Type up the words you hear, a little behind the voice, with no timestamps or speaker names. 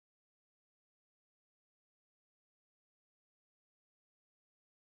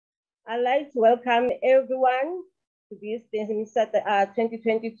I'd like to welcome everyone to this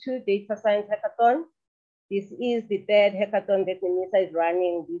 2022 Data Science Hackathon. This is the third hackathon that NIMISA is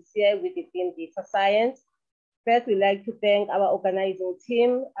running this year with the theme Data Science. First, we'd like to thank our organizing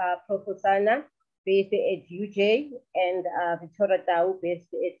team, Professor based at UJ, and Victoria Tau, based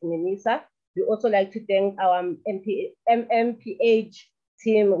at NIMISA. We also like to thank our MMPH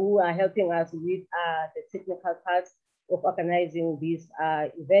team who are helping us with the technical parts of organizing this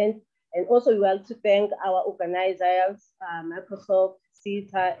event. And also we want to thank our organizers, Microsoft,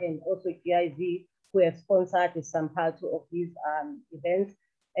 CETA, and also GIZ, who have sponsored some part of these events.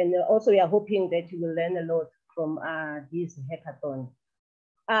 And also we are hoping that you will learn a lot from this hackathon.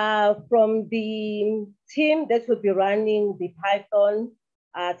 From the team that will be running the Python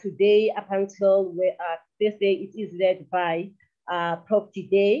today up until this day, it is led by Prof.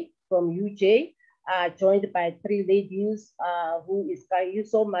 Jide from UJ, joined by three ladies who is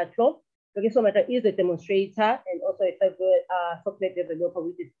Kagiso Macho. Kagiso Macho is a demonstrator and also a software developer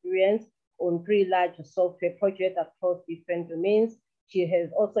with experience on 3 large software projects across different domains. She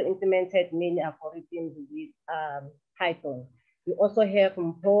has also implemented many algorithms with Python. We also have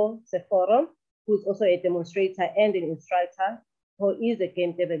Paul Sephora, who's also a demonstrator and an instructor, who is a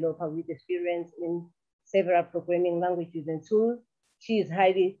game developer with experience in several programming languages and tools. She is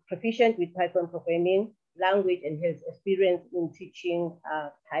highly proficient with Python programming language and has experience in teaching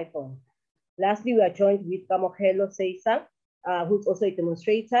Python. Lastly, we are joined with Kamohelo Seisa, who's also a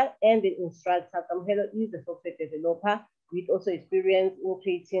demonstrator and an instructor. Kamohelo is a software developer with also experience in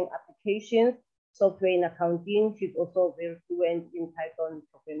creating applications, software in accounting. She's also very fluent in Python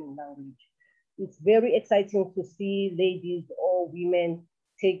programming language. It's very exciting to see ladies or women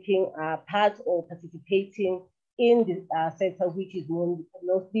taking part or participating in the sector, which is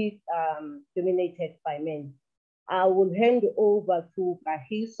mostly dominated by men. I will hand over to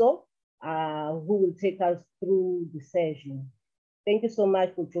Kagiso, who will take us through the session. Thank you so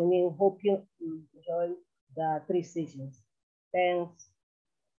much for joining. Hope you enjoy the 3 sessions. Thanks.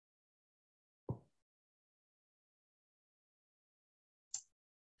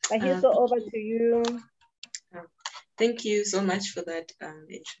 Kagiso, over to you. Thank you so much for that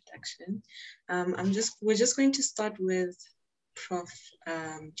introduction. We're just going to start with Prof.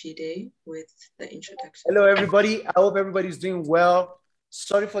 Jide with the introduction. Hello, everybody. I hope everybody's doing well.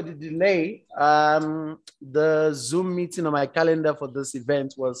 Sorry for the delay. The Zoom meeting on my calendar for this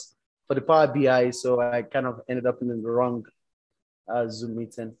event was for the Power BI, so I kind of ended up in the wrong Zoom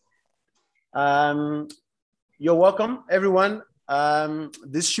meeting. You're welcome, everyone.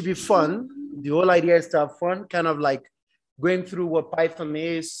 This should be fun. The whole idea is to have fun, kind of like going through what Python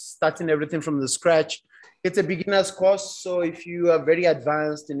is, starting everything from the scratch. It's a beginner's course, so if you are very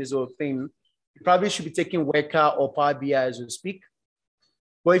advanced in this whole thing, you probably should be taking Weka or Power BI as we speak.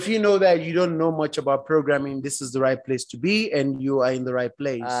 But if you know that you don't know much about programming, this is the right place to be, and you are in the right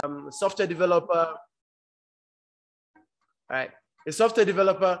place. Software developer. All right, a software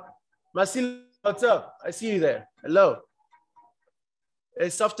developer. Marcel, what's up? I see you there. Hello.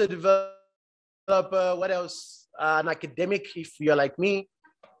 A software developer, what else? An academic, if you're like me.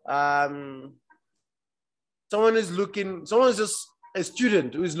 Someone is just a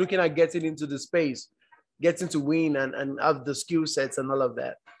student who is looking at getting into the space, getting to win and have the skill sets and all of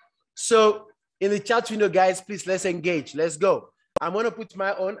that. So in the chat window, guys, please, let's engage. Let's go. I'm going to put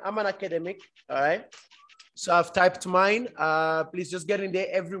my own. I'm an academic, all right? So I've typed mine. Please just get in there,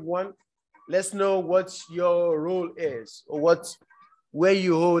 everyone. Let's know what your role is or where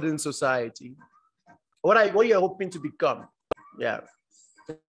you hold in society. What you're hoping to become. Yeah.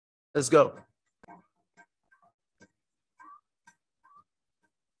 Let's go.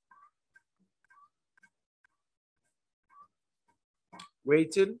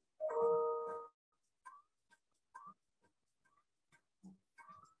 Waiting.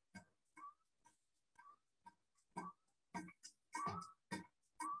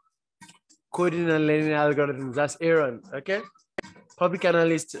 Coding and learning algorithms. That's Aaron. Okay. Public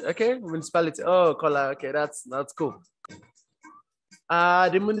analyst. Okay. Municipality. Oh, Kola. Okay. That's cool.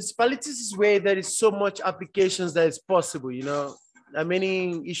 The municipalities is where there is so much applications that is possible. You know, there are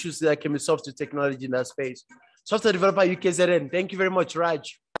many issues that can be solved with technology in that space. Software developer UKZN. Thank you very much,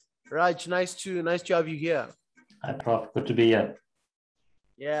 Raj. Raj, nice to have you here. Hi, Prof. Good to be here.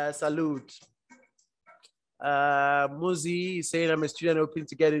 Yeah, salute. Muzi is saying I'm a student hoping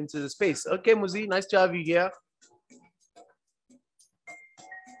to get into the space. Okay, Muzi, nice to have you here.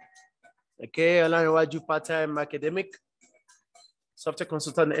 Okay, Alan Waju, part-time academic, software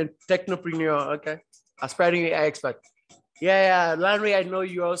consultant and technopreneur. Okay, aspiring AI expert. Yeah, Larry, I know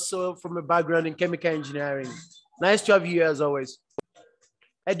you also from a background in chemical engineering. Nice to have you here as always.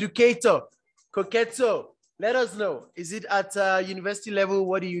 Educator, Coquetto, let us know. Is it at university level?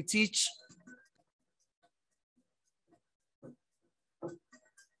 What do you teach?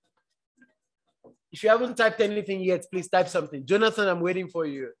 If you haven't typed anything yet, please type something. Jonathan, I'm waiting for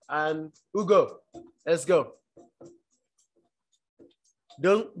you. And Ugo, let's go.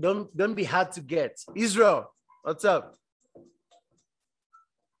 Don't be hard to get. Israel, what's up?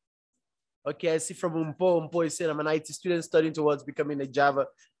 Okay, I see from Umpo. Umpo is saying I'm an IT student studying towards becoming a Java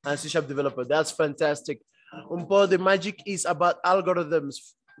and C# developer. That's fantastic. Umpo, the magic is about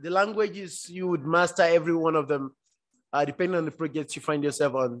algorithms. The languages, you would master every one of them, depending on the projects you find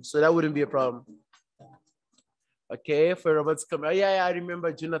yourself on. So that wouldn't be a problem. Okay, for Robert's come. Oh, yeah, I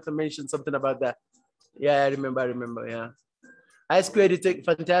remember Jonathan mentioned something about that. Yeah, I remember, yeah. High school editing,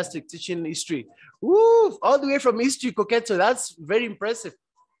 fantastic, teaching history. Woo, all the way from history, Coquetto, that's very impressive.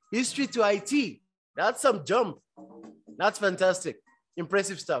 History to IT, that's some jump. That's fantastic,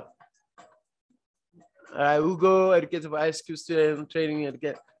 impressive stuff. All right, Ugo, educator for high school student, training,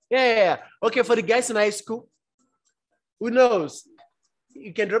 educate. Yeah. Okay, for the guys in high school, who knows?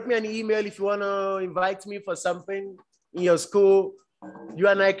 You can drop me an email if you want to invite me for something in your school. You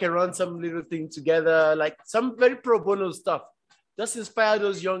and I can run some little thing together, like some very pro bono stuff. Just inspire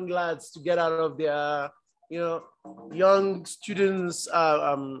those young lads to get out of their, young students,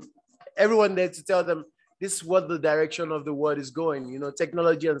 everyone there to tell them this is what the direction of the world is going,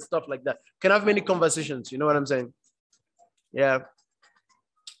 technology and stuff like that. Can have many conversations, you know what I'm saying? Yeah.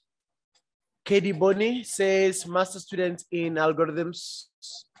 KD Boni says, master student in algorithms.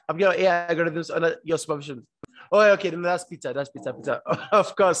 I've got AI algorithms under your supervision. Oh, okay, then that's Peter. That's Peter.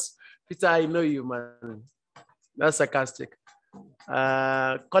 Of course, Peter, I know you, man. That's sarcastic.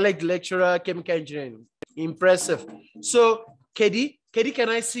 College lecturer, chemical engineering. Impressive. So, KD, can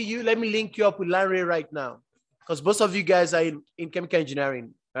I see you? Let me link you up with Larry right now, because both of you guys are in chemical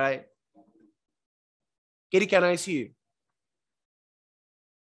engineering, right? KD, can I see you?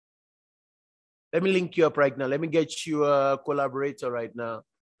 Let me link you up right now. Let me get you a collaborator right now.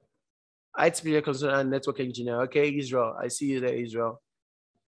 IT concern and network engineer. Okay, Israel. I see you there, Israel.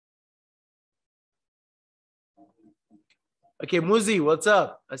 Okay, Muzi, what's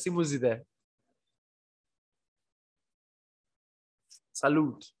up? I see Muzi there.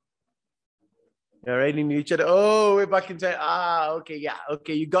 Salute. You're already knew each other. Oh, we're back in time. Okay, yeah.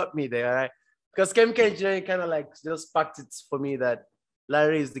 Okay, you got me there, all right? Because chemical engineering kind of like just sparked it for me that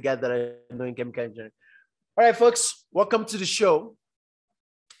Larry is the guy that I know in chemical engineering. All right, folks, welcome to the show.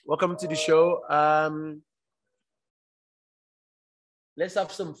 Welcome to the show. Let's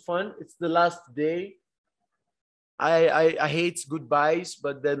have some fun. It's the last day. I hate goodbyes,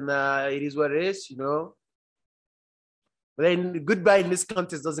 but then it is what it is, But then goodbye in this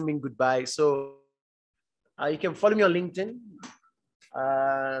context doesn't mean goodbye. So you can follow me on LinkedIn.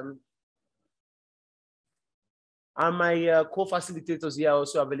 And my co-facilitators here are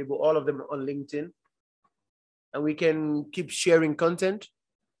also available, all of them on LinkedIn. And we can keep sharing content.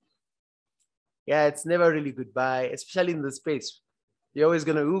 Yeah, it's never really goodbye, especially in the space. You're always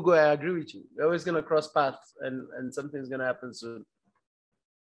gonna, Ugo, I agree with you. You're always gonna cross paths and something's gonna happen soon.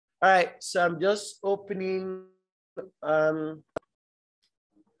 All right, so I'm just opening what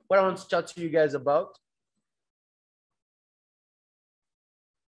I want to chat to you guys about.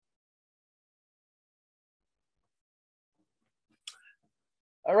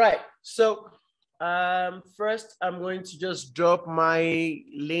 All right, so first I'm going to just drop my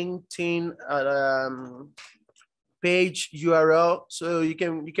LinkedIn page URL, so you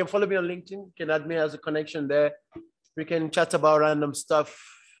can follow me on LinkedIn. You can add me as a connection there. We can chat about random stuff.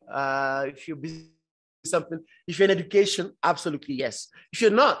 If you're busy something, if you're in education, absolutely yes. If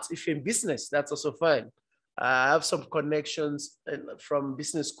you're not, if you're in business, that's also fine. I have some connections from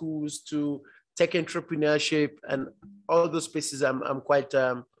business schools to tech entrepreneurship and all those spaces. I'm quite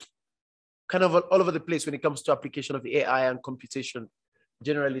kind of all over the place when it comes to application of AI and computation,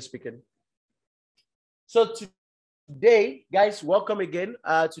 generally speaking. So today, guys, welcome again.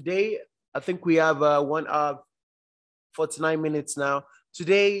 Today, I think we have 1 hour, 49 minutes now.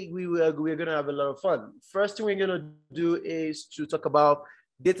 Today, we're going to have a lot of fun. First thing we're going to do is to talk about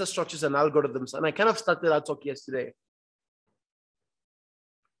data structures and algorithms. And I kind of started that talk yesterday.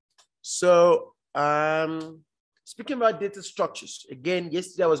 So speaking about data structures, again,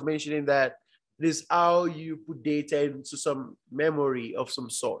 yesterday I was mentioning that this is how you put data into some memory of some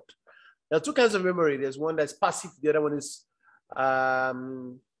sort. There are two kinds of memory. There's one that's passive. The other one is,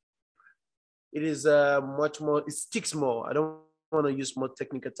 it is much more, it sticks more. I don't want to use more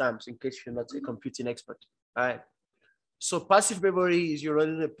technical terms in case you're not a computing expert. All right. So passive memory is you're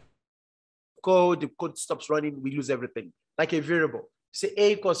running a code, the code stops running, we lose everything, like a variable. say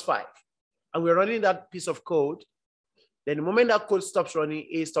A equals 5, and we're running that piece of code, then the moment that code stops running,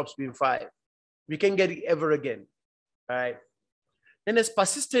 A stops being 5. We can get it ever again, all right? Then there's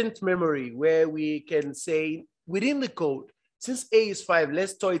persistent memory, where we can say within the code, since A is 5,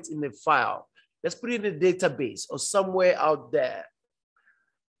 let's store it in a file. Let's put it in a database or somewhere out there.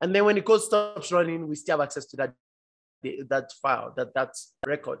 And then when the code stops running, we still have access to that file, that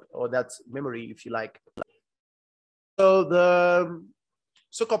record, or that memory, if you like. So the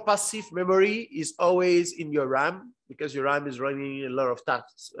so-called passive memory is always in your RAM, because your RAM is running a lot of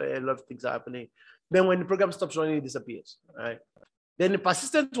tasks, a lot of things are happening. Then when the program stops running, it disappears, right? Then the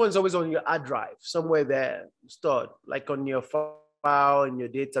persistent one is always on your hard drive, somewhere there stored, like on your file, in your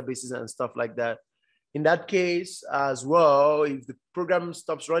databases and stuff like that. In that case as well, if the program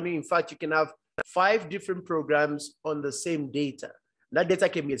stops running, in fact, you can have 5 different programs on the same data. That data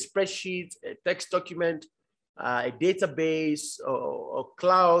can be a spreadsheet, a text document, a database, or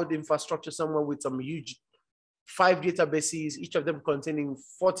cloud infrastructure somewhere with some huge 5 databases, each of them containing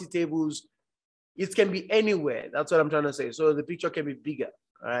 40 tables. It can be anywhere. That's what I'm trying to say. So the picture can be bigger,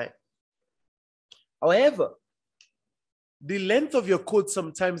 all right? However, the length of your code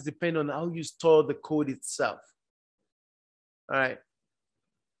sometimes depends on how you store the code itself, all right?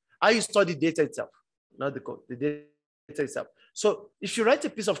 How you store the data itself, not the code, the data itself. So if you write a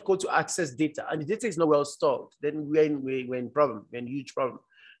piece of code to access data and the data is not well stored, then we're in problem, we're in huge problem.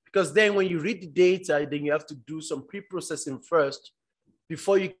 Because then when you read the data, then you have to do some pre-processing first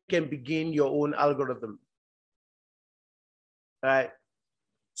before you can begin your own algorithm, all right?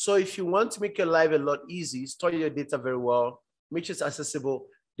 So if you want to make your life a lot easy, store your data very well, make sure it's accessible,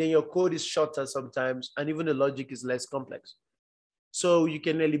 then your code is shorter sometimes, and even the logic is less complex. So you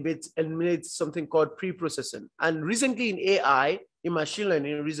can eliminate something called pre-processing. And recently in AI, in machine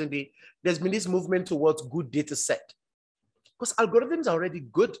learning, there's been this movement towards good data set. Because algorithms are already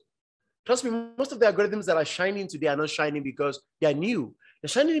good. Trust me, most of the algorithms that are shining today are not shining because they are new. They're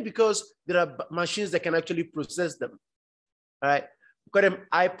shining because there are machines that can actually process them, all right? We call them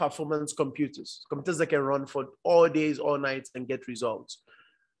high performance computers that can run for all days, all nights, and get results.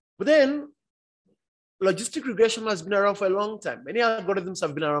 But then logistic regression has been around for a long time. Many algorithms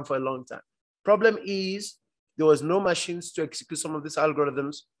have been around for a long time. Problem is there was no machines to execute some of these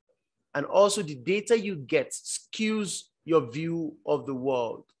algorithms. And also the data you get skews your view of the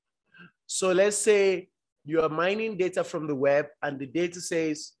world. So let's say you are mining data from the web and the data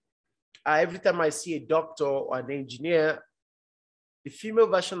says, every time I see a doctor or an engineer, the female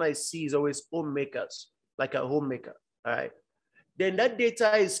version I see is always homemakers, like a homemaker, all right? Then that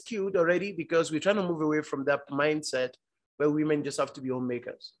data is skewed already because we're trying to move away from that mindset where women just have to be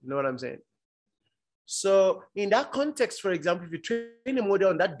homemakers. You know what I'm saying? So in that context, for example, if you train a model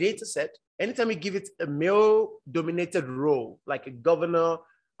on that data set, anytime you give it a male-dominated role, like a governor,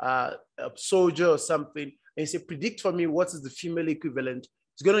 a soldier or something, and you say, predict for me what is the female equivalent,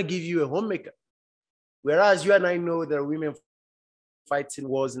 it's going to give you a homemaker. Whereas you and I know there are women fighting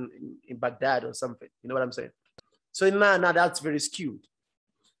wars in Baghdad or something. You know what I'm saying? So now that's very skewed.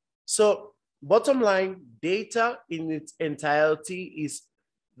 So bottom line, data in its entirety is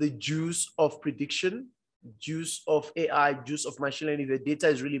the juice of prediction, juice of AI, juice of machine learning. If the data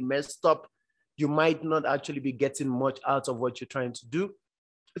is really messed up, you might not actually be getting much out of what you're trying to do.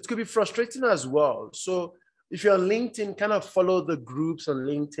 It could be frustrating as well. So if you're on LinkedIn, kind of follow the groups on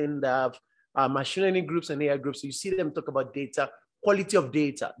LinkedIn that have machine learning groups and AI groups. So you see them talk about data, quality of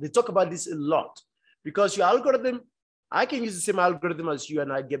data. They talk about this a lot because your algorithm, I can use the same algorithm as you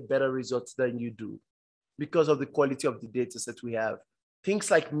and I get better results than you do because of the quality of the data set we have. Things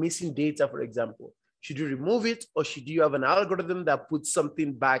like missing data, for example. Should you remove it or should you have an algorithm that puts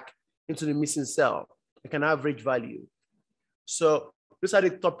something back into the missing cell, like an average value? So those are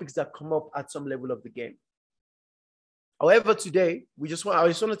the topics that come up at some level of the game. However, today, I just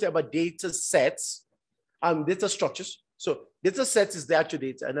want to talk about data sets and data structures. So data sets is the actual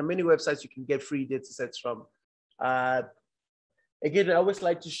data, and there are many websites you can get free data sets from. Again, I always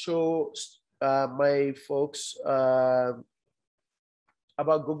like to show my folks about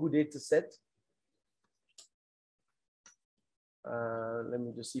Google data set. Let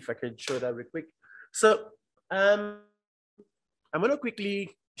me just see if I can show that real quick. So I'm going to quickly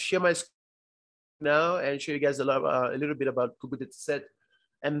share my screen now and show you guys a little bit about Google data set.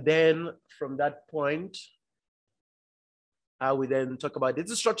 And then from that point, I will then talk about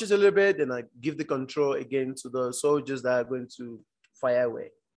data structures a little bit, and I give the control again to the soldiers that are going to fire away.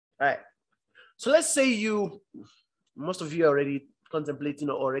 All right. So let's say most of you are already contemplating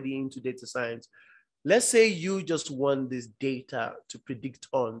or already into data science. Let's say you just want this data to predict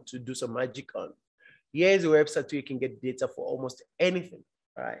on, to do some magic on. Here's a website where you can get data for almost anything.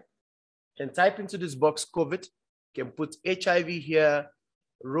 All right. You can type into this box COVID. You can put HIV here,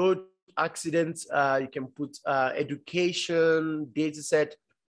 road accidents. You can put education data set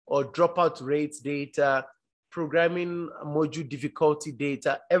or dropout rates data, programming module difficulty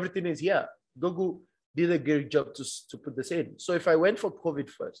data. Everything is here. Google did a great job to put this in. So if I went for COVID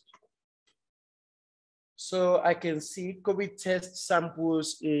first, so I can see COVID test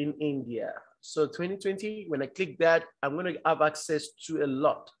samples in India. So 2020, when I click that, I'm going to have access to a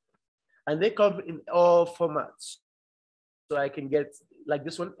lot. And they come in all formats. So I can get, like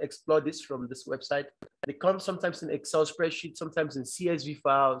this one, explore this from this website. They come sometimes in Excel spreadsheets, sometimes in CSV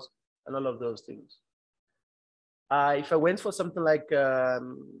files, and all of those things. If I went for something like,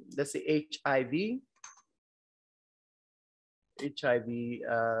 let's say HIV,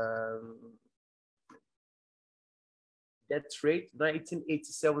 death rate,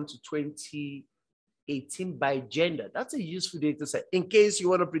 1987 to 2018 by gender. That's a useful data set in case you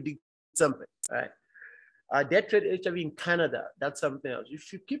want to predict something, right? Death rate HIV in Canada, that's something else.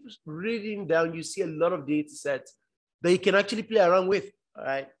 If you keep reading down, you see a lot of data sets that you can actually play around with, all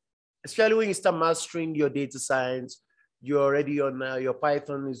right? Especially when you start mastering your data science, you're already on, your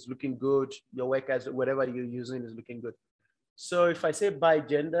Python is looking good, your work as whatever you're using is looking good. So if I say by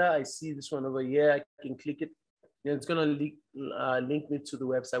gender, I see this one over here, I can click it. And it's gonna link me to the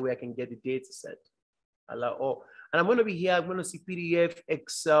website where I can get the data set. And I'm gonna be here, I'm gonna see PDF,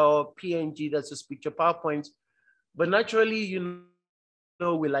 Excel, PNG, that's just picture, PowerPoint. But naturally, you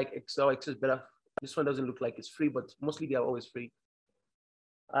know, we like Excel, Excel is better. This one doesn't look like it's free, but mostly they are always free.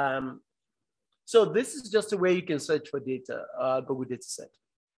 So this is just a way you can search for data, Google data set.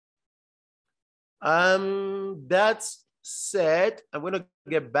 That said, I'm gonna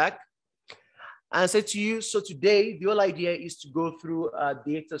get back and say to you, so today, the whole idea is to go through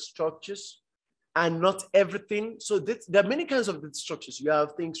data structures and not everything. So there are many kinds of data structures. You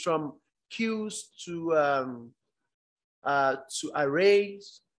have things from queues to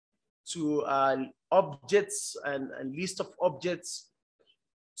arrays, to objects and list of objects,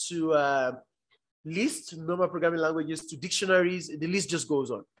 to list, normal programming languages, to dictionaries. The list just goes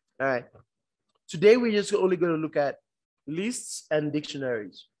on, all right? Today, we're just only gonna look at lists and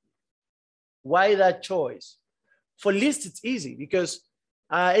dictionaries. Why that choice? For lists, it's easy because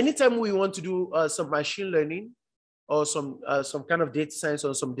anytime we want to do some machine learning or some kind of data science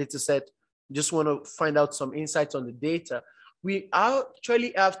or some data set, just want to find out some insights on the data, we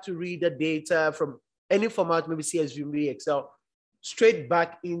actually have to read the data from any format, maybe CSV, maybe Excel, straight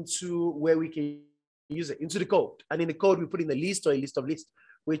back into where we can use it, into the code. And in the code, we put in a list or a list of lists,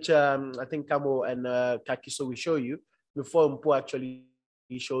 which I think Camo and Kakiso will show you before Mpo actually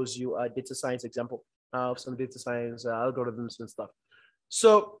shows you a data science example of some data science algorithms and stuff.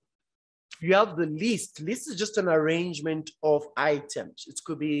 So you have the list. List is just an arrangement of items. It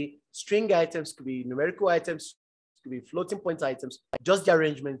could be string items, could be numerical items, could be floating point items. Just the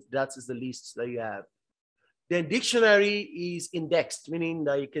arrangement, that is the list that you have. Then dictionary is indexed, meaning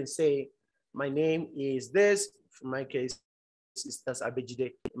that you can say, my name is this. For my case, that's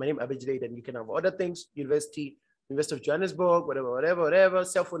Abejide. My name is Abejide. Then you can have other things, University of Johannesburg, whatever,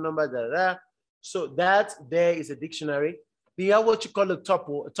 cell phone number, So that there is a dictionary. You have what you call a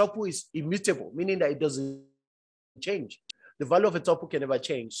tuple. A tuple is immutable, meaning that it doesn't change. The value of a tuple can never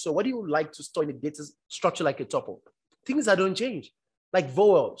change. So what do you like to store in a data structure like a tuple? Things that don't change, like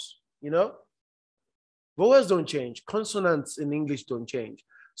vowels, you know? Vowels don't change. Consonants in English don't change.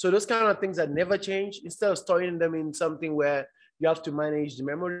 So those kind of things that never change, instead of storing them in something where you have to manage the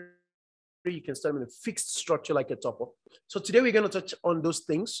memory, you can store them in a fixed structure like a tuple. So today we're going to touch on those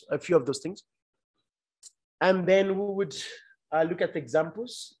things, a few of those things. And then we would look at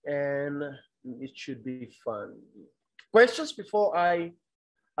examples and it should be fun. Questions before I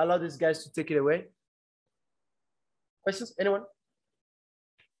allow these guys to take it away? Questions, anyone?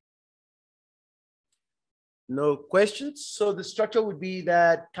 No questions. So the structure would be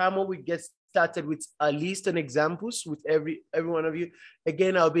that Camo would get started with a list and examples with every one of you.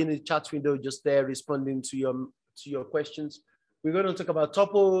 Again, I'll be in the chat window just there responding to your questions. We're going to talk about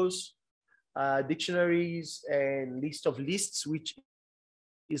tuples, dictionaries, and list of lists, which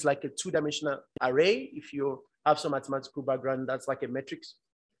is like a two-dimensional array. If you have some mathematical background, that's like a matrix.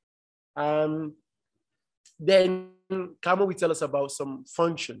 Then Camo will tell us about some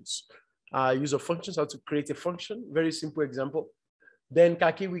functions, use of functions, how to create a function, very simple example. Then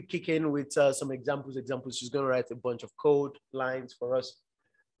Kaki will kick in with some examples. She's going to write a bunch of code lines for us.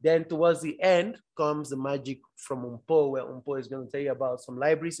 Then towards the end comes the magic from Mpo, where Mpo is going to tell you about some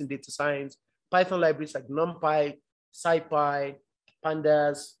libraries in data science, Python libraries like NumPy, SciPy,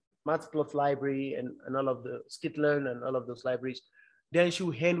 Pandas, Matplot library and all of the skitlearn and all of those libraries. Then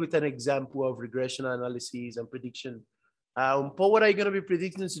she'll end with an example of regression analysis and prediction. Paul, what are you going to be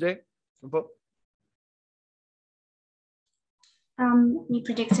predicting today? Paul? We're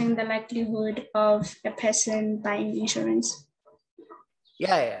predicting the likelihood of a person buying insurance.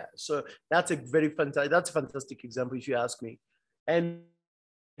 Yeah. So that's a fantastic example if you ask me. And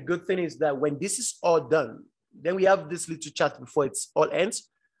the good thing is that when this is all done, then we have this little chat before it's all ends.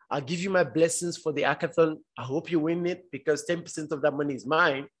 I'll give you my blessings for the hackathon. I hope you win it because 10% of that money is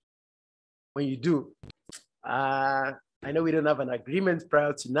mine when you do. I know we don't have an agreement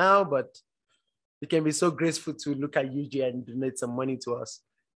prior to now, but it can be so graceful to look at UG and donate some money to us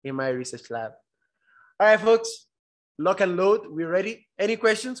in my research lab. All right, folks, lock and load. We're ready. Any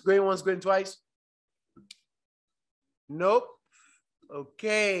questions? Going once, going twice? Nope.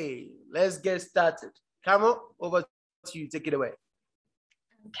 Okay, let's get started. Camo, over to you. Take it away.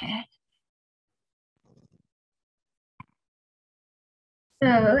 Okay.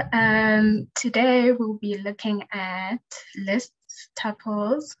 So today we'll be looking at lists,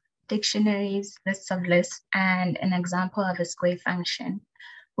 tuples, dictionaries, lists of lists, and an example of a square function.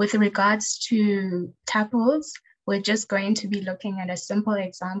 With regards to tuples, we're just going to be looking at a simple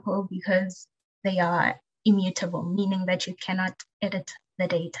example because they are immutable, meaning that you cannot edit the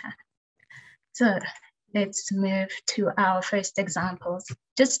data. So let's move to our first examples.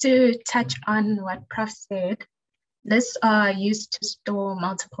 Just to touch on what Prof said, lists are used to store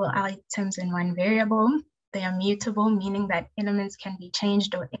multiple items in one variable. They are mutable, meaning that elements can be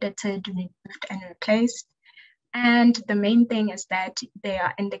changed or edited, removed, and replaced. And the main thing is that they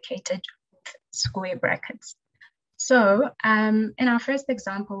are indicated with square brackets. So in our first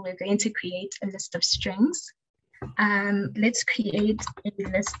example, we're going to create a list of strings. Let's create a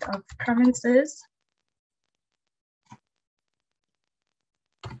list of provinces.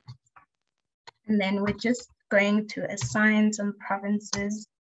 And then we're just going to assign some provinces,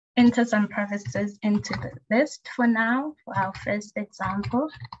 enter some provinces into the list for now, for our first example.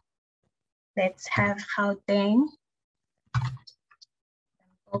 Let's have Gauteng,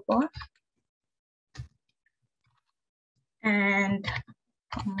 Limpopo, and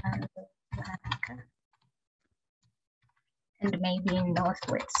maybe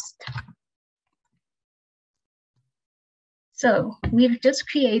Northwest. So we've just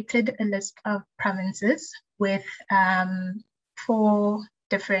created a list of provinces with 4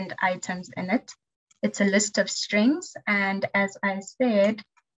 different items in it. It's a list of strings, and as I said,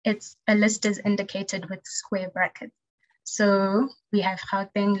 a list is indicated with square brackets. So we have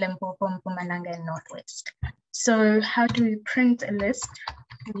Gauteng, Limpopo, Mpumalanga, and Northwest. So how do we print a list?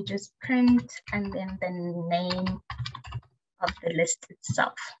 We just print and then the name of the list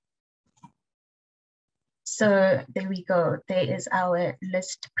itself. So there we go. There is our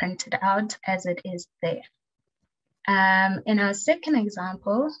list printed out as it is there. In our second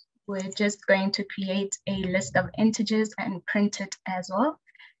example, we're just going to create a list of integers and print it as well.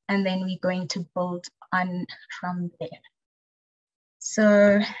 And then we're going to build on from there.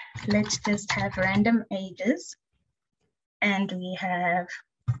 So let's just have random ages. And we have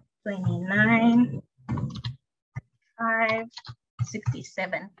 29, 5,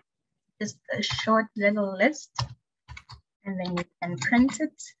 67. Just a short little list, and then you can print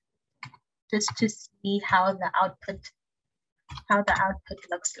it just to see how the output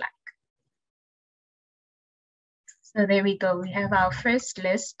looks like. So there we go. We have our first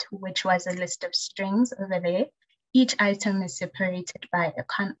list, which was a list of strings over there. Each item is separated by a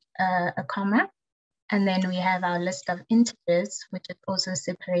comma, and then we have our list of integers, which is also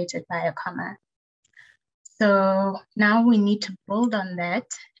separated by a comma. So now we need to build on that.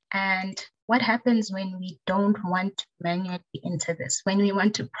 And what happens when we don't want to manually enter this? When we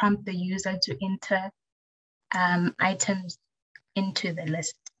want to prompt the user to enter items into the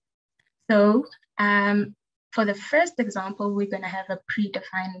list. So for the first example, we're going to have a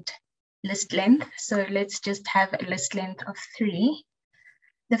predefined list length. So let's just have a list length of 3.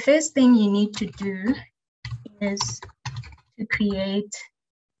 The first thing you need to do is to create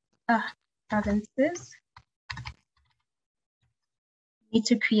provinces. Need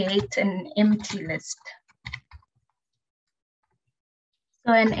to create an empty list.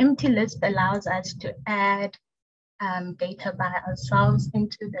 So an empty list allows us to add data by ourselves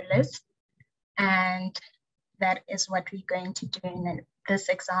into the list. And that is what we're going to do in this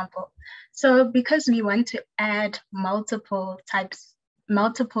example. So because we want to add multiple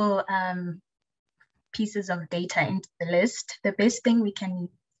pieces of data into the list, the best thing we can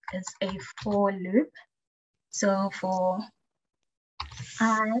use is a for loop. So for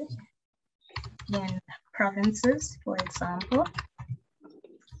I in provinces, for example,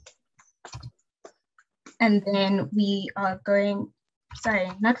 And then we are going, sorry,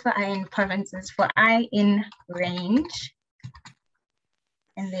 not for I in provinces, for I in range.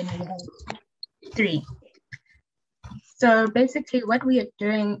 And then we have 3. So basically what we are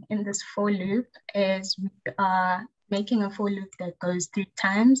doing in this for loop is we are making a for loop that goes 3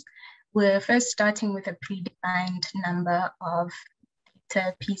 times. We're first starting with a predefined number of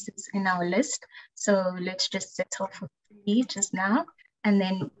data pieces in our list. So let's just settle for 3 just now, and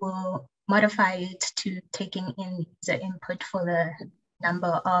then we'll modify it to taking in user input for the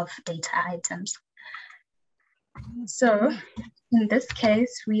number of data items. So in this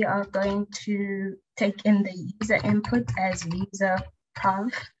case, we are going to take in the user input as user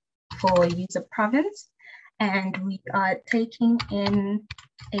prov for user province. And we are taking in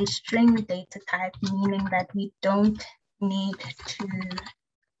a string data type, meaning that we don't need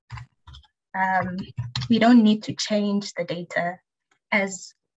to change the data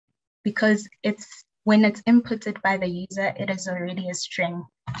because when it's inputted by the user, it is already a string.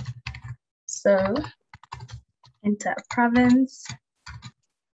 So enter a province.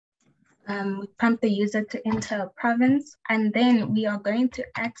 We prompt the user to enter a province, and then we are going to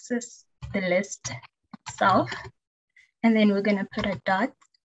access the list itself. And then we're going to put a dot,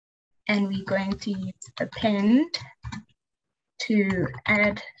 and we're going to use append to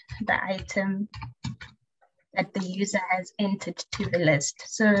add the item that the user has entered to the list.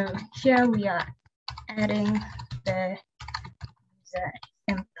 So here we are adding the user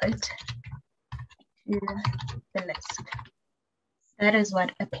input to the list. That is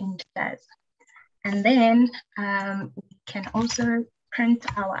what append does. And then we can also print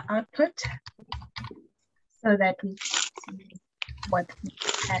our output so that we see what we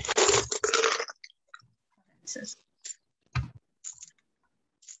have.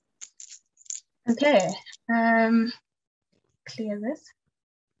 Okay, clear this.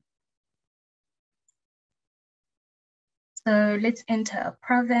 So let's enter a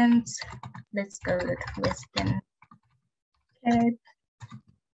province. Let's go with Western Cape,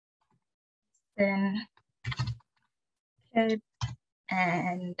 then Cape,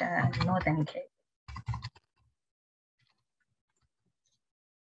 and Northern Cape.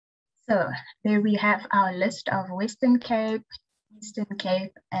 So there we have our list of Western Cape, Eastern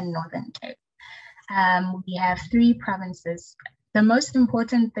Cape, and Northern Cape. We have 3 provinces. The most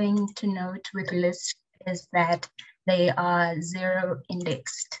important thing to note with lists is that they are 0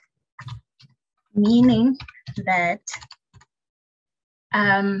 indexed, meaning that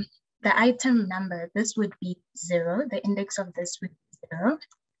the item number, this would be 0, the index of this would be 0,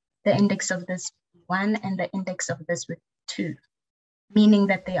 the index of this would be 1, and the index of this would be 2, meaning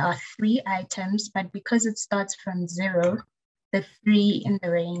that there are 3 items, but because it starts from 0, the 3 in the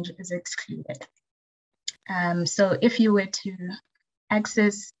range is excluded. So if you were to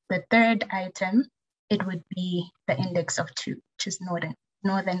access the 3rd item, it would be the index of 2, which is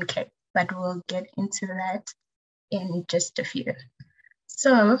Northern Cape, but we'll get into that in just a few.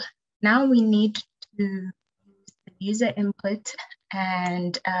 So now we need to use the user input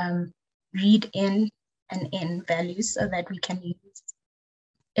and read in and in values so that we can use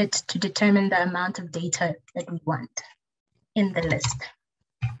it to determine the amount of data that we want in the list.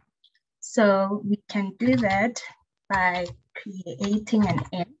 So we can do that by creating an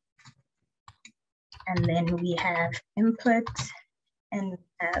in, and then we have input, and we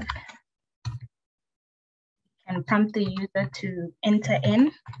can prompt the user to enter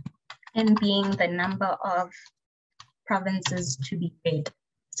in being the number of provinces to be read.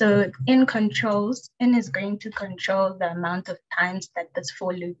 So in is going to control the amount of times that this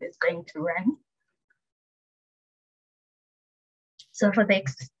for loop is going to run. So for the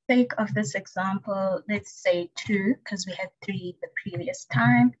sake of this example, let's say 2, because we had 3 the previous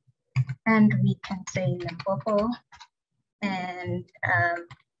time. And we can say Limpopo and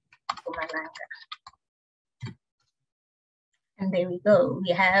Mpumalanga. And there we go.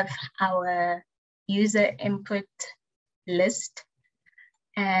 We have our user input list,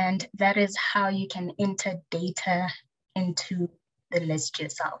 and that is how you can enter data into the list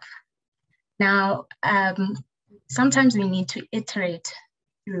yourself. Now, sometimes we need to iterate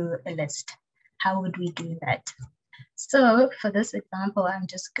through a list. How would we do that? So for this example, I'm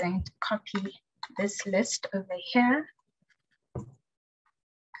just going to copy this list over here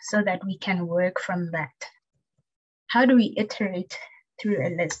so that we can work from that. How do we iterate through a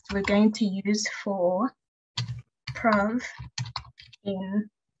list? We're going to use for prov in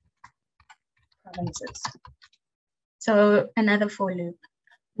provinces. So another for loop.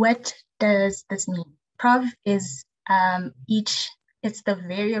 What does this mean? Prov is it's the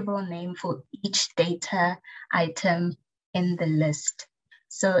variable name for each data item in the list.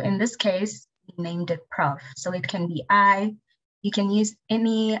 So in this case, named it Prof. So it can be I. You can use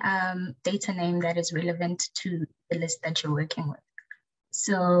any data name that is relevant to the list that you're working with.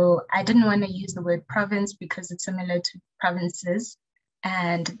 So I didn't want to use the word province because it's similar to provinces,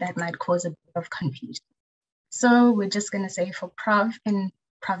 and that might cause a bit of confusion. So we're just going to say for Prof and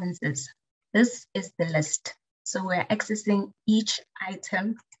provinces, this is the list. So we're accessing each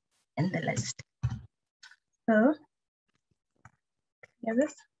item in the list. So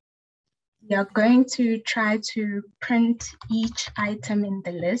this. We are going to try to print each item in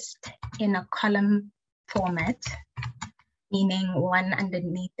the list in a column format, meaning one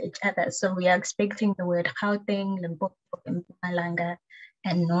underneath each other. So we are expecting the word Gauteng, Limpopo, Mpumalanga,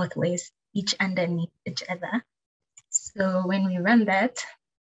 and Northwest, each underneath each other. So when we run that,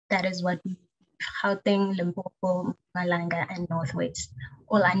 that is what we Gauteng, Limpopo, Mpumalanga, and Northwest,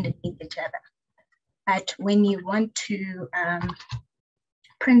 all underneath each other. But when you want to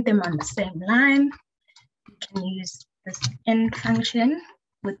print them on the same line, you can use this end function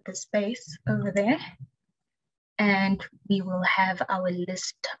with the space over there, and we will have our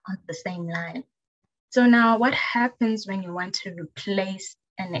list on the same line. So now what happens when you want to replace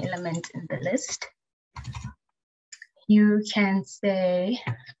an element in the list? You can say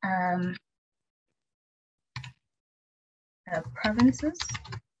provinces.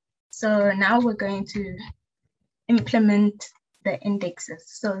 So now we're going to implement the indexes.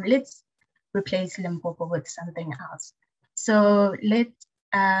 So let's replace Limpopo with something else. So let's,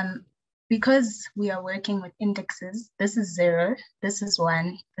 because we are working with indexes, this is 0, this is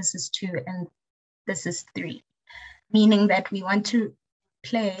 1, this is 2, and this is 3, meaning that we want to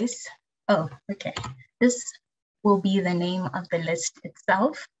place, this will be the name of the list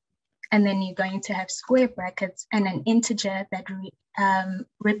itself. And then you're going to have square brackets and an integer that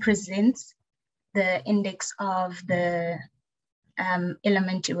represents the index of the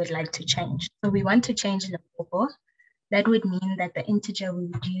element you would like to change. So we want to change Limpopo. That would mean that the integer we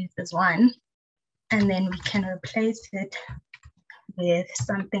would use is 1, and then we can replace it with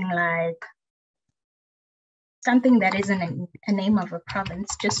something like, something that isn't a name of a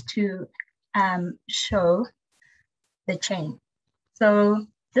province, just to show the change. So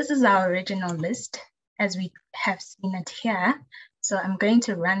this is our original list as we have seen it here. So I'm going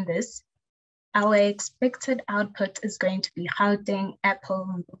to run this. Our expected output is going to be Gauteng, Apple,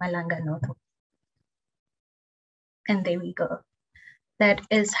 Mpumalanga, Northwest. And there we go. That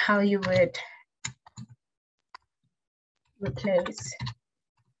is how you would replace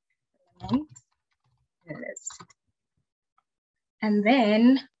elements in a list. And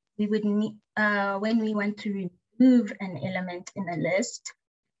then we would need, when we want to remove an element in a list,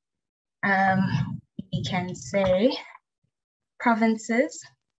 we can say provinces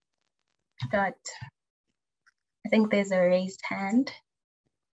dot, I think there's a raised hand.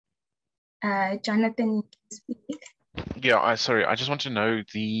 Jonathan, you can speak. Yeah, sorry, I just want to know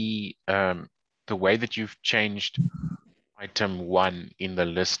the way that you've changed item 1 in the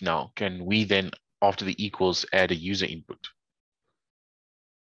list now. Can we then, after the equals, add a user input?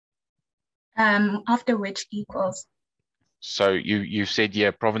 After which equals? So you said,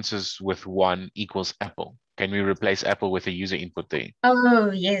 yeah, provinces with 1 equals Apple. Can we replace Apple with a user input there? Oh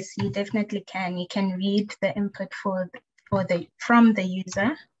yes, you definitely can. You can read the input from the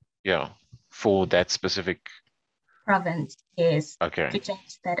user. Yeah, for that specific province, yes. Okay. To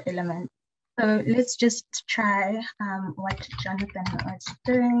change that element. So let's just try what Jonathan was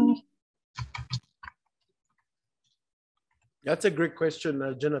doing. That's a great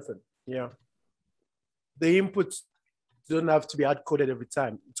question, Jonathan. Yeah. The inputs don't have to be hard-coded every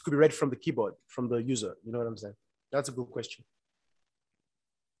time. It could be read from the keyboard, from the user. You know what I'm saying? That's a good question.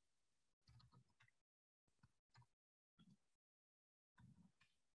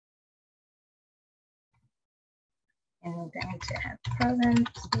 And we're going to have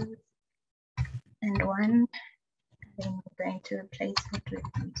provinces and 1. And then we're going to replace it with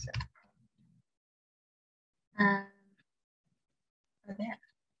user. Okay.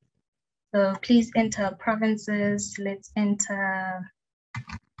 So please enter provinces. Let's enter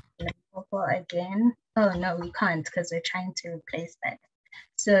Limpopo again. Oh no, we can't because we're trying to replace that.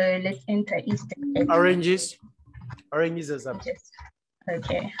 So let's enter Eastern Cape. Oranges. Oranges is up.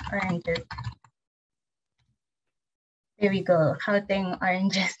 Okay, oranges. There we go. Gauteng,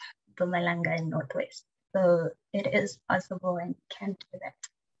 oranges, Mpumalanga, and Northwest. So it is possible and can do that.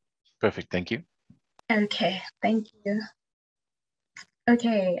 Perfect. Thank you. Okay, thank you.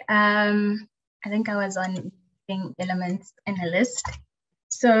 Okay, I think I was on elements in a list.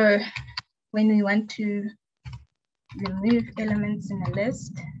 So when we want to remove elements in a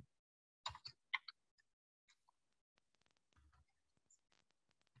list,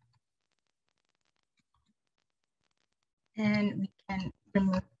 and we can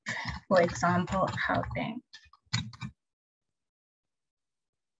remove, for example, helping.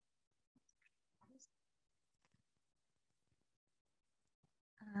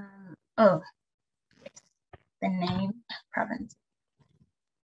 Oh, the name province.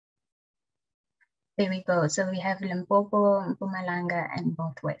 There we go. So we have Limpopo, Mpumalanga, and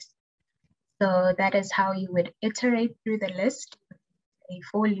Northwest. So that is how you would iterate through the list, a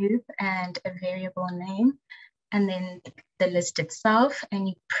for loop and a variable name, and then the list itself, and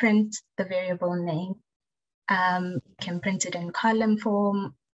you print the variable name. You can print it in column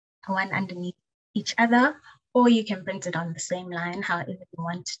form, one underneath each other, or you can print it on the same line, however you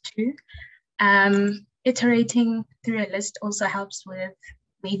want to. Iterating through a list also helps with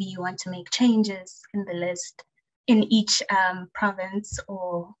maybe you want to make changes in the list in each province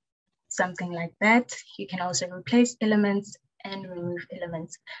or something like that. You can also replace elements and remove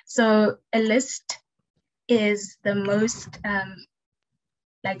elements. So a list is the most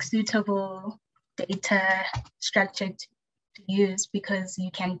suitable data structure to use because you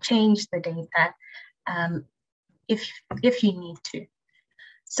can change the data if you need to.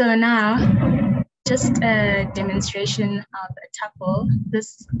 So now, just a demonstration of a tuple.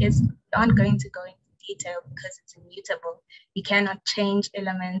 This is not going to go into detail because it's immutable. You cannot change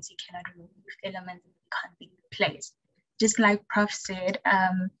elements, you cannot remove elements, you can't be replaced. Just like Prof said,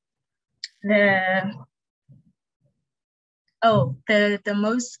 the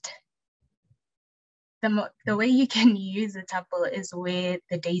way you can use a tuple is where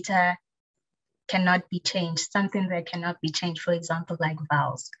the data cannot be changed, something that cannot be changed, for example, like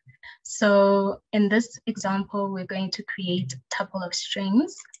vowels. So in this example, we're going to create a tuple of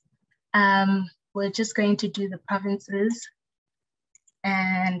strings. We're just going to do the provinces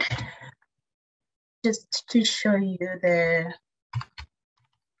and just to show you the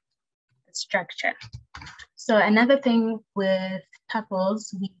structure. So another thing with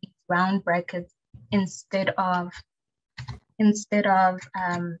tuples, we use round brackets instead of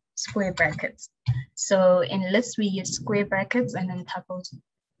square brackets. So in lists, we use square brackets, and in tuples, we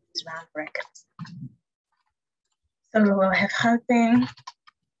use round brackets. So we'll have Gauteng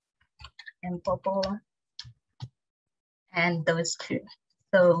and Popo and those two.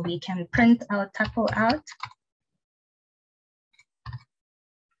 So we can print our tuple out.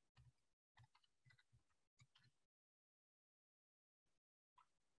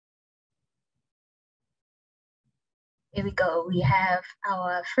 Here we go. We have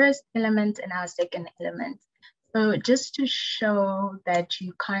our first element and our second element. So just to show that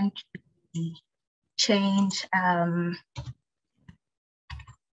you can't really change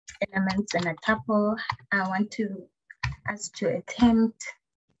elements in a tuple, I want us to attempt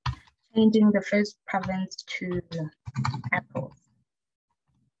changing the first province to apples.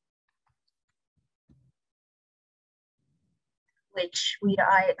 Which we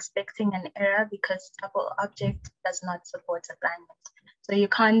are expecting an error because tuple object does not support alignment. So you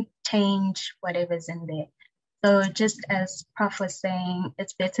can't change whatever's in there. So just as Prof was saying,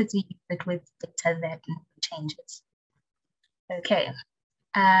 it's better to use it with data that changes. Okay,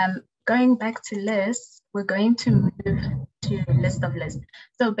 going back to lists, we're going to move to list of lists.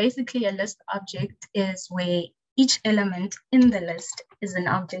 So basically a list object is where each element in the list is an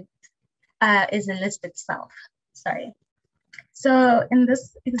object, is a list itself, sorry. So in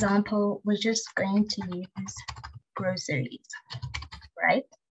this example, we're just going to use groceries, right?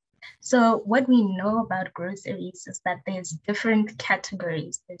 So what we know about groceries is that there's different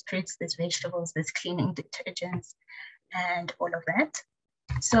categories. There's fruits, there's vegetables, there's cleaning detergents, and all of that.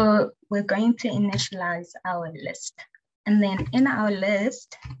 So we're going to initialize our list. And then in our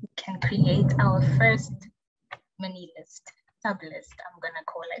list, we can create our first mini list, sub list, I'm gonna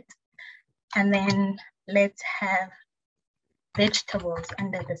call it. And then let's have vegetables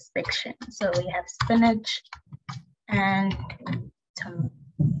under this section. So we have spinach and tomatoes.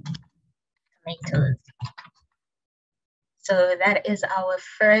 So that is our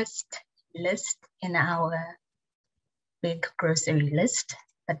first list in our big grocery list,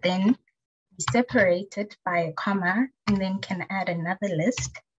 but then we separate it by a comma and then can add another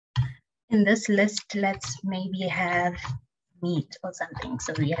list. In this list, let's maybe have meat or something.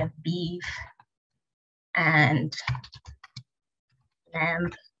 So we have beef and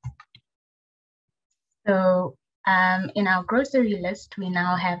lamb. So in our grocery list, we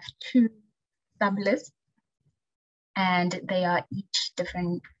now have two sub-lists and they are each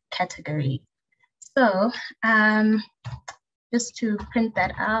different category. So just to print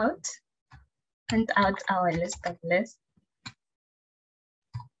that out, print out our list of lists.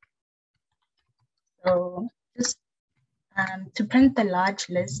 So just to print the large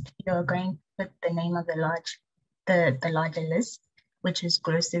list, you're going to put the name of the the larger list, which is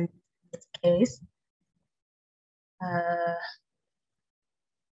grocery in this case.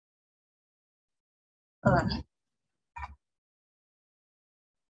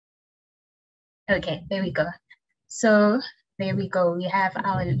 Okay, there we go. So there we go. We have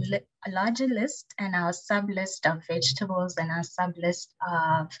our larger list and our sub list of vegetables and our sub list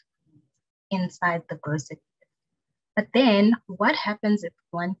of inside the grocery. But then what happens if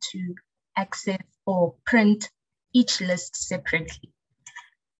we want to access or print each list separately?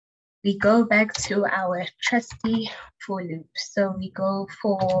 We go back to our trusty for loop. So we go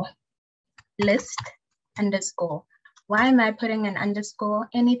for list underscore. Why am I putting an underscore?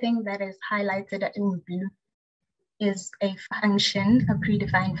 Anything that is highlighted in blue is a function, a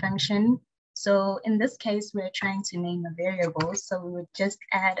predefined function. So in this case, we're trying to name a variable. So we would just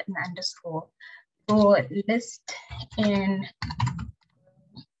add an underscore for list in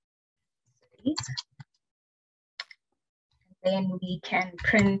cities. Then we can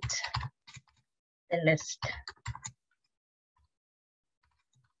print the list.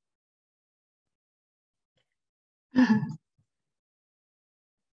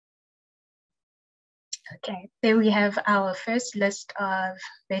 Okay, there we have our first list of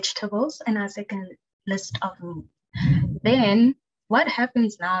vegetables and our second list of meat. Then what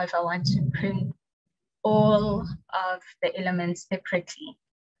happens now if I want to print all of the elements separately?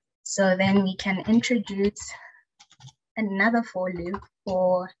 So then we can introduce another for loop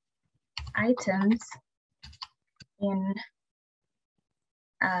for items in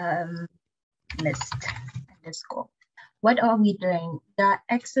list underscore. What are we doing? We are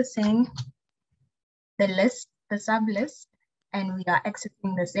accessing the list, the sub list, and we are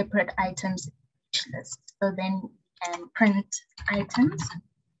accessing the separate items in each list. So then we can print items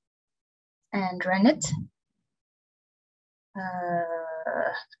and run it.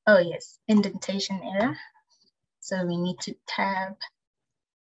 Oh yes, indentation error. So we need to tab.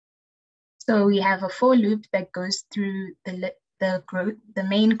 So we have a for loop that goes through the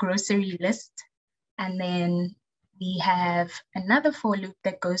main grocery list, and then we have another for loop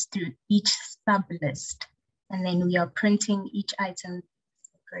that goes through each sub list, and then we are printing each item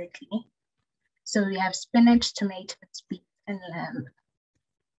separately. So we have spinach, tomato, beet, and lamb.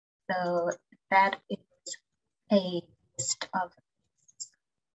 So that is a list of.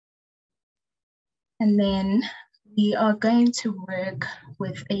 And then we are going to work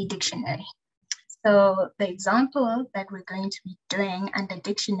with a dictionary. So the example that we're going to be doing under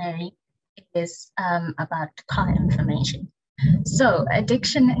dictionary is about car information. So a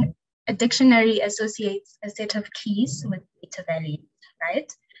dictionary associates a set of keys with data values,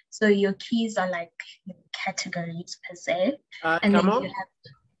 right? So your keys are like your categories per se. And then you have,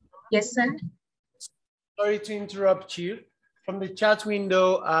 yes, sir? Sorry to interrupt you. From the chat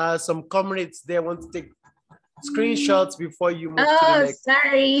window, some comrades there want to take screenshots before you move to the next. Oh,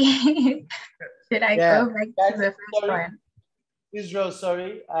 sorry. Did I go back to the first one? Israel,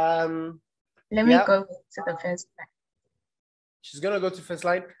 sorry. Let me go back to the first one. She's gonna go to first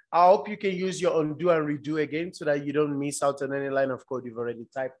line. I hope you can use your undo and redo again so that you don't miss out on any line of code you've already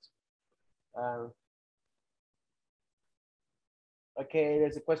typed. Okay,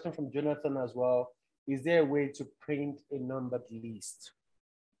 there's a question from Jonathan as well. Is there a way to print a numbered list?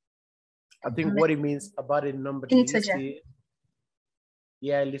 I think what it means about a numbered list is,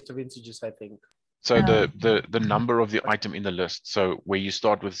 yeah, a list of integers, I think. So the number of the item in the list. So where you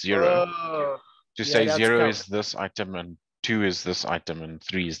start with 0, to say 0 is this item and 2 is this item and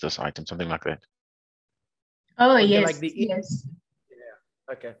 3 is this item, something like that. Oh, yes, like yes.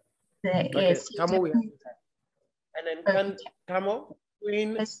 Yeah, okay. Yes. Kamo, and then Kamo,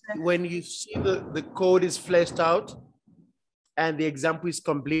 when you see the code is fleshed out and the example is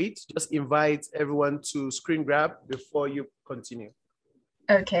complete, just invite everyone to screen grab before you continue.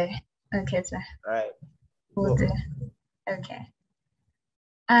 Okay. Okay, sir. All right. Will do. Okay.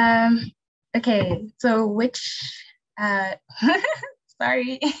 Okay, so which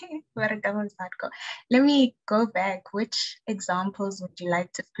sorry, let me go back. Which examples would you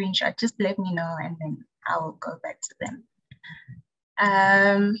like to screenshot? Just let me know and then I will go back to them.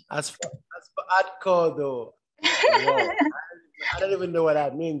 As for hardcore though, I don't even know what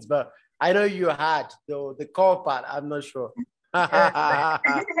that means, but I know you had though the core part. I'm not sure.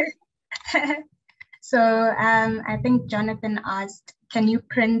 So I think Jonathan asked, can you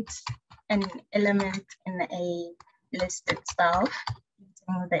print an element in a list itself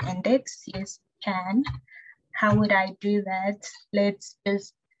using the index? Yes, you can. How would I do that? Let's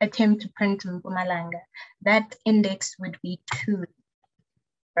just attempt to print Mpumalanga. That index would be 2,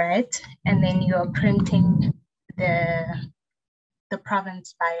 right? And then you're printing the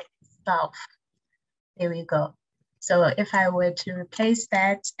province by itself. There we go. So if I were to replace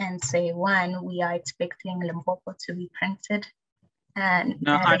that and say 1, we are expecting Limpopo to be printed. And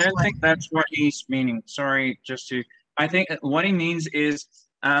no, I don't think that's what he's meaning. Sorry, I think what he means is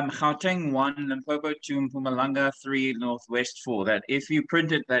Gauteng 1, Limpopo 2, Mpumalanga 3, Northwest 4. That if you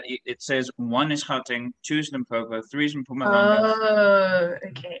print it, that it says 1 is Gauteng, 2 is Limpopo, 3 is Mpumalanga. Oh,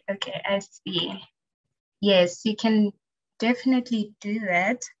 okay, I see. Yes, you can definitely do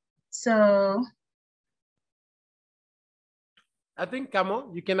that. So I think,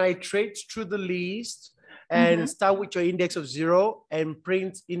 Kamo, you can iterate through the list and start with your index of 0 and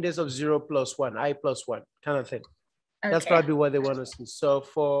print index of 0 plus 1, I plus 1 kind of thing. Okay. That's probably what they want to see. So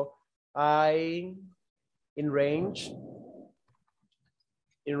for I in range,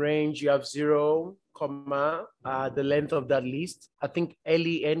 you have 0, comma, the length of that list. I think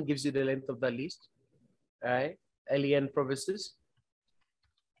LEN gives you the length of that list, right? LEN provinces,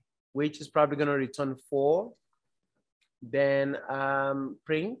 which is probably going to return 4. Then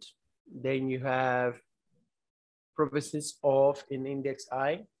print, then you have provinces of in index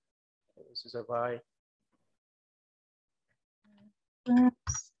I. This is of I.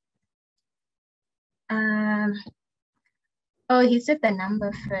 Oh, he said the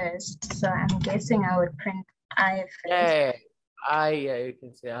number first, so I'm guessing I would print I first. Yeah, you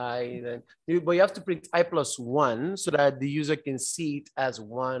can say I then, but you have to print I plus 1 so that the user can see it as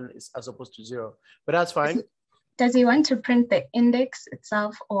 1 as opposed to 0. But that's fine. Does he want to print the index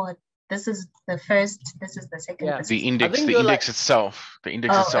itself, or this is the first, this is the second? Yeah, the index itself, so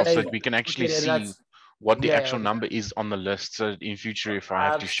that we can actually see what the actual number is on the list. So in future, if I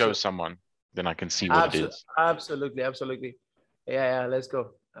have to show someone, then I can see what it is. Absolutely. Yeah, let's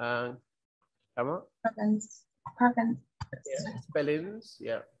go. Come on. Province. Yeah, spellings,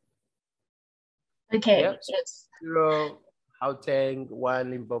 yeah. Okay, yeah. yes. 0, Gauteng,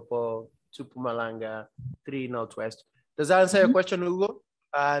 1, Limpopo, 2, Mpumalanga, 3, Northwest. Does that answer your question, Hugo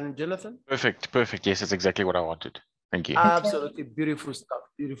and Jonathan? Perfect. Yes, that's exactly what I wanted. Thank you. Absolutely, beautiful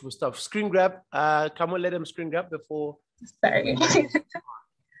stuff. Screen grab. Come on, let them screen grab before. Sorry.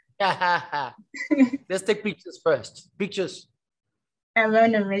 Let's take pictures first. Pictures. I'm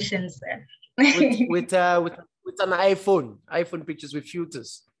on a mission, sir. with an iPhone pictures with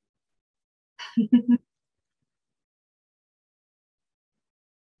filters.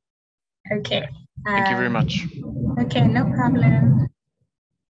 Okay. Thank you very much. Okay, no problem.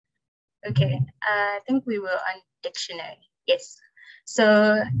 Okay, I think we were on dictionary. Yes.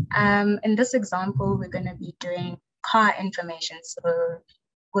 So in this example, we're going to be doing car information. So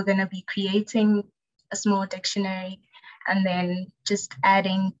we're going to be creating a small dictionary and then just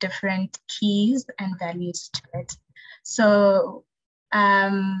adding different keys and values to it. So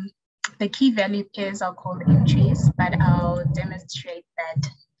the key value pairs are called entries, but I'll demonstrate that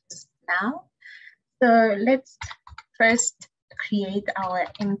now. So let's first create our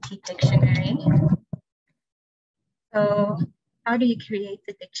empty dictionary. So how do you create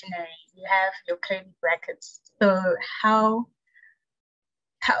the dictionary? You have your curly brackets. So how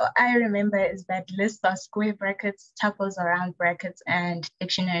I remember is that lists are square brackets, tuples are round brackets, and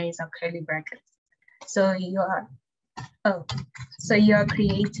dictionaries are curly brackets. So you are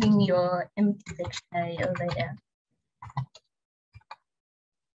creating your empty dictionary over here.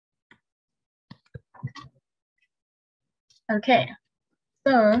 Okay,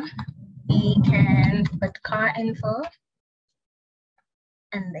 so we can put car info,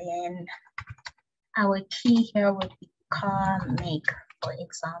 and then our key here would be car make, for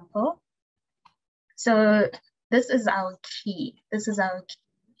example. So this is our key.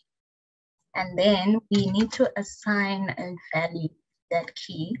 And then we need to assign a value to that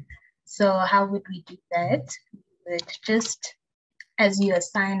key. So how would we do that? We would just, as you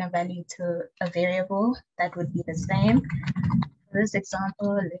assign a value to a variable, that would be the same. For this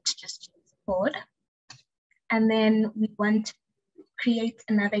example, let's just use code. And then we want to create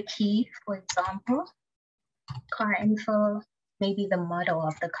another key, for example, car info, maybe the model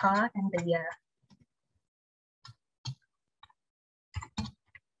of the car and the year.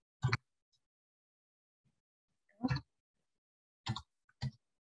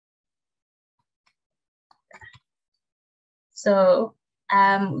 So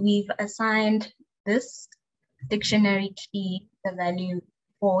we've assigned this dictionary key the value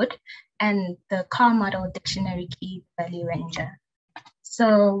Ford and the car model dictionary key value ranger.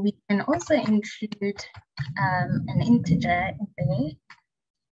 So we can also include an integer in there.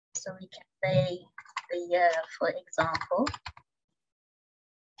 So we can say the year, for example.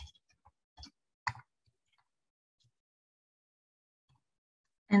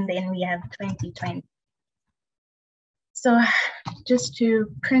 And then we have 2020. So just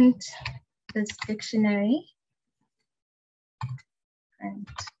to print this dictionary, different.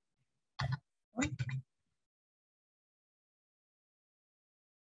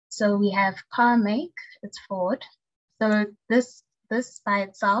 So we have car make, it's Ford. So this by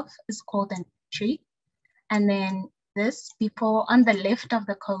itself is called an entry. And then this before on the left of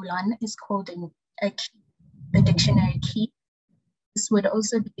the colon is called a key, the dictionary key. This would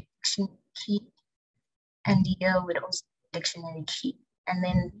also be a dictionary key. And here would also be a dictionary key. And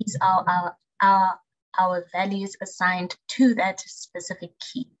then these are our values assigned to that specific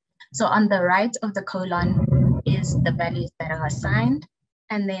key. So on the right of the colon is the values that are assigned.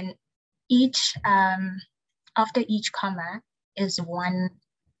 And then each, after each comma is one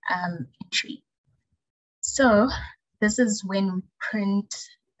entry. So this is when we print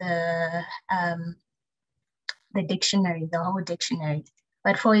the dictionary, the whole dictionary.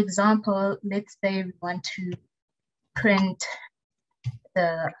 But for example, let's say we want to print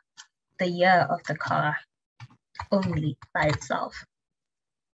the year of the car only by itself.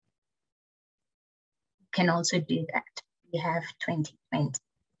 You can also do that. We have 2020.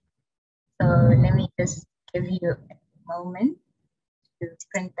 So let me just give you a moment to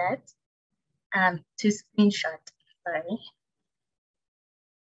print that. To screenshot, sorry.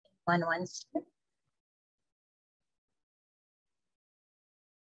 112.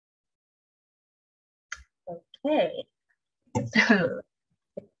 Okay, so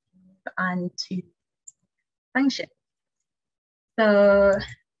on to function. So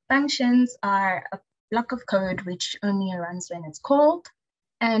functions are a block of code which only runs when it's called,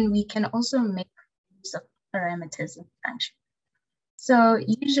 and we can also make use of parameters in function. So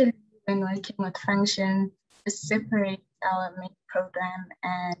usually when working with functions, we separate our main program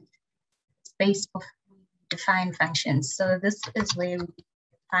and space of define functions. So this is where we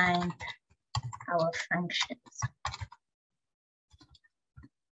define our functions.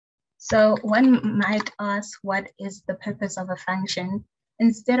 So one might ask, what is the purpose of a function?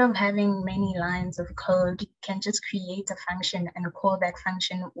 Instead of having many lines of code, you can just create a function and call that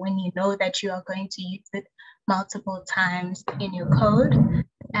function when you know that you are going to use it multiple times in your code,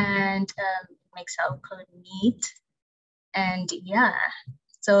 and makes our code neat. And yeah,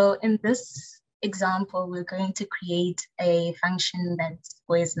 so in this example, we're going to create a function that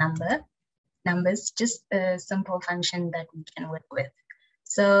squares numbers, just a simple function that we can work with.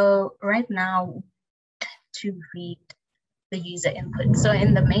 So right now, to read the user input. So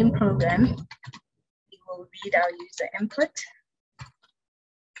in the main program, we will read our user input,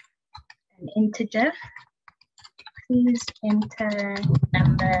 an integer. Please enter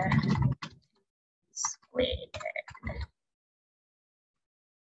number squared.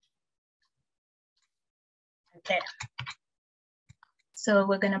 Okay. So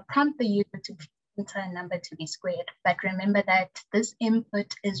we're going to prompt the user to enter a number to be squared. But remember that this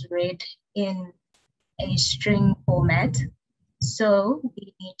input is read in a string format. So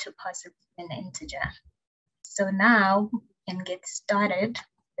we need to pass it an integer. So now we can get started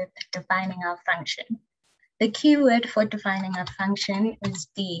with defining our function. The keyword for defining a function is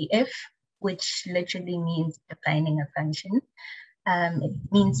def, which literally means defining a function. It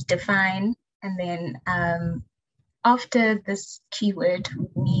means define, and then after this keyword, we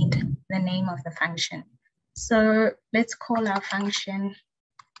need the name of the function. So let's call our function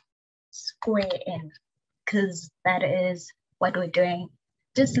square in, because that is what we're doing.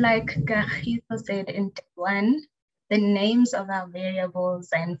 Just like Gahito said in one, the names of our variables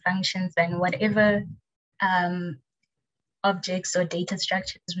and functions and whatever objects or data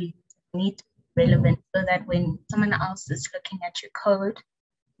structures we need to be relevant, so that when someone else is looking at your code,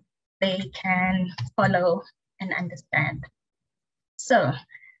 they can follow and understand. So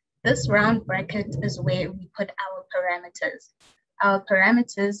this round bracket is where we put our parameters. Our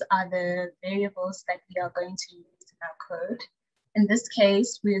parameters are the variables that we are going to use in our code. In this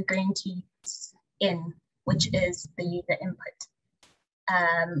case, we're going to use in, which is the user input.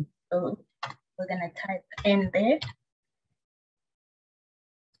 So we're going to type in there.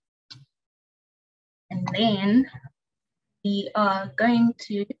 And then we are going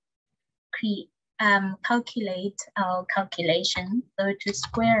to calculate our calculation. So to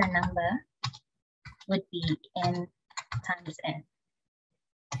square a number would be n times n.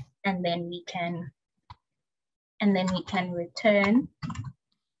 And then we can return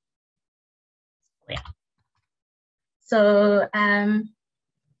square. So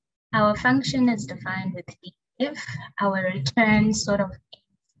our function is defined with def. Our return sort of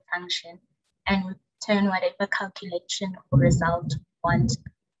ends the function, and we return whatever calculation or result we want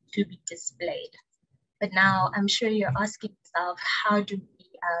to be displayed. But now I'm sure you're asking yourself, how do we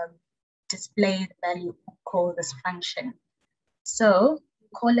display the value or call this function? So we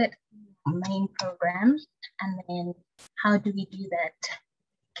call it main program, and then how do we do that?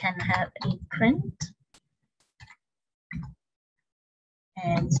 Can have a print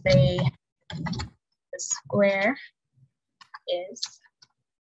and say the square is,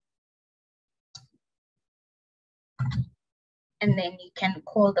 and then you can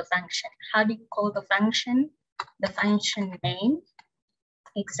call the function. How do you call the function? The function name,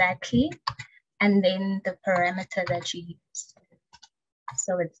 exactly, and then the parameter that you use.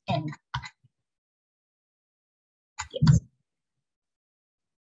 So it's n. Yes.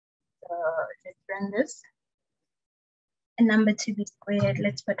 So let's run this. A number to be squared,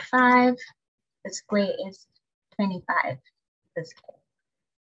 let's put 5. The square is 25. The square.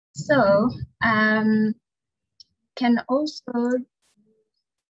 So can also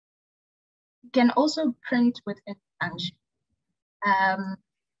print within the function.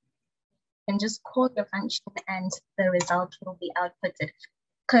 And just call the function and the result will be outputted.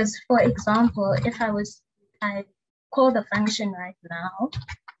 Because for example, if I call the function right now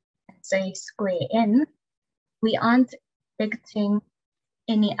and say square n, we aren't expecting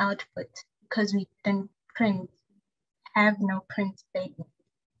any output because we didn't print, have no print statement.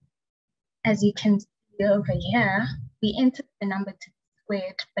 As you can see over here, we entered the number to be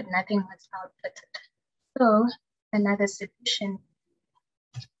squared, but nothing was outputted. So another solution,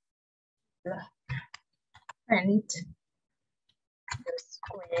 print the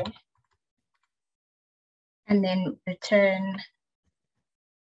square and then return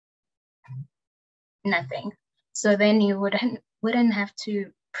nothing. So then you wouldn't have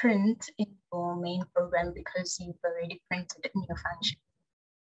to print in your main program because you've already printed in your function.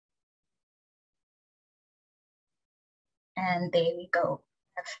 And there we go,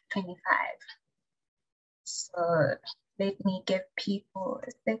 F25. So let me give people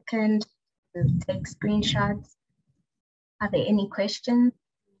a second to take screenshots. Are there any questions?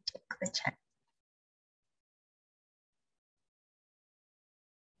 Check the chat.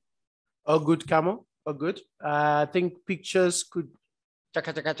 Oh, good, Camo. Oh, good. I think pictures could.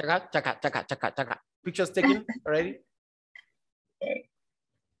 Chaka. Pictures taken already. Okay.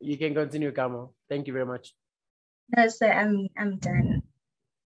 You can continue, Camo. Thank you very much. No, so I'm done.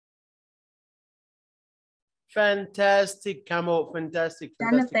 Fantastic, Camo. Fantastic.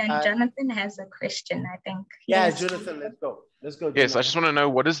 Jonathan has a question, I think. Yeah, Yes. Jonathan, let's go. Let's go. Yes, Jonathan. I just want to know,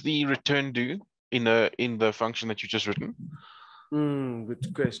 what does the return do in the function that you just written?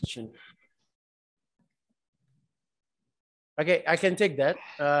 Good question. Okay, I can take that.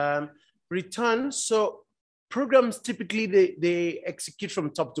 Return. So programs typically they execute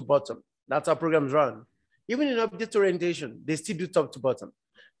from top to bottom. That's how programs run. Even in object orientation, they still do top to bottom.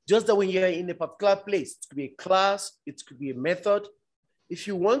 Just that when you're in a particular place, it could be a class, it could be a method. If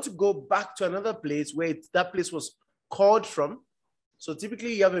you want to go back to another place where that place was called from, so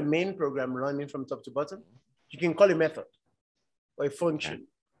typically you have a main program running from top to bottom, you can call a method or a function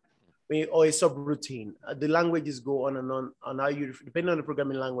or a subroutine. The languages go on and on how you, depending on the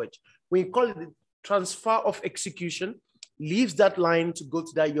programming language. When you call it the transfer of execution, leaves that line to go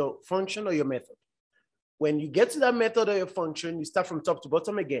to that your function or your method. When you get to that method or your function, you start from top to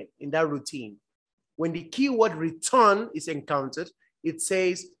bottom again in that routine. When the keyword return is encountered, it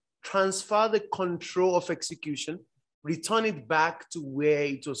says transfer the control of execution, return it back to where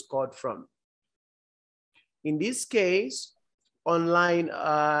it was called from. In this case, on line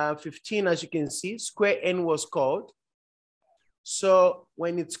 15, as you can see, square n was called. So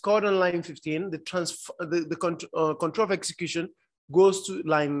when it's called on line 15, the control of execution goes to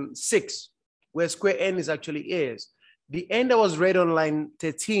line 6, where square n is actually is. The n that was read on line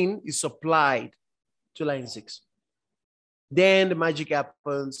 13 is supplied to line 6. Then the magic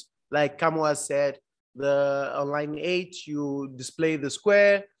happens, like Kamwa said, on line 8, you display the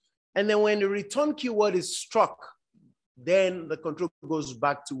square. And then when the return keyword is struck, then the control goes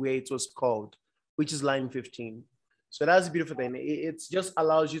back to where it was called, which is line 15. So that's a beautiful thing. It just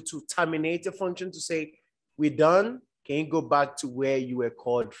allows you to terminate a function to say, we're done. Can you go back to where you were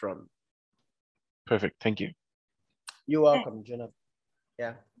called from? Perfect. Thank you. You're welcome, Jonathan.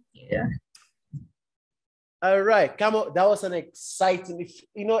 Yeah. Yeah. All right, Camo, that was an exciting,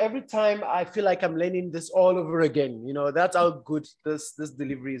 every time I feel like I'm learning this all over again. That's how good this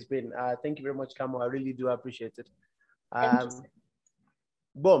delivery has been. Thank you very much, Camo. I really do appreciate it.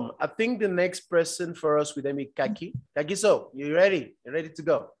 Boom. I think the next person for us would be Kaki. Kaki, so you ready? You ready to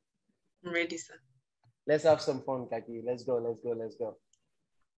go? I'm ready, sir. Let's have some fun, Kaki. Let's go.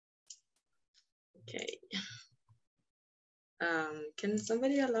 Okay. Can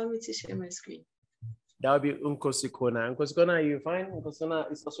somebody allow me to share my screen? That would be Unkosikona. Unkosikona, are you fine?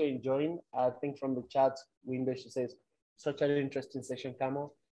 Unkosikona is also enjoying. I think from the chat window, she says, such an interesting session,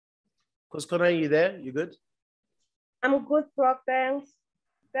 Camo. Unkosikona, are you there? You good? I'm good, Prof. Thanks.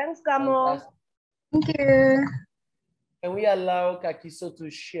 Thanks, Kamo. Fantastic. Thank you. Can we allow Kakiso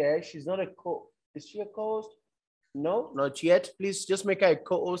to share? She's not a is she a co-host? No, not yet. Please just make her a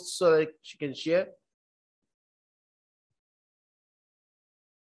co-host so that she can share.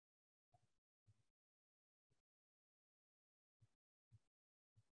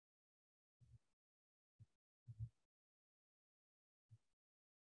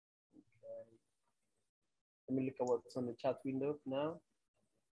 Let me look at what's on the chat window now.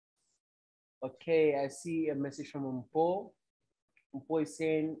 Okay, I see a message from Umpo. Umpo is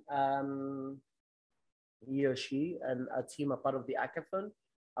saying he or she and a team are part of the hackathon.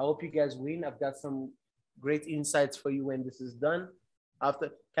 I hope you guys win. I've got some great insights for you when this is done. After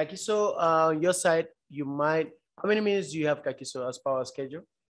Kakiso, on your side, you might, how many minutes do you have, Kakiso, as per our schedule?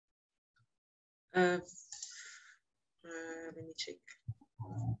 Let me check.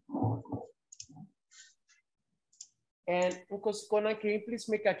 And Nkosikona, can you please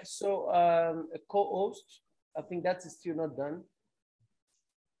make Kakiso a co-host? I think that is still not done.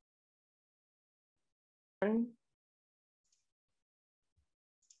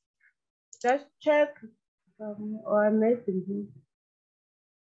 Just check or I'm missing.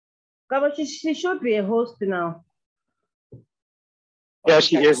 Kamo, she should be a host now. Yeah,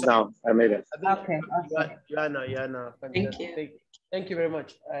 she is now. I made it. Okay. Yeah, no. Thank you. Thank you very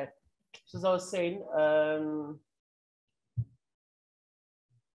much. So as I was saying,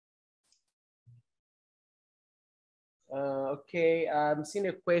 okay, I'm seeing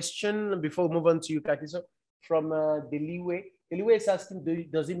a question before we move on to you, Kakiso, from Deliwe. Deliwe is asking,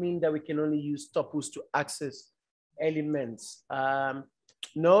 does it mean that we can only use tuples to access elements?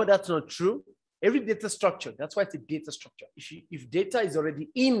 No, that's not true. Every data structure, that's why it's a data structure. If data is already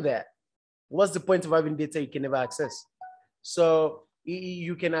in there, what's the point of having data you can never access? So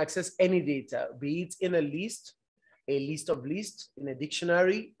you can access any data, be it in a list of lists, in a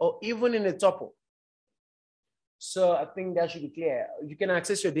dictionary, or even in a tuple. So I think that should be clear. You can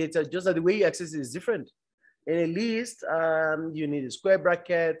access your data, just that the way you access it is different. In a list, you need a square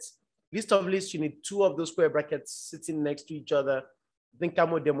bracket. List of lists, you need two of those square brackets sitting next to each other. I think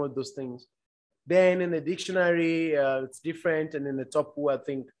Camo demoed those things. Then in the dictionary, it's different. And in the tuple, I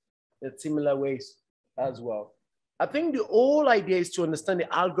think it's similar ways as well. I think the whole idea is to understand the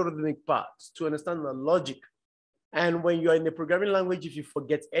algorithmic parts, to understand the logic. And when you're in the programming language, if you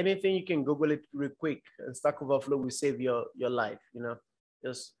forget anything, you can Google it real quick, and Stack Overflow will save your life, you know.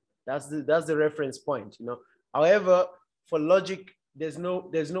 Just that's the reference point, you know. However, for logic, there's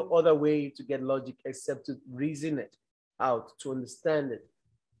no other way to get logic except to reason it out, to understand it.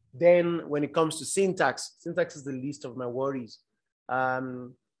 Then when it comes to syntax is the least of my worries. I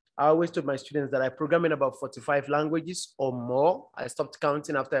always told my students that I program in about 45 languages or more. I stopped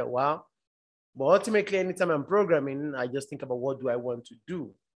counting after a while. But ultimately, anytime I'm programming, I just think about what do I want to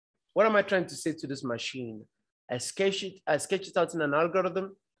do? What am I trying to say to this machine? I sketch it out in an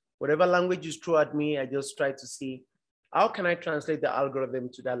algorithm. Whatever language you throw at me, I just try to see how can I translate the algorithm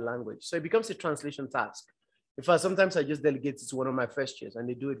to that language? So it becomes a translation task. In fact, sometimes I just delegate it to one of my first years and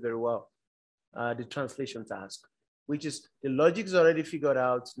they do it very well. The translation task, which is the logic is already figured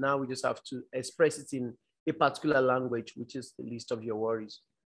out. Now we just have to express it in a particular language, which is the least of your worries.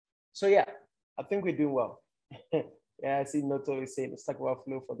 So yeah, I think we're doing well. Yeah, I see Noto is saying Stack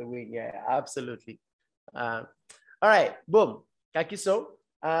Overflow for the win. Yeah, absolutely. All right, boom. Kakiso,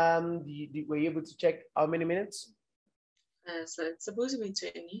 were you able to check how many minutes? So it's supposed to be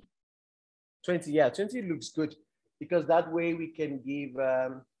 20. 20, yeah, 20 looks good because that way we can give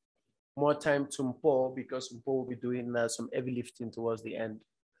more time to Mpo because Mpo will be doing some heavy lifting towards the end.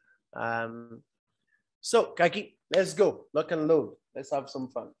 So Kaki, let's go, lock and load. Let's have some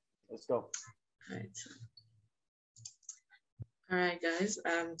fun. Let's go. All right, guys.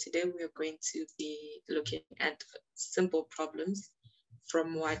 Today we are going to be looking at simple problems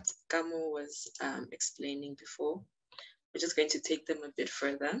from what Kamo was explaining before. We're just going to take them a bit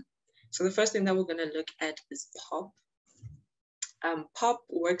further. So the first thing that we're going to look at is pop. Pop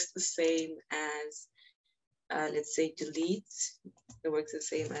works the same as, let's say, delete. It works the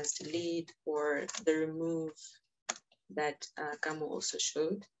same as delete or the remove that Kamo also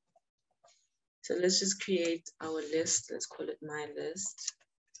showed. So let's just create our list. Let's call it my list.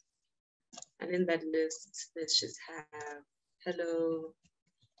 And in that list, let's just have hello,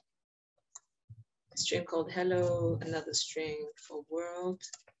 a string called hello, another string for world.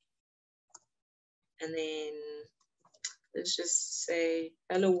 And then let's just say,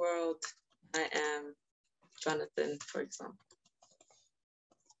 hello world, I am Jonathan, for example.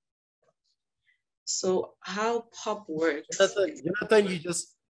 So how pop works. Jonathan,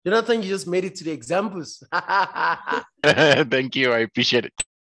 Jonathan, you just made it to the examples. Thank you. I appreciate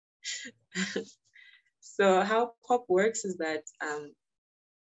it. So how pop works is that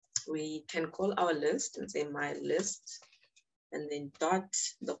we can call our list and say my list, and then dot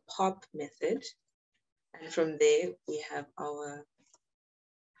the pop method. And from there, we have our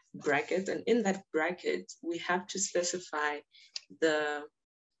bracket. And in that bracket, we have to specify the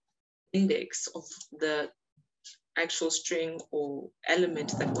index of the actual string or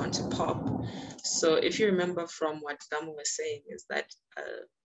element that we want to pop. So if you remember from what Damu was saying, is that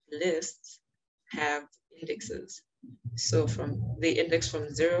lists have indexes. So from the index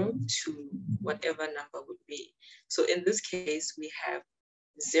from 0 to whatever number would be. So in this case, we have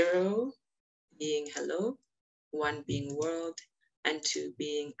 0 being hello, 1 being world, and 2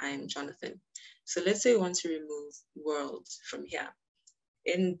 being I am Jonathan. So let's say we want to remove world from here.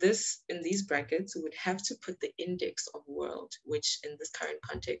 In these brackets, we would have to put the index of world, which in this current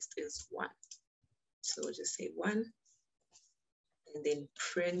context is 1. So we'll just say 1, and then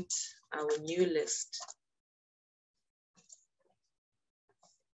print our new list.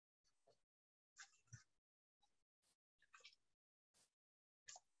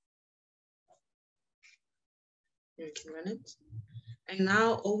 We can run it. And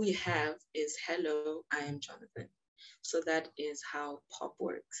now all we have is hello, I am Jonathan. So that is how pop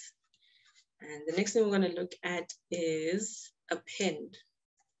works. And the next thing we're going to look at is append.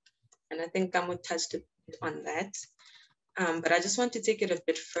 And I think Gamu touched on that. But I just want to take it a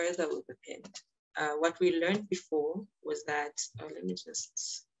bit further with append. What we learned before was that, let me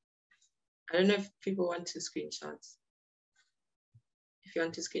just, I don't know if people want to screenshot. If you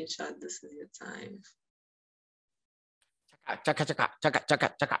want to screenshot, this is your time. Chaka, chaka, chaka,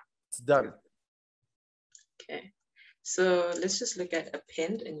 chaka, chaka. It's done. Okay, so let's just look at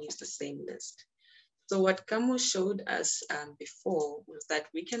append and use the same list. So what Gamu showed us before was that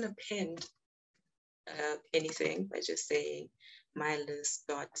we can append anything by just saying my list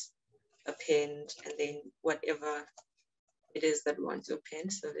dot append and then whatever it is that we want to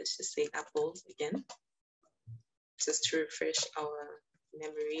append. So let's just say apples again, just to refresh our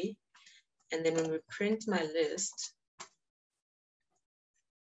memory. And then when we print my list,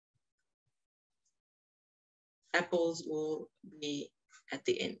 apples will be at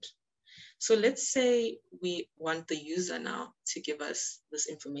the end. So let's say we want the user now to give us this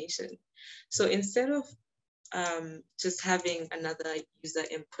information. So instead of just having another user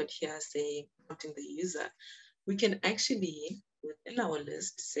input here saying, prompting the user, we can actually, within our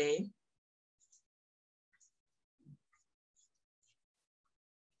list, say,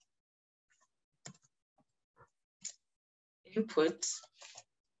 input,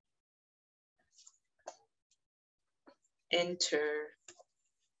 enter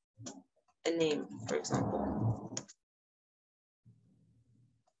a name, for example.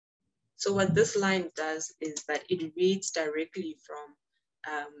 So what this line does is that it reads directly from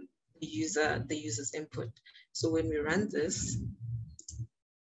the user's input. So when we run this,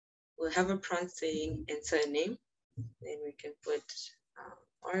 we'll have a prompt saying enter a name. Then we can put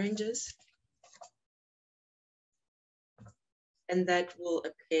oranges. And that will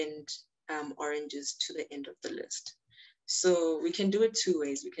append oranges to the end of the list. So we can do it two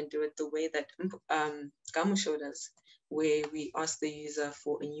ways. We can do it the way that Gamu showed us, where we ask the user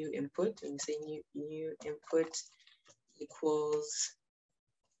for a new input and we say new input equals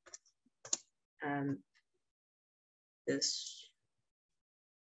this.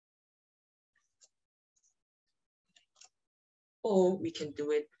 Or we can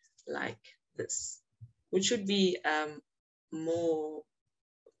do it like this, which would be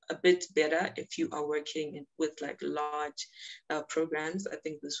a bit better if you are working with like large programs. I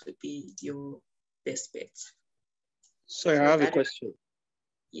think this would be your best bet. Sorry, I have a question.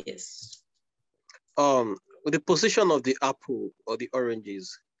 Yes. With the position of the apple or the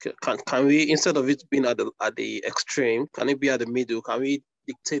oranges, can we, instead of it being at the extreme, can it be at the middle? Can we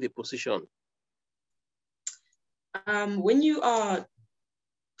dictate the position? When you are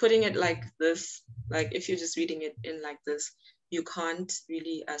putting it like this, like if you're just reading it in like this, you can't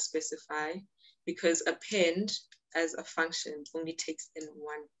really specify, because append as a function only takes in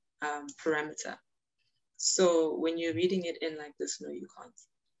one parameter. So when you're reading it in like this, no, you can't.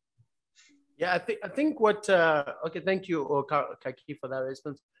 Yeah, I think what, okay, thank you, Kaki, for that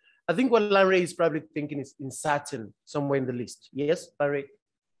response. I think what Larry is probably thinking is inserting somewhere in the list. Yes, Larry?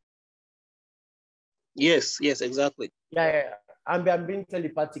 Yes, exactly. Yeah. I'm being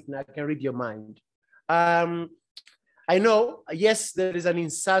telepathic now. I can read your mind. I know, yes, there is an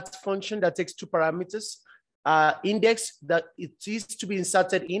insert function that takes two parameters, index that it is to be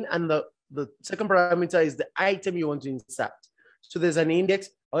inserted in, and the second parameter is the item you want to insert. So there's an index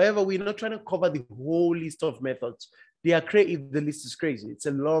However, we're not trying to cover the whole list of methods. They are crazy. The list is crazy. It's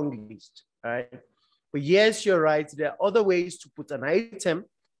a long list, all right? But yes, you're right. There are other ways to put an item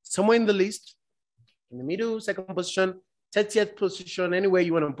somewhere in the list, in the middle, second position, 30th position, anywhere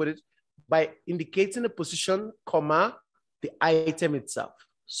you want to put it, by indicating the position, comma, the item itself.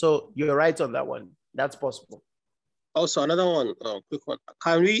 So you're right on that one. That's possible. Also, another one, quick one.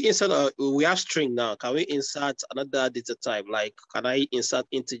 Can we insert, we have string now. Can we insert another data type? Like, can I insert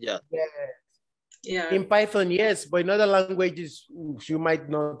integer? Yeah. Yeah. In Python, yes, but in other languages, you might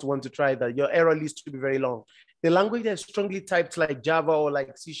not want to try that. Your error list to be very long. The language that's strongly typed like Java or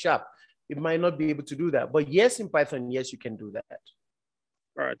like C#, it might not be able to do that. But yes, in Python, yes, you can do that.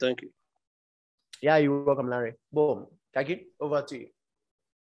 All right, thank you. Yeah, you're welcome, Larry. Boom. Kaki, over to you.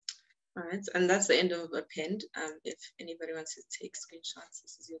 All right, and that's the end of append. If anybody wants to take screenshots,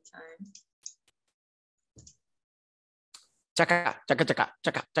 this is your time. Chaka, chaka, chaka,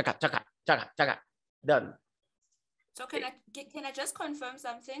 chaka, chaka, chaka, chaka, chaka. Done. So can I just confirm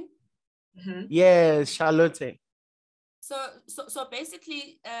something? Mm-hmm. Yes, Charlotte. So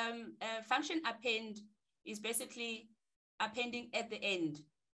basically, function append is basically appending at the end.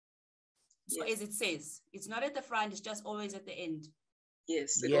 So Yes. as it says, it's not at the front, it's just always at the end.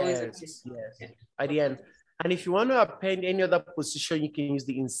 Yes, Yes. At the end. And if you want to append any other position, you can use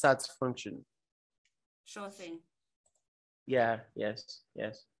the insert function. Sure thing. Yeah, yes.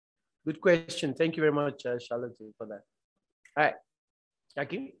 Good question. Thank you very much, Charlotte, for that. All right,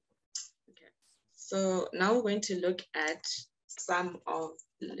 Jackie. Okay. So now we're going to look at sum of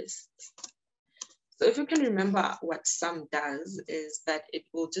lists. So if you can remember what sum does is that it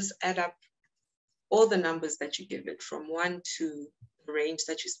will just add up all the numbers that you give it from 1 to the range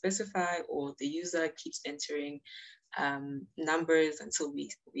that you specify, or the user keeps entering numbers until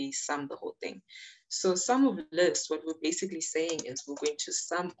we sum the whole thing. So sum of list, what we're basically saying is we're going to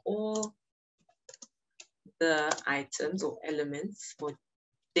sum all the items or elements or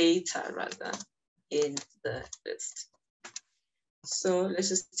data rather in the list. So let's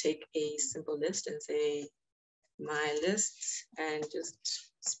just take a simple list and say my list and just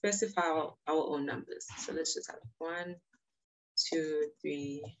specify our own numbers. So let's just have 1, 2,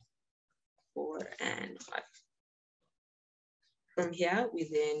 3, 4, and 5. From here, we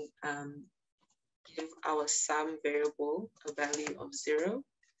then give our sum variable a value of 0.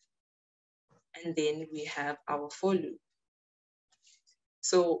 And then we have our for loop.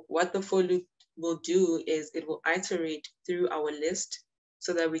 So what the for loop will do is it will iterate through our list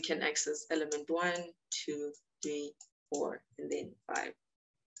so that we can access element 1, 2, 3, 4, and then 5.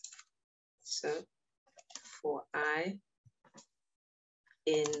 So for I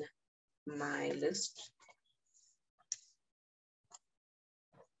in my list,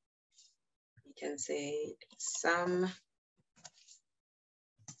 we can say sum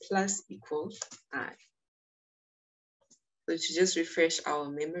plus equals I. So to just refresh our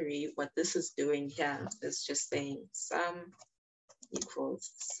memory, what this is doing here is just saying sum equals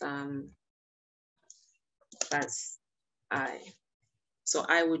sum plus I. So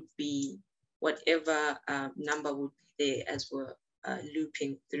I would be whatever number would be there as we're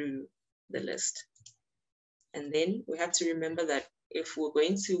looping through the list. And then we have to remember that if we're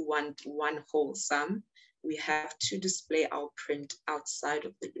going to want one whole sum, we have to display our print outside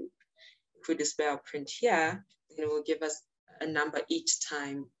of the loop. If we display our print here, then it will give us a number each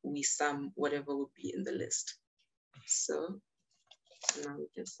time we sum whatever would be in the list. So now we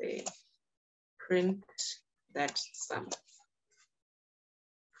can say print that sum.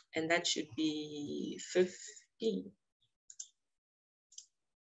 And that should be 15.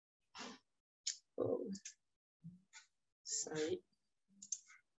 Oh, sorry.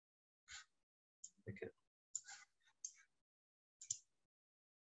 Okay.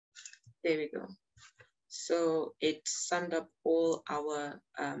 There we go. So it summed up all our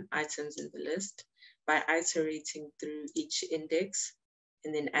items in the list by iterating through each index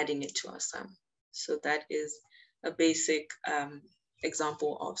and then adding it to our sum. So that is a basic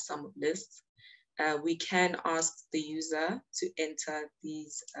example of sum of lists. We can ask the user to enter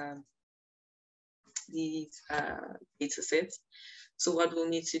these data sets. So what we'll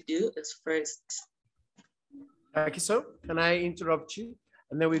need to do is first. Okay, so can I interrupt you?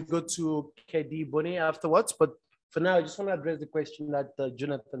 And then we go to KD Bonnie afterwards. But for now, I just want to address the question that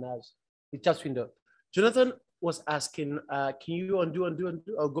Jonathan has, the chat window. Jonathan was asking, can you undo?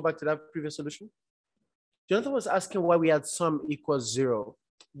 I'll go back to that previous solution. Jonathan was asking why we had sum equals 0.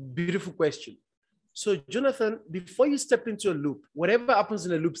 Beautiful question. So Jonathan, before you step into a loop, whatever happens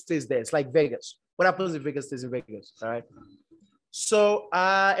in a loop stays there. It's like Vegas. What happens in Vegas stays in Vegas, all right? So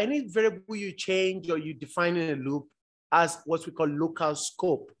any variable you change or you define in a loop, as what we call local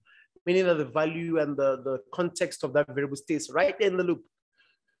scope, meaning that the value and the context of that variable stays right there in the loop.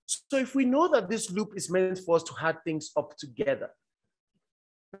 So if we know that this loop is meant for us to add things up together,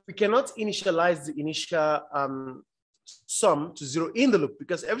 we cannot initialize the initial sum to 0 in the loop,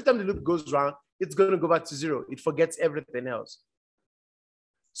 because every time the loop goes round, it's going to go back to 0. It forgets everything else.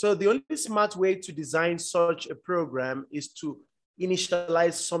 So the only smart way to design such a program is to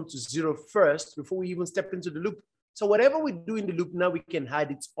initialize sum to 0 first before we even step into the loop. So whatever we do in the loop, now we can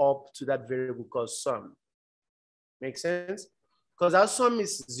add it up to that variable called sum. Make sense? Because our sum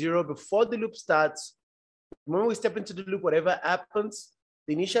is 0 before the loop starts. When we step into the loop, whatever happens,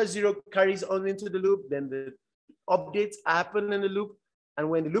 the initial 0 carries on into the loop, then the updates happen in the loop. And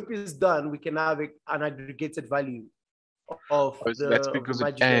when the loop is done, we can have an aggregated value of That's because the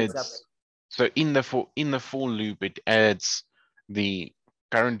it adds. So in the for loop, it adds the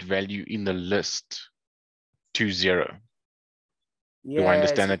current value in the list to 0. Yes, do I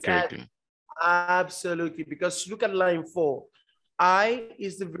understand that correctly? Absolutely, because look at line 4. I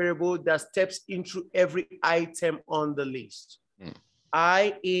is the variable that steps into every item on the list.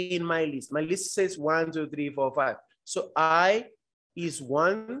 I in my list. My list says 1, 2, 3, 4, 5. So I is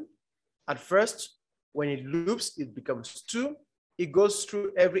 1 at first. When it loops, it becomes 2. It goes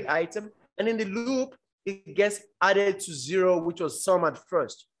through every item. And in the loop, it gets added to 0, which was sum at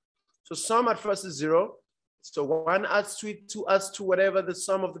first. So sum at first is 0. So 1 adds to it, 2 adds to whatever the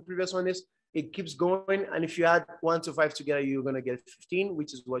sum of the previous one is. It keeps going. And if you add 1 to 5 together, you're going to get 15,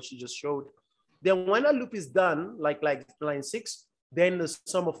 which is what she just showed. Then when a loop is done, like line 6, then the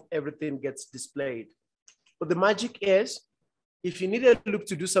sum of everything gets displayed. But the magic is, if you need a loop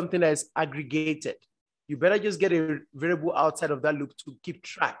to do something that is aggregated, you better just get a variable outside of that loop to keep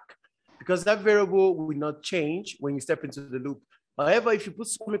track, because that variable will not change when you step into the loop. However, if you put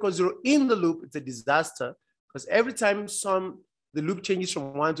sum equals 0 in the loop, it's a disaster, because every time the loop changes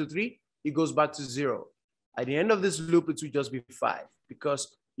from 1 to 3, it goes back to 0. At the end of this loop, it will just be 5,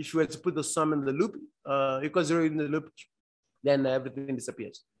 because if you were to put the sum in the loop, equals 0 in the loop, then everything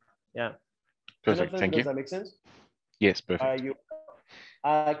disappears. Yeah. Perfect. Jonathan, thank you. Does that make sense? Yes, perfect.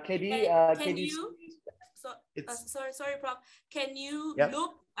 Katie, Can you? Sorry, Prof. Can you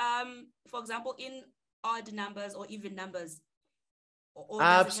loop, for example, in odd numbers or even numbers? Or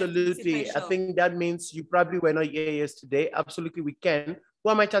Absolutely. I think that means you probably were not here yesterday. Absolutely, we can.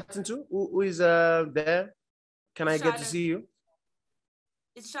 Who am I chatting to? Who is there? Can I get to see you?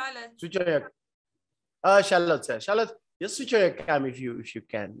 It's Charlotte. Switch on your Charlotte, sir. Charlotte, just switch on your cam if you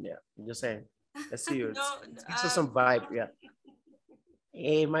can. Yeah, I'm just saying. Let's see you. It's some vibe. Yeah.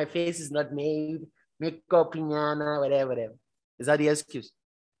 Hey, my face is not made. Makeup, piñana, whatever. Is that the excuse?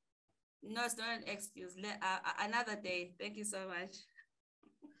 No, it's not an excuse. Another day. Thank you so much.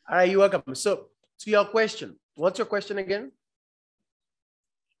 All right, you're welcome. So, to your question, what's your question again?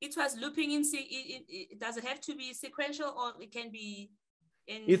 It was looping in. Does it have to be sequential, or it can be?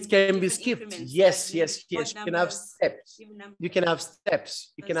 It can be skipped. Yes. You can have steps. You can have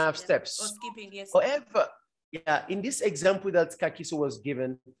steps. You can have steps. Or skipping, yes. However, yeah, in this example that Kakiso was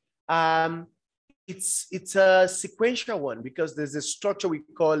given, it's a sequential one, because there's a structure we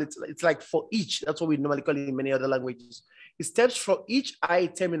call it. It's like for each. That's what we normally call it in many other languages. It steps for each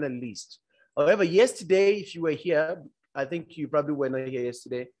item in a list. However, yesterday, if you were here, I think you probably were not here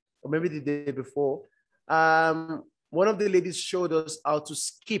yesterday, or maybe the day before. One of the ladies showed us how to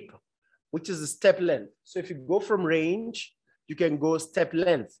skip, which is the step length. So if you go from range, you can go step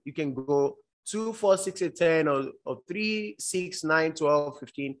length. You can go 2, 4, 6, 8, 10, or 3, 6, 9, 12,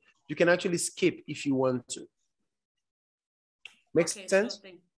 15. You can actually skip if you want to. Makes sense?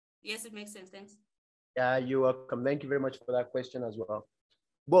 Sure, yes, it makes sense. Thanks. Yeah, you're welcome. Thank you very much for that question as well.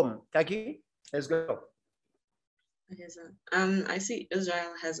 Boom. Kaki, let's go. Okay, so I see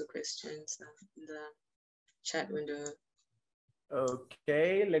Israel has a question in the chat window.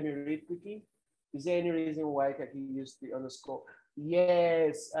 Okay, let me read quickly. Is there any reason why Kaki used the underscore?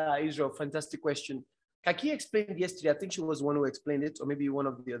 Yes, Israel, fantastic question. Kaki explained yesterday, I think she was the one who explained it, or maybe one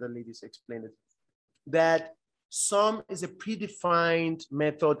of the other ladies explained it, that sum is a predefined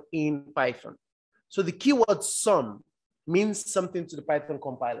method in Python. So the keyword sum means something to the Python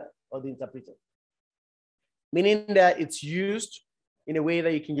compiler or the interpreter, meaning that it's used in a way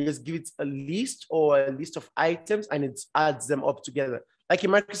that you can just give it a list or a list of items and it adds them up together. Like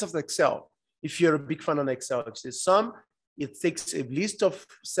in Microsoft Excel, if you're a big fan of Excel, it says sum, it takes a list of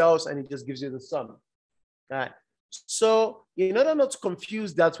cells and it just gives you the sum. Right. So in order not to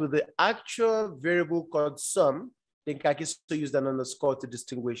confuse that with the actual variable called sum, then Kaki still use an underscore to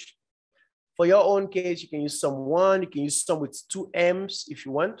distinguish. For your own case, you can use sum1, you can use sum with 2 M's if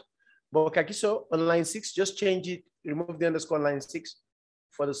you want. But Kakiso on line 6, just change it remove the underscore line 6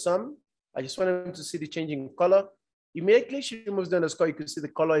 for the sum. I just want him to see the changing color. Immediately she removes the underscore, you can see the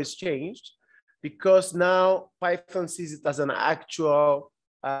color is changed because now Python sees it as an actual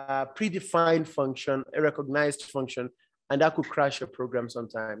predefined function, a recognized function, and that could crash your program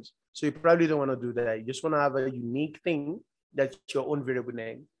sometimes. So you probably don't want to do that. You just want to have a unique thing that's your own variable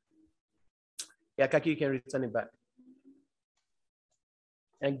name. Yeah, Kaki, you can return it back.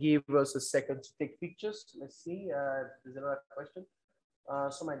 And give us a second to take pictures. Let's see, there's another question.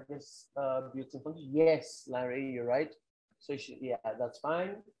 So I guess beautiful. Yes, Larry, you're right. So yeah, that's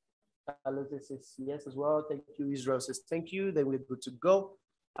fine. Let's says yes as well. Thank you. Israel says thank you. Then we're good to go.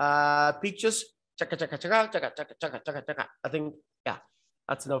 Pictures. Chaka, chaka, chaka, chaka, chaka, chaka, chaka, chaka. I think, yeah,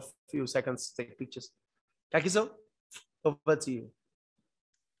 that's enough. Few seconds to take pictures. Kakiso, over to you.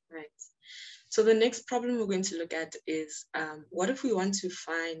 Right. So the next problem we're going to look at is what if we want to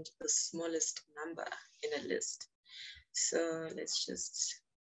find the smallest number in a list? So let's just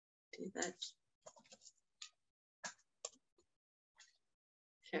do that.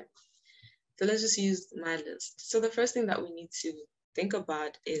 Okay. So let's just use my list. So the first thing that we need to think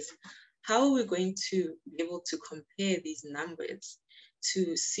about is how are we going to be able to compare these numbers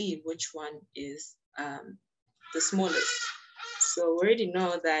to see which one is the smallest. So we already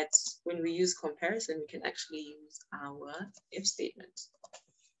know that when we use comparison, we can actually use our if statement.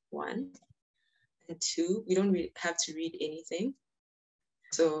 1 and 2, we don't really have to read anything.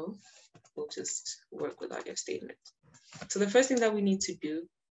 So we'll just work with our if statement. So the first thing that we need to do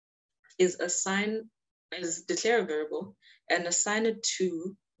is declare a variable and assign it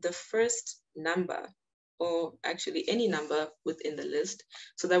to the first number, or actually any number within the list,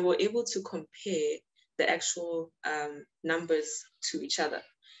 so that we're able to compare the actual numbers to each other.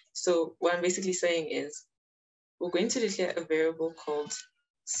 So what I'm basically saying is we're going to declare a variable called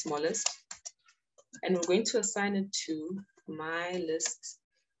smallest, and we're going to assign it to my list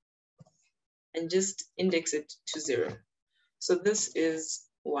and just index it to 0. So this is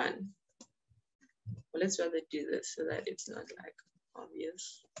 1. Well, let's rather do this so that it's not like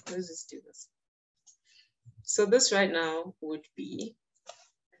obvious. Let's just do this. So this right now would be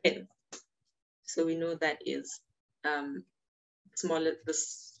 10. So we know that is the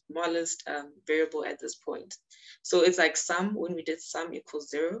smallest variable at this point. So it's like sum, when we did sum equals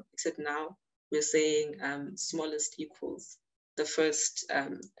 0, except now we're saying smallest equals the first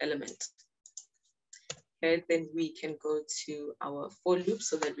element. Okay, then we can go to our for loop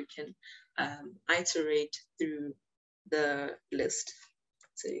so that we can iterate through the list.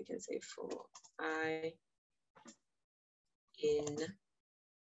 So you can say for I in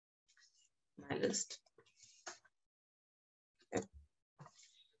my list. Okay.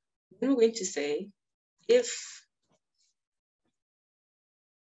 Then we're going to say if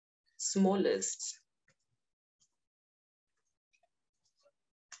smallest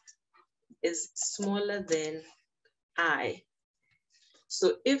is smaller than I.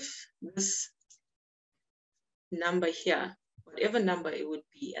 So if this number here, whatever number it would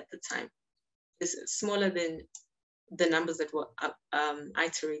be at the time, is smaller than the numbers that we're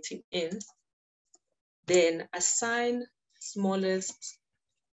iterating in, then assign smallest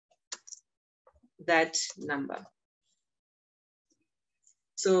that number.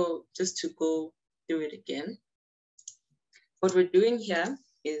 So just to go through it again, what we're doing here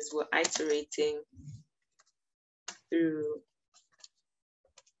is we're iterating through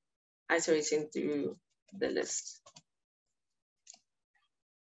the list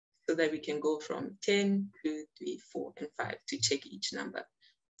so that we can go from 10, 2, 3, 4, and 5 to check each number.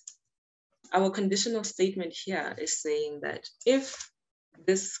 Our conditional statement here is saying that if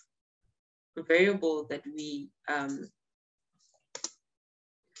this variable that we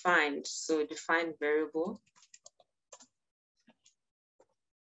find, so define variable,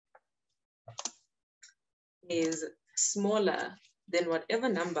 is smaller than whatever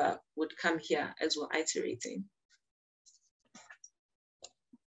number would come here as we're iterating,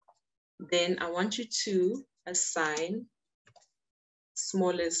 then I want you to assign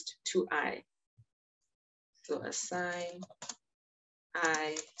smallest to I. So assign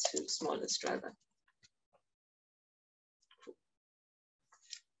I to smallest rather.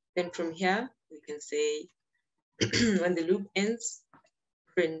 Then from here, we can say when the loop ends,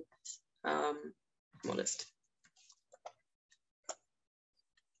 print smallest.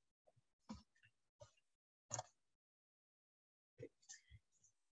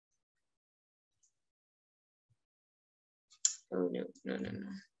 Oh, no. And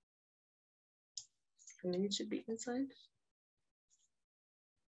then it should be inside.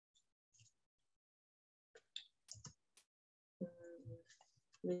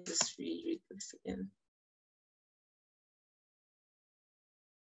 Let me just reread this again.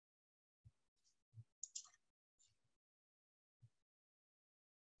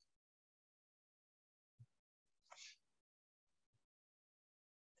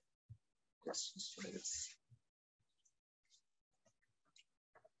 let's just try this.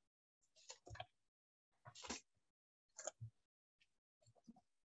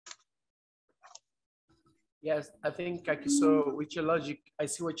 Yes, I think so with your logic, I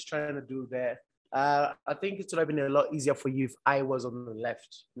see what you're trying to do there. I think it would have been a lot easier for you if I was on the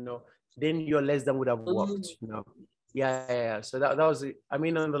left, then your less than would have worked, Yeah. So that was it. I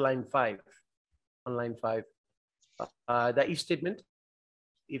mean, on line 5, that if statement,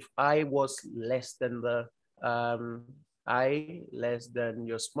 if I was less than the, I less than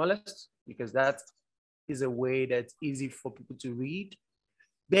your smallest, because that is a way that's easy for people to read.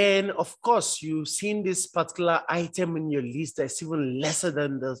 Then, of course, you've seen this particular item in your list that's even lesser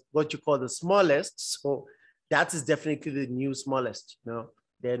than what you call the smallest. So that is definitely the new smallest,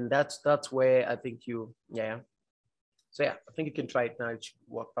 Then that's where I think yeah. So yeah, I think you can try it now. It should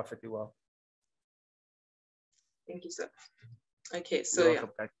work perfectly well. Thank you, sir. Okay, so yeah.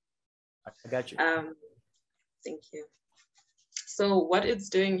 I got you. Thank you. So what it's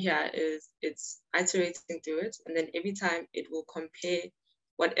doing here is it's iterating through it, and then every time it will compare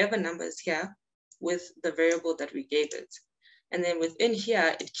whatever number is here with the variable that we gave it. And then within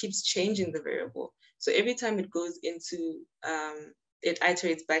here, it keeps changing the variable. So every time it goes into, it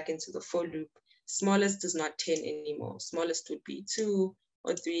iterates back into the for loop, smallest is not 10 anymore. Smallest would be 2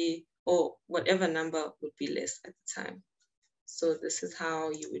 or 3 or whatever number would be less at the time. So this is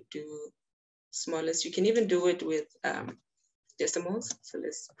how you would do smallest. You can even do it with decimals. So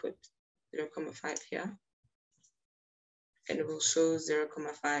let's put 0.5 here. And it will show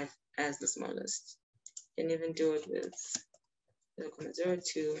 0.5 as the smallest. You can even do it with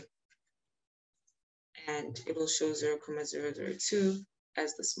 0.02, and it will show 0.002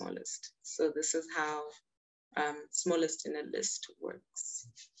 as the smallest. So this is how smallest in a list works.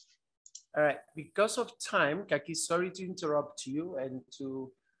 All right, because of time, Kaki, sorry to interrupt you and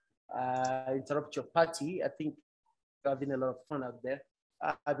to interrupt your party. I think you're having a lot of fun out there.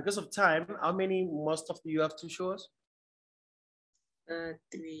 Because of time, how many more stuff do you have to show us?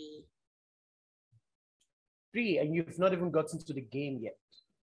 3. 3, and you've not even gotten to the game yet.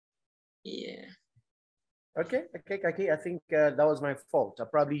 Yeah. Okay, Kaki, I think that was my fault. I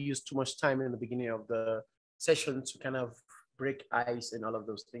probably used too much time in the beginning of the session to kind of break ice and all of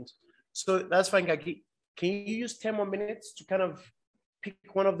those things. So that's fine, Kaki. Can you use 10 more minutes to kind of pick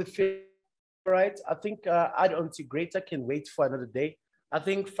one of the favorites? I think add on integrator can wait for another day. I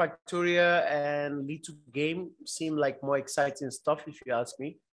think Factoria and Little Game seem like more exciting stuff, if you ask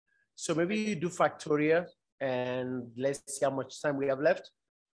me. So maybe you do Factoria, and let's see how much time we have left.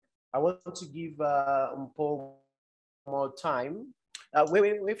 I want to give Paul more time.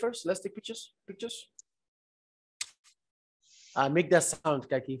 Wait first. Let's take pictures. Make that sound,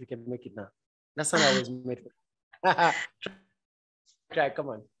 Kaki, if you can make it now. That sound I was made for. Try, come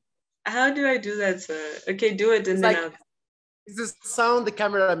on. How do I do that, sir? Okay, do it and then I'll... It's the sound the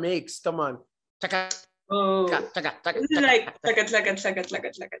camera makes. Come on. Oh, this is like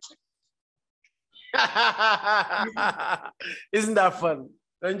chaka. Isn't that fun?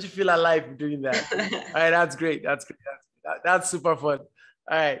 Don't you feel alive doing that? All right, that's great. That's super fun.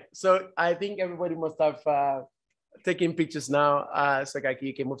 All right, so I think everybody must have taken pictures now. So Kaki,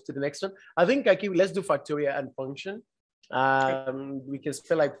 you can move to the next one. I think Kaki, let's do Factoria and function. We can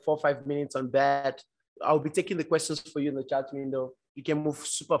spend like 4 or 5 minutes on that. I'll be taking the questions for you in the chat window. You can move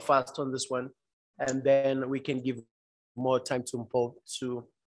super fast on this one, and then we can give more time to Paul to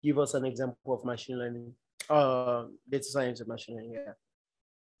give us an example of machine learning, data science and machine learning. Yeah.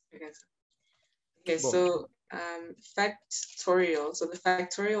 Okay. So factorial. So the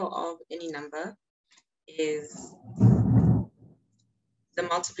factorial of any number is the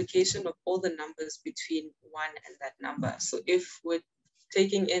multiplication of all the numbers between 1 and that number. So if we're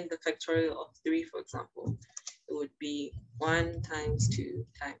taking in the factorial of 3, for example, it would be 1 times 2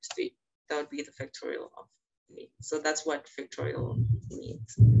 times 3. That would be the factorial of 3. So that's what factorial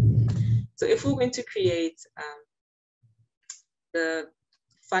means. So if we're going to create the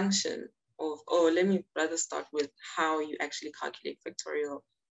function of, let me rather start with how you actually calculate factorial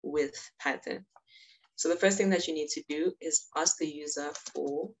with Python. So the first thing that you need to do is ask the user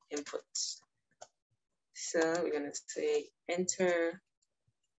for input. So we're going to say enter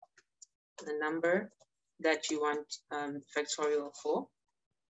the number that you want factorial for.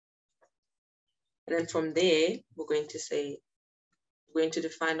 And then from there, we're going to say, we're going to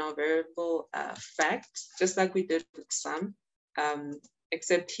define our variable fact, just like we did with sum,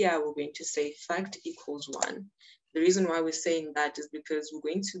 except here we're going to say fact equals 1. The reason why we're saying that is because we're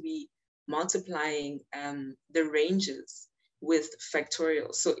going to be multiplying the ranges with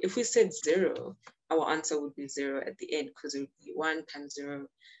factorial. So if we said 0, our answer would be 0 at the end, because it would be 1 times 0,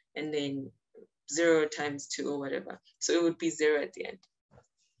 and then 0 times 2 or whatever. So it would be 0 at the end.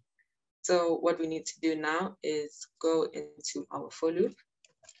 So what we need to do now is go into our for loop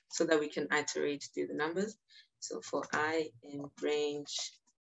so that we can iterate through the numbers. So for I in range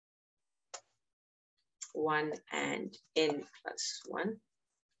 1 and n plus 1,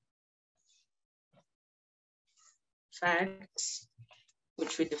 fact,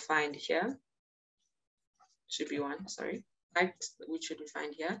 which we defined here, should be 1, sorry. Fact, which we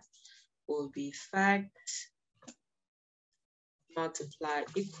defined here, will be fact multiply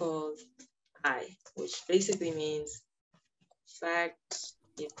equals I, which basically means fact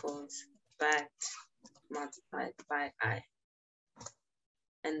equals fact multiplied by I.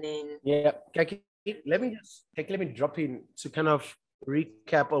 And then yeah, Kaki, let me drop in to kind of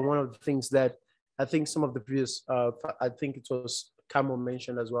recap on one of the things that I think some of the previous I think it was Camo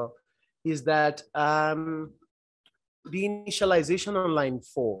mentioned as well, is that the initialization on line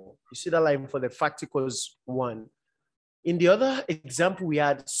 4, you see that line 4, the fact equals 1. In the other example, we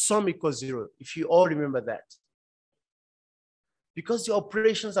had sum equals 0, if you all remember that. Because the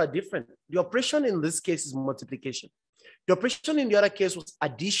operations are different. The operation in this case is multiplication. The operation in the other case was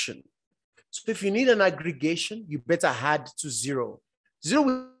addition. So if you need an aggregation, you better add to 0. 0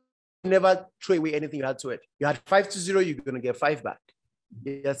 will never throw away anything you add to it. You add 5 to 0, you're going to get 5 back.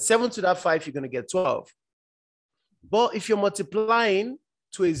 You add 7 to that 5, you're going to get 12. But if you're multiplying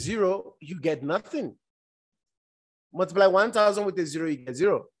to a 0, you get nothing. Multiply 1,000 with a 0, you get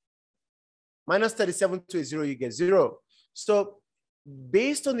 0. Minus 37 to a 0, you get 0. So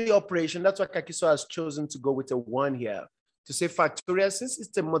based on the operation, that's why Kakiso has chosen to go with a 1 here. To say factorial, since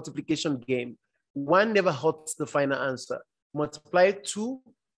it's a multiplication game, 1 never hurts the final answer. Multiply 2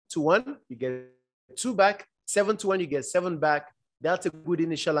 to 1, you get 2 back. 7 to 1, you get 7 back. That's a good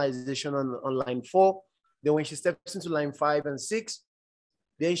initialization on line 4. Then when she steps into line 5 and 6,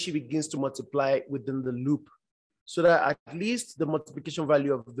 then she begins to multiply within the loop, so that at least the multiplication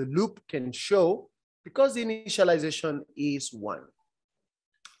value of the loop can show, because the initialization is 1.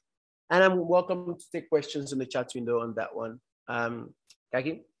 And I'm welcome to take questions in the chat window on that one.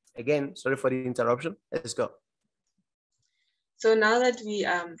 Kaki, again, sorry for the interruption. Let's go. So now that we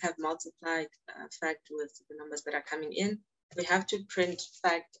have multiplied fact with the numbers that are coming in, we have to print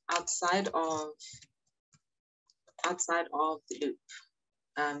fact outside of the loop,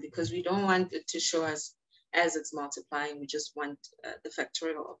 because we don't want it to show us as it's multiplying. We just want the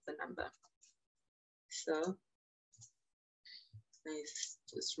factorial of the number. So let's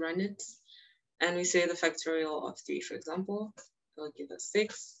just run it. And we say the factorial of 3, for example, will give us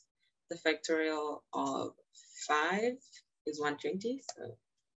 6. The factorial of 5 is 120. So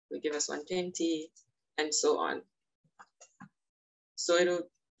will give us 120, and so on. So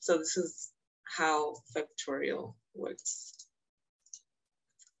this is how factorial works.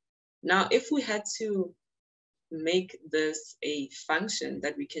 Now, if we had to make this a function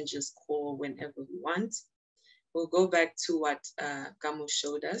that we can just call whenever we want, we'll go back to what Gamu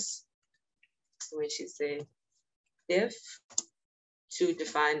showed us, where she said if, to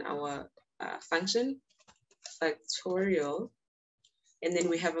define our function, factorial, and then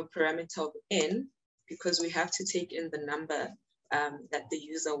we have a parameter of n, because we have to take in the number that the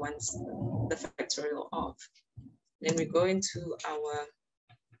user wants the factorial of. Then we go into our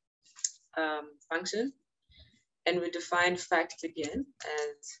function, and we define fact again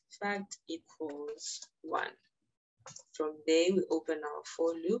as fact equals 1. From there, we open our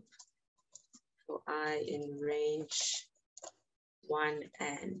for loop for I in range 1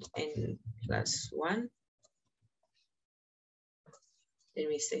 and n plus 1. Then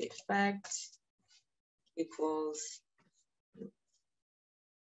we say fact equals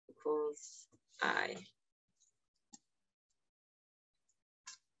I.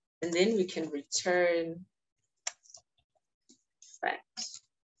 And then we can return fact.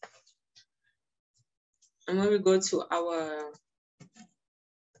 And when we go to our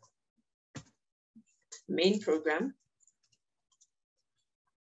main program,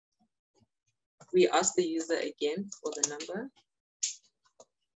 we ask the user again for the number.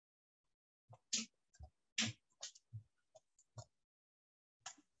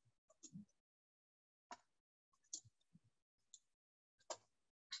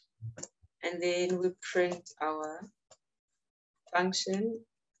 And then we print our function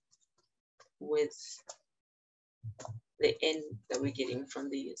with the n that we're getting from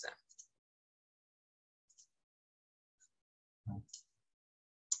the user.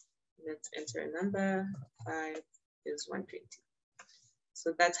 Let's enter a number. 5 is 120.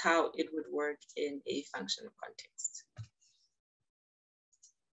 So that's how it would work in a function context.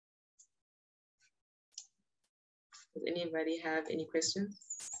 Does anybody have any questions?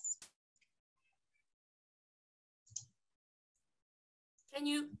 Can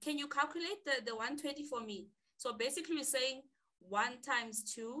you calculate the 120 for me? So basically we're saying 1 times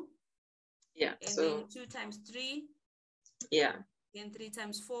 2. Yeah. And so then 2 times 3. Yeah. Then 3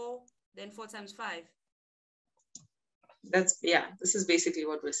 times 4. Then 4 times 5. This is basically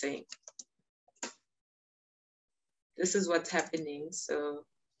what we're saying. This is what's happening. So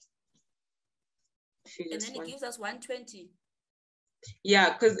and then it gives us 120.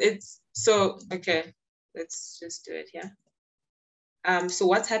 Yeah, because it's so okay. Let's just do it here. So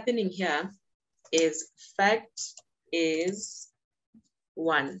what's happening here is fact is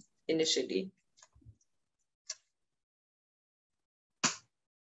 1 initially.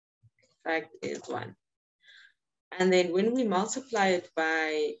 Fact is 1. And then when we multiply it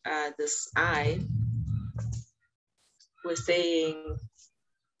by this I, we're saying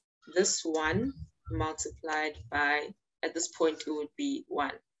this 1 multiplied by, at this point, it would be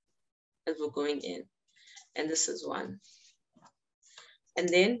 1 as we're going in. And this is 1. And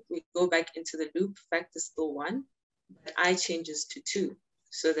then we go back into the loop, fact is still 1, but I changes to 2.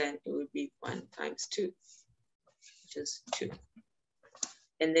 So then it would be 1 times 2, which is 2.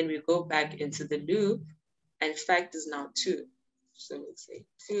 And then we go back into the loop, and fact is now 2. So we'll say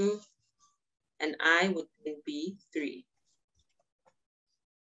 2, and I would then be 3.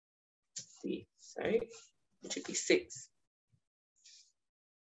 3, sorry, which would be 6.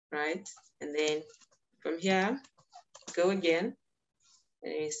 Right? And then from here, go again,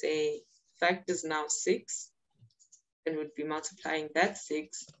 and we say fact is now 6, and would be multiplying that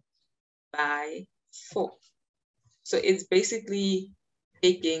 6 by 4. So it's basically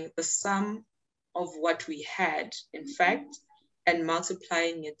taking the sum of what we had, in fact, and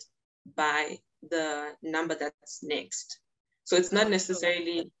multiplying it by the number that's next. So it's not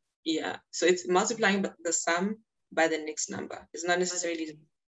necessarily, so it's multiplying the sum by the next number. It's not necessarily,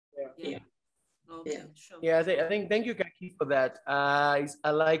 Okay, sure. Yeah, I think thank you, Kaki, for that. I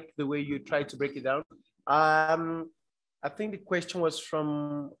like the way you try to break it down. I think the question was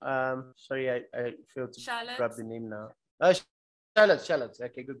from, sorry, I failed to grab the name now. Charlotte.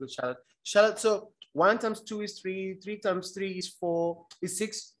 Okay, good, Charlotte. Charlotte, so 1 times 2 is 3, 3 times 3 is 4, is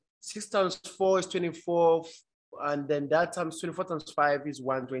 6, 6 times 4 is 24, and then that times 24 times 5 is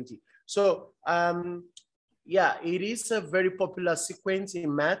 120. So, yeah, it is a very popular sequence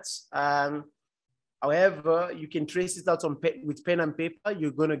in maths. However, you can trace it out with pen and paper,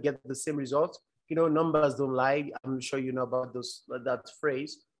 you're gonna get the same result. You know, numbers don't lie. I'm sure you know about that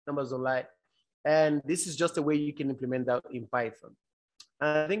phrase, numbers don't lie. And this is just a way you can implement that in Python.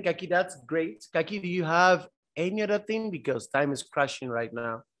 I think, Kaki, that's great. Kaki, do you have any other thing? Because time is crashing right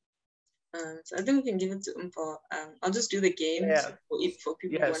now. So I think we can give it to Umpo. I'll just do the game for people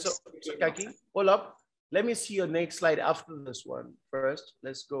who want to see the game. Kaki, hold up. Let me see your next slide after this one first.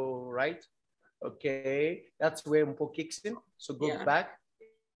 Let's go right. Okay, that's where Umpo kicks in. So go back.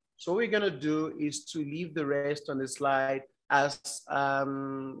 So what we're gonna do is to leave the rest on the slide as,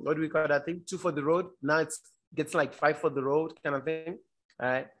 what do we call that thing? 2 for the road. Now it gets like 5 for the road kind of thing. All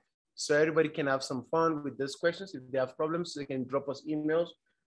right. So everybody can have some fun with these questions. If they have problems, they can drop us emails.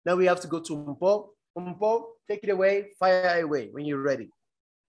 Now we have to go to Umpo. Umpo, take it away, fire away when you're ready.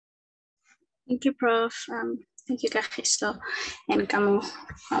 Thank you, Prof. Thank you, Kahisto and Kamo.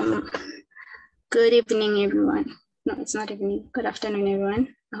 Good evening, everyone. No, it's not evening. Good afternoon,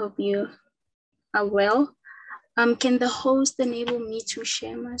 everyone. I hope you are well. Can the host enable me to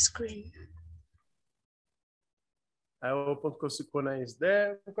share my screen? I hope Nkosi Kona is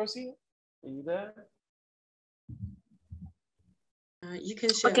there. Nkosi, are you there? You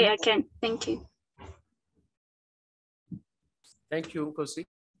can share. Okay, I can. Thank you. Thank you, Nkosi.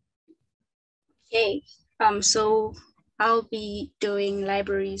 Okay, so I'll be doing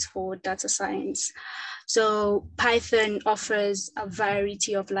libraries for data science. So Python offers a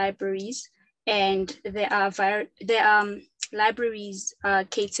variety of libraries, and there are libraries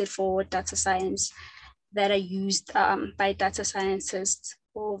catered for data science that are used by data scientists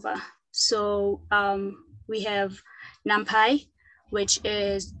over. So we have NumPy, which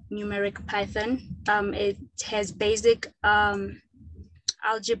is numeric Python. It has basic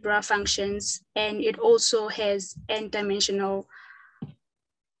algebra functions, and it also has n-dimensional,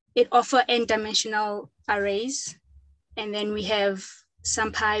 it offers n-dimensional arrays. And then we have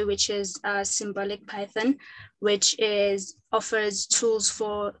SumPy, which is symbolic Python, which offers tools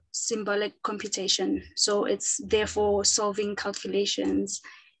for symbolic computation. So it's therefore solving calculations,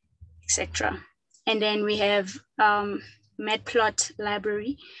 etc. And then we have Matplot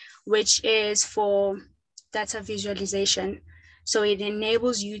library, which is for data visualization. So it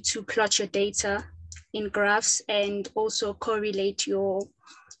enables you to plot your data in graphs and also correlate your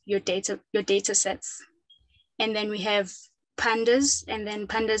data sets. And then we have pandas, and then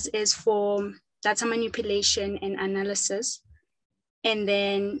pandas is for data manipulation and analysis. And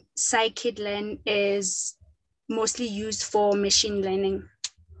then scikit-learn is mostly used for machine learning.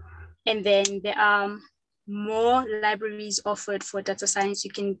 And then there are more libraries offered for data science.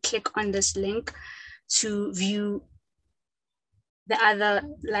 You can click on this link to view the other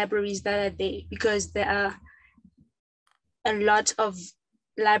libraries that are there, because there are a lot of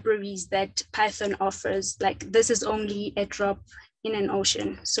libraries that Python offers. Like, this is only a drop in an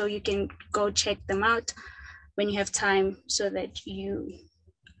ocean. So you can go check them out when you have time so that you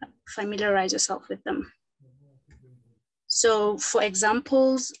familiarize yourself with them. So for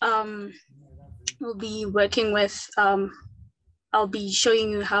examples, we'll be working with, I'll be showing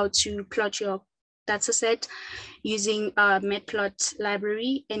you how to plot your data set using a matplot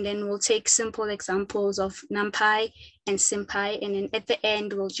library, and then we'll take simple examples of NumPy and SymPy, and then at the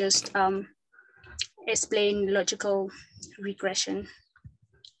end, we'll just explain logical regression.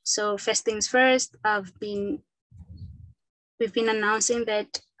 So first things first, we've been announcing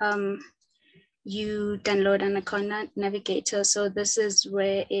that you download Anaconda Navigator. So this is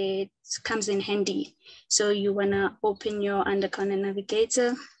where it comes in handy. So you wanna open your Anaconda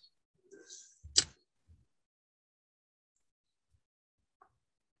Navigator.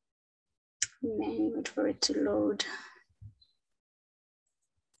 And then wait for it to load.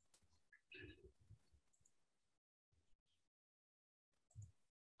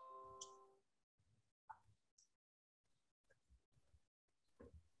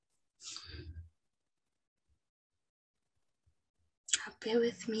 Bear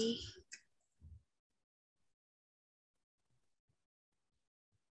with me.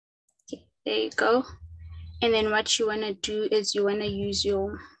 Okay, there you go. And then what you want to do is you want to use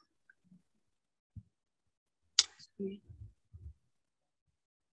your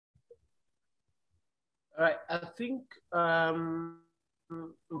All right, I think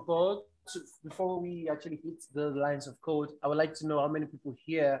before we actually hit the lines of code, I would like to know how many people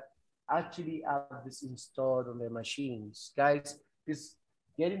here actually have this installed on their machines. Guys, please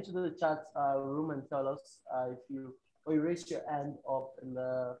get into the chat room and tell us if you, or you raise your hand up in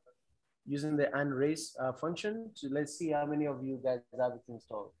the, using the hand raise function. So let's see how many of you guys have it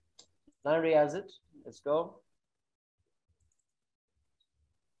installed. Larry has it, let's go.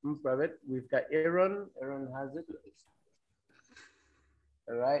 Private, we've got Aaron has it.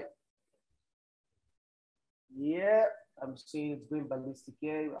 All right. Yeah, I'm seeing it's going ballistic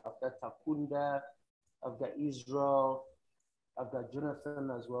here. I've got Takunda, I've got Israel, I've got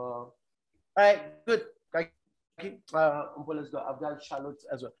Jonathan as well. All right, good. Let's go. I've got Charlotte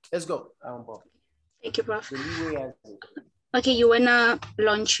as well. Let's go. Thank you, Prof. Okay, you wanna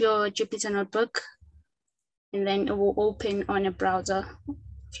launch your Jupyter Notebook, and then it will open on a browser of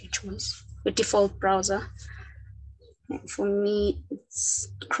your choice, the default browser. And for me, it's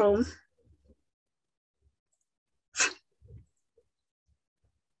Chrome.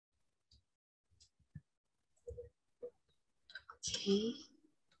 Okay.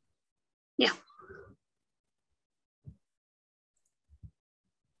 Yeah.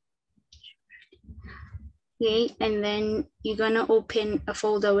 Okay, and then you're gonna open a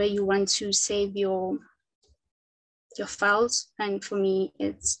folder where you want to save your files. And for me,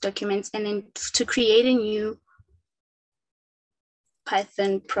 it's documents. And then to create a new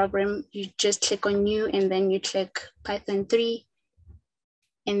Python program, you just click on new, and then you click Python 3,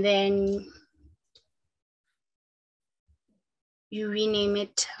 and then you rename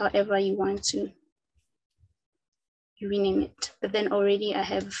it however you want to. You rename it, but then already I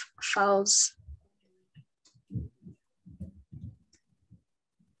have files.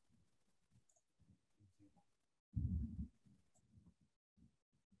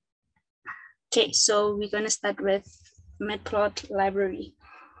 Okay, so we're gonna start with matplot library.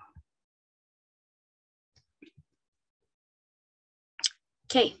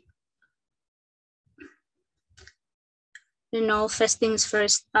 Okay. First things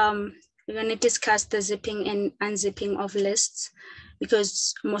first, we're gonna discuss the zipping and unzipping of lists,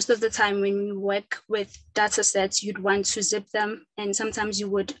 because most of the time when you work with data sets, you'd want to zip them, and sometimes you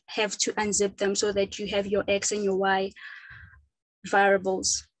would have to unzip them so that you have your X and your Y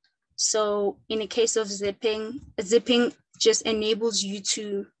variables. So in the case of zipping just enables you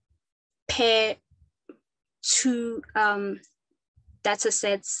to pair two data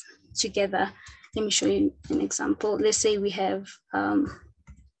sets together. Let me show you an example. Let's say we have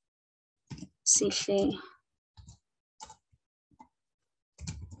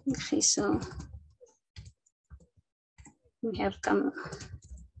okay, so we have Gamma,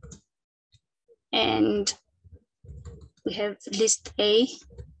 and we have list A,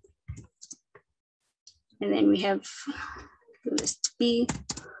 and then we have B,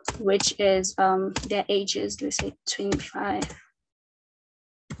 which is their ages, let's say 25,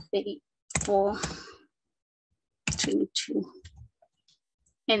 34, 22.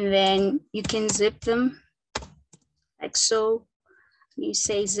 And then you can zip them like so. You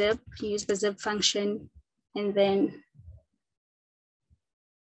say zip, use the zip function, and then,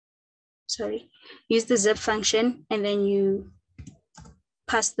 use the zip function, and then you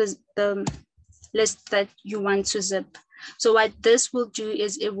pass the list that you want to zip. So what this will do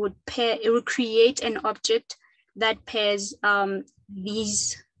is it will create an object that pairs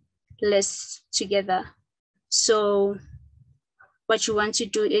these lists together. So what you want to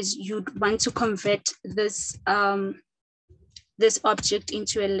do is you'd want to convert this this object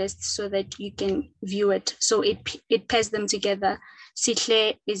into a list so that you can view it. So it pairs them together.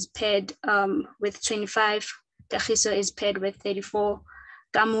 Sihle is paired with 25, Kagiso is paired with 34,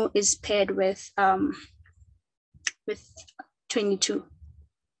 Kamu is paired with 22.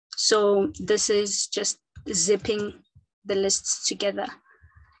 So this is just zipping the lists together.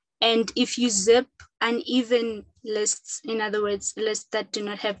 And if you zip uneven lists, in other words, lists that do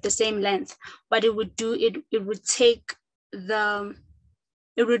not have the same length, what it would do, it would take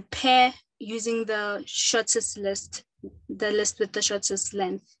it would pair using the shortest list, the list with the shortest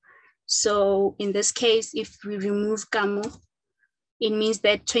length. So in this case, if we remove Kamu, it means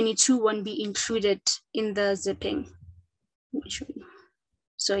that 22 won't be included in the zipping.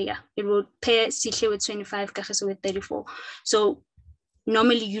 So yeah, it will pair Sihle with 25, Kagiso with 34. So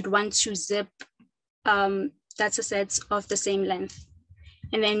normally you'd want to zip data sets of the same length.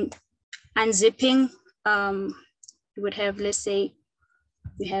 And then unzipping, you would have, let's say,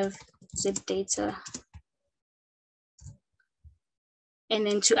 we have zip data. And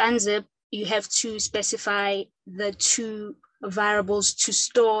then to unzip, you have to specify the two variables to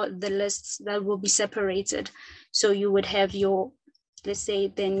store the lists that will be separated. So you would have your, let's say,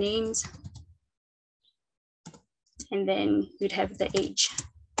 their names, and then you'd have the age.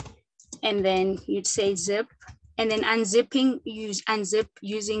 And then you'd say zip, and then unzipping, unzip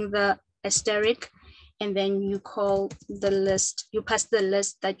using the asterisk, and then you call the list, you pass the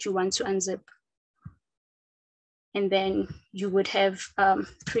list that you want to unzip. And then you would have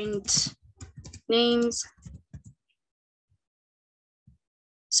print names.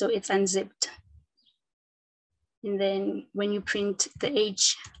 So it's unzipped. And then when you print the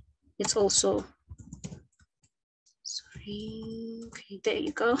age, it's also, okay, there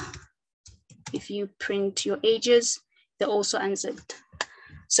you go. If you print your ages, they're also unzipped.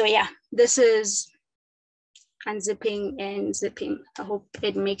 So yeah, this is unzipping and zipping. I hope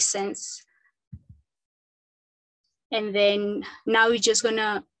it makes sense. And then now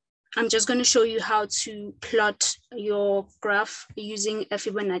I'm just gonna show you how to plot your graph using a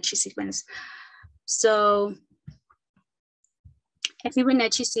Fibonacci sequence. So a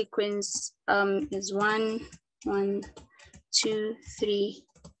Fibonacci sequence is 1, 1, 2, 3,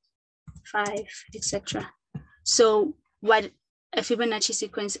 5, etc. So what a Fibonacci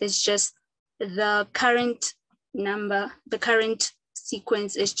sequence is, just the current number, the current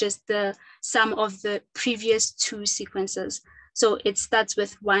sequence is just the sum of the previous two sequences. So it starts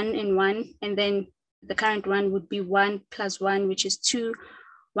with 1 and 1, and then the current one would be 1 plus 1, which is 2,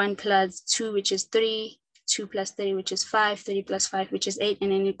 1 plus 2, which is 3, 2 plus 3, which is 5, 3 plus 5, which is 8,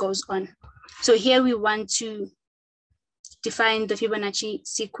 and then it goes on. So here we want to define the Fibonacci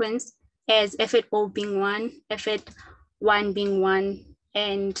sequence as f at O being 1, f at 1 being 1,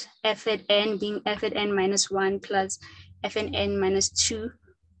 and f at n being f at n minus 1 plus f at n minus 2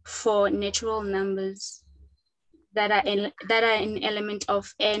 for natural numbers that are an element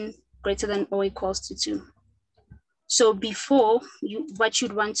of n greater than or equals to 2. So before, what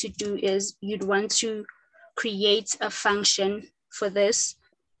you'd want to do is you'd want to create a function for this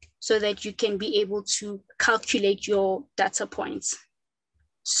so that you can be able to calculate your data points.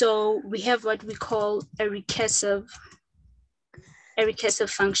 So we have what we call a recursive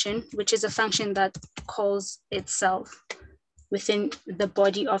function, which is a function that calls itself within the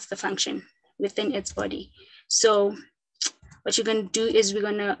body of the function, within its body. So what you're going to do is we're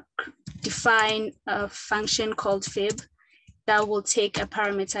going to define a function called fib that will take a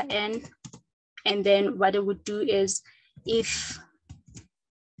parameter n, and then what it would do is if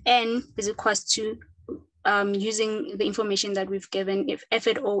n is equals to, using the information that we've given, if f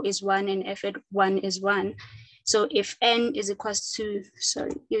at O is 1 and f at 1 is 1, so if n is equals to,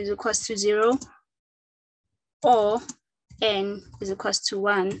 is equals to 0 or n is equals to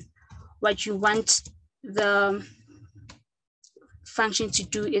 1, what you want the function to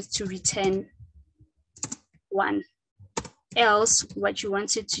do is to return 1. Else, what you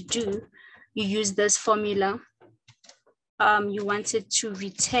want it to do, you use this formula you wanted to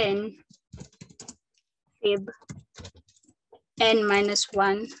return fib n minus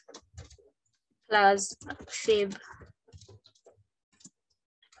 1 plus fib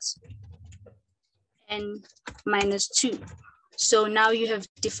n minus 2. So now you have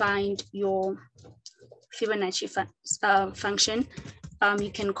defined your Fibonacci function.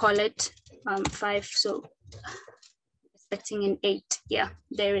 You can call it 5, so expecting an 8. Yeah,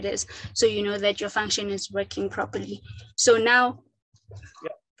 there it is. So you know that your function is working properly. So now,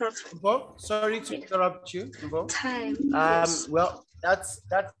 Mbo, sorry to interrupt you, Mbo. Time. Yes. Well, that's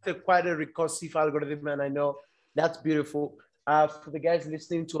quite a recursive algorithm, and I know that's beautiful. For the guys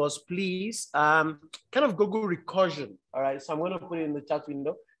listening to us, please kind of Google recursion. All right, so I'm going to put it in the chat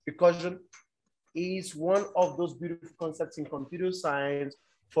window. Recursion is one of those beautiful concepts in computer science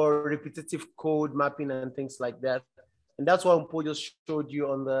for repetitive code mapping and things like that. And that's what Mpo just showed you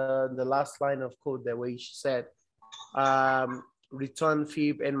on the last line of code there, where she said return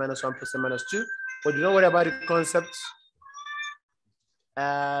fib n minus 1 plus n minus 2. But you know what about the concepts?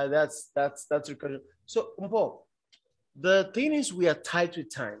 That's recursion. So Mpo, the thing is, we are tight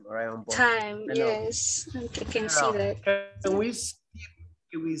with time, all right? Mpo? Time, yes, I can see that. Can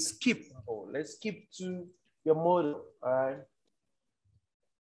we skip? Let's skip to your model, all right?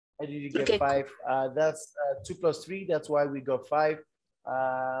 How did you get 5? That's 2 plus 3. That's why we got 5.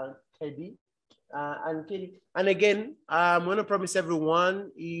 KD and Kelly. And again, I'm going to promise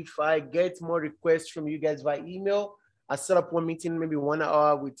everyone, if I get more requests from you guys by email, I'll set up one meeting, maybe 1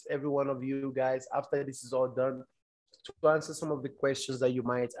 hour with every one of you guys after this is all done to answer some of the questions that you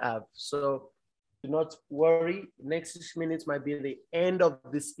might have. So do not worry. Next 6 minutes might be the end of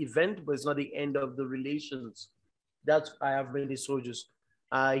this event, but it's not the end of the relations that I have many soldiers.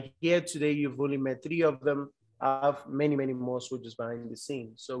 Here today, you've only met 3 of them. I have many, many more soldiers behind the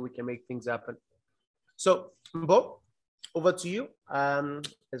scenes, so we can make things happen. So, Mbo, over to you.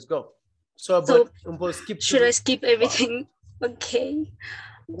 Let's go. So Mbo, skip. Should I skip everything? Okay.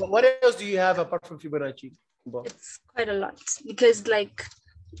 What else do you have apart from Fibonacci, Mbo? It's quite a lot, because like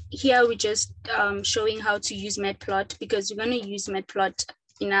here we're just showing how to use matplot, because we're going to use matplot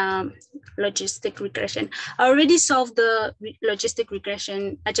in a logistic regression. I already solved the logistic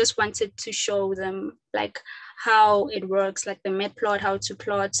regression. I just wanted to show them like how it works, like the matplot, how to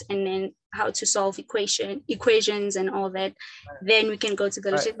plot, and then how to solve equations and all that. Then we can go to the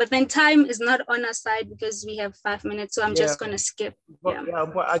logistic. But then time is not on our side because we have 5 minutes, so I'm just going to skip. But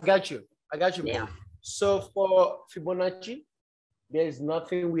I got you. Yeah. So for Fibonacci, there is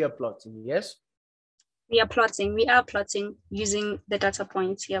nothing we are plotting, yes? We are plotting using the data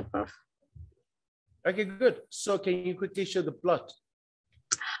points here, Prof. Okay, good. So can you quickly show the plot?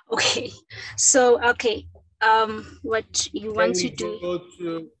 Okay, so, what you want to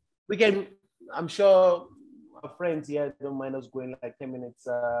do? We can, I'm sure our friends here don't mind us going like 10 minutes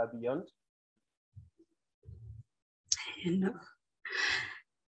beyond. No.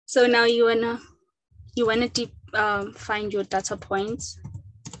 So now you wanna find your data points.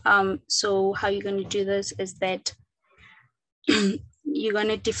 So how you're going to do this is that you're going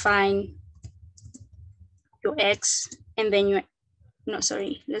to define your X, and then let's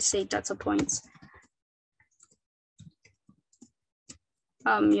say data points.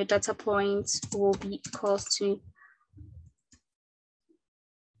 Your data points will be equal to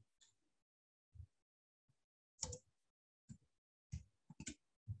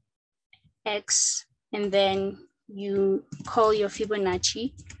X, and then you call your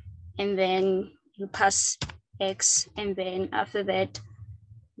Fibonacci, and then you pass X, and then after that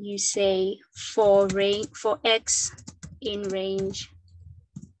you say for X in range,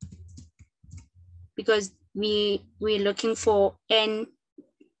 because we're looking for n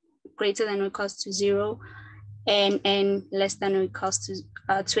greater than or equals to 0 and n less than or equals to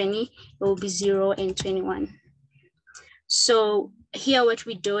 20. It will be 0 and 21. So here what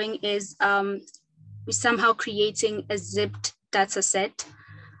we're doing is we're somehow creating a zipped data set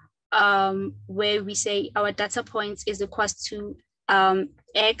where we say our data points is equals to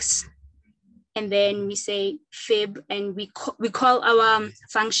X, and then we say fib, and we call our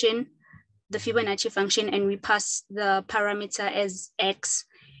function the Fibonacci function, and we pass the parameter as X,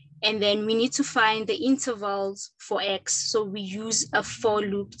 and then we need to find the intervals for X. So we use a for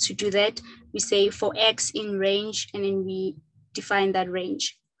loop to do that. We say for X in range, and then we define that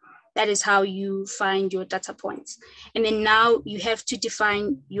range. That is how you find your data points. And then now you have to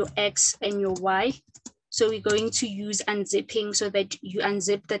define your X and your Y. So we're going to use unzipping, so that you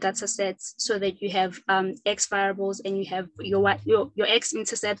unzip the data sets so that you have X variables, and you have your X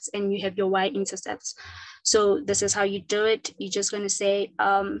intercepts, and you have your Y intercepts. So this is how you do it. You're just going to say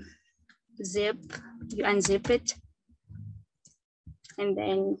zip, you unzip it, and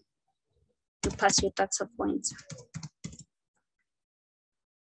then you pass your data points.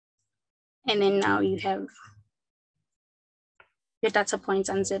 And then now you have your data points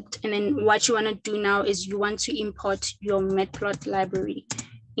unzipped. And then what you want to do now is you want to import your matplot library.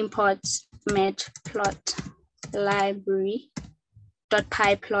 Import matplot library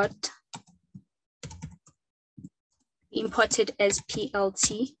 .pyplot. Import it as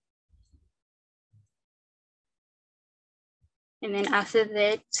PLT. And then after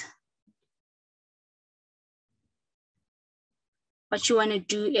that, what you want to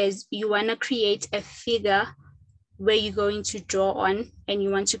do is you want to create a figure where you're going to draw on, and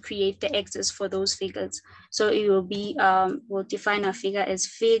you want to create the axis for those figures. So it will be, we'll define our figure as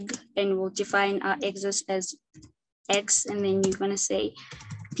fig, and we'll define our axis as X, and then you're going to say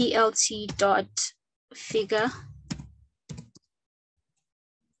PLT dot figure.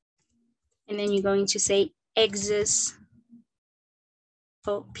 And then you're going to say axis,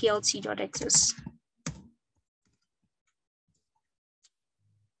 or PLT dot axis.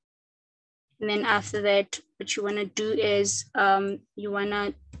 And then after that, what you want to do is you want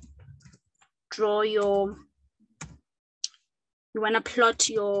to draw your, you want to plot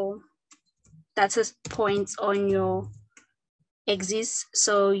your data points on your axis.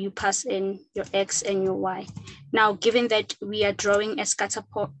 So you pass in your X and your Y. Now, given that we are drawing a scatter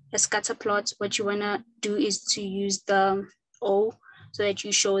plot, what you want to do is to use the O so that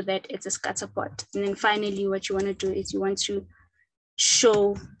you show that it's a scatter plot. And then finally, what you want to do is you want to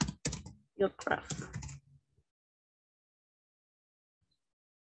show your graph.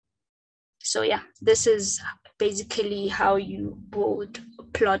 So yeah, this is basically how you would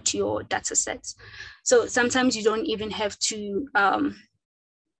plot your data sets. So sometimes you don't even have to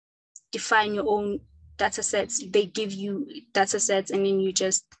define your own data sets. They give you data sets and then you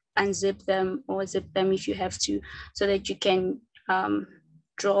just unzip them or zip them if you have to, so that you can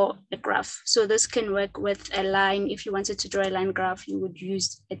draw a graph. So this can work with a line. If you wanted to draw a line graph, you would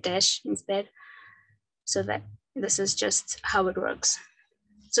use a dash instead. So that this is just how it works.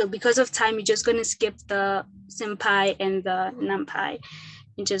 So because of time, you're just going to skip the SymPy and the NumPy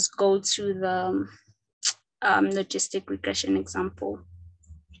and just go to the logistic regression example.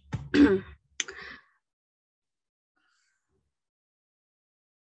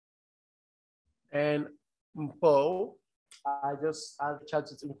 And Paul, I just have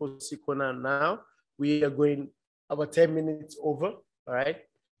chatted to Sikona now. We are going about 10 minutes over, all right?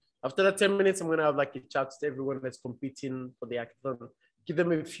 After that 10 minutes, I'm gonna have like a chat to everyone that's competing for the hackathon. Give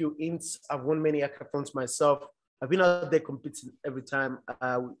them a few hints. I've won many hackathons myself. I've been out there competing every time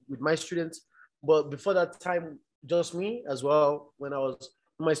with my students. But before that time, just me as well, when I was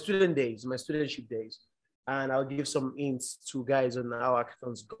in my student days, my studentship days. And I'll give some hints to guys on how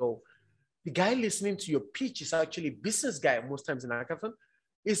hackathons go. The guy listening to your pitch is actually a business guy most times in hackathon.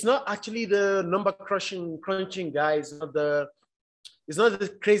 It's not actually the number crunching guy. It's not the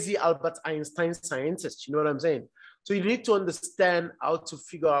crazy Albert Einstein scientist. You know what I'm saying? So you need to understand how to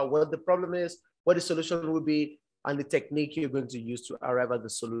figure out what the problem is, what the solution will be, and the technique you're going to use to arrive at the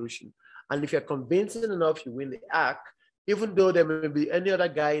solution. And if you're convincing enough, you win the hack, even though there may be any other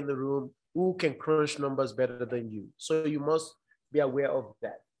guy in the room who can crunch numbers better than you. So you must be aware of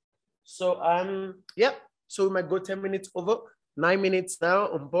that. So yeah, so we might go 10 minutes over, 9 minutes now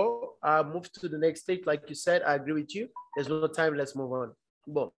on board. Move to the next stage. Like you said, I agree with you. There's no time, let's move on.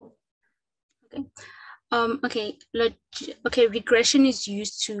 Boom. Okay. Okay, regression is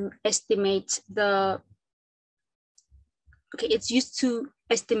used to estimate the, it's used to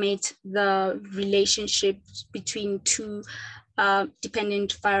estimate the relationship between two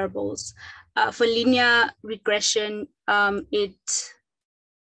dependent variables. For linear regression, it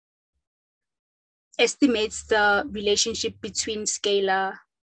estimates the relationship between scalar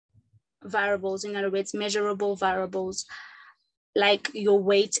variables, in other words, measurable variables like your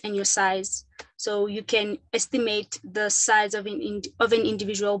weight and your size. So you can estimate the size of an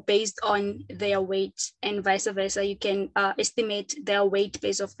individual based on their weight, and vice versa. You can estimate their weight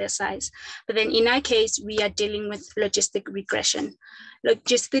based off their size. But then in our case, we are dealing with logistic regression.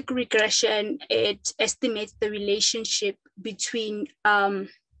 Logistic regression, it estimates the relationship between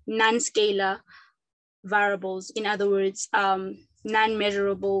non-scalar variables, in other words,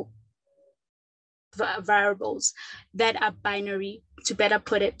 non-measurable variables that are binary, to better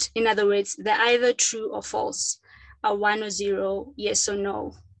put it. In other words, they're either true or false, 1 or 0, yes or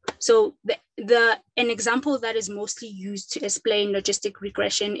no. So an example that is mostly used to explain logistic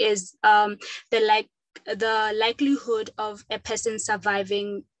regression is the likelihood of a person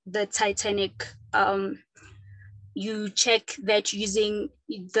surviving the Titanic. You check that using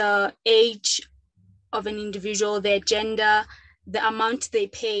the age of an individual, their gender, the amount they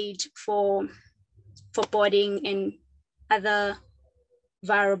paid for boarding and other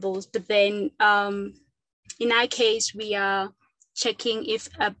variables. But then in our case, we are checking if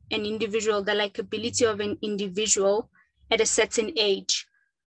an individual, the likability of an individual at a certain age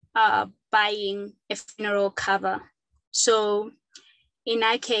buying a funeral cover. So in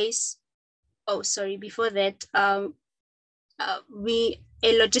our case, oh, sorry, before that, a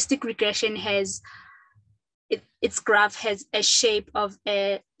logistic regression has, its graph has a shape of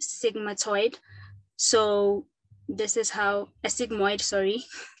a sigmoid. So this is how, a sigmoid, sorry.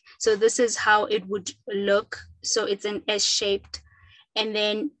 So this is how it would look. So it's an S-shaped. And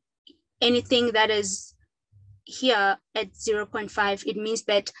then anything that is here at 0.5, it means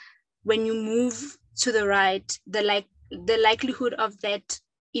that when you move to the right, the likelihood of that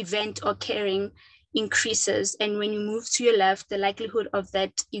event occurring increases. And when you move to your left, the likelihood of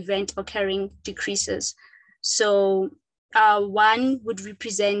that event occurring decreases. So 1 would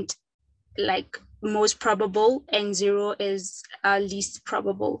represent like most probable and 0 is least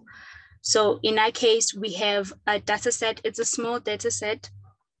probable. So in our case, we have a data set. It's a small data set.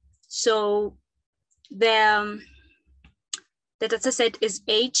 So the data set is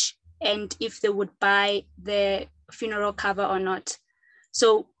age and if they would buy the funeral cover or not.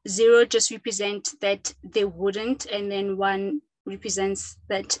 So 0 just represents that they wouldn't, and then 1 represents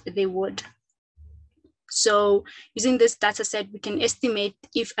that they would. So using this data set, we can estimate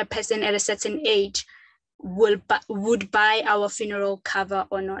if a person at a certain age would buy our funeral cover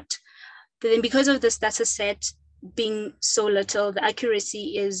or not. But then because of this data set being so little, the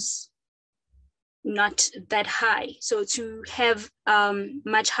accuracy is not that high. So to have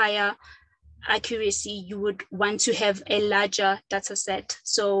much higher accuracy, you would want to have a larger data set.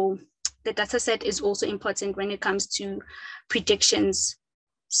 So the data set is also important when it comes to predictions.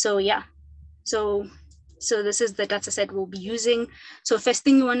 So yeah, so this is the data set we'll be using. So first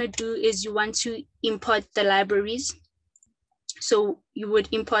thing you want to do is you want to import the libraries. So you would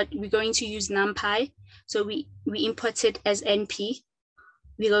import, we're going to use NumPy. So we import it as NP.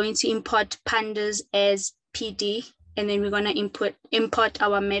 We're going to import pandas as PD, and then we're going to import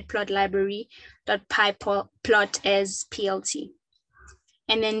our matplot library .pyplot as PLT.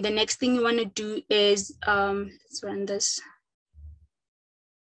 And then the next thing you want to do is, let's run this.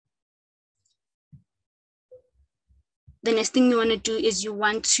 The next thing you want to do is you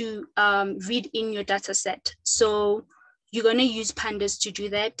want to read in your data set. So you're going to use pandas to do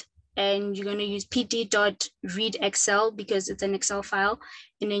that. And you're going to use pd.readExcel because it's an Excel file.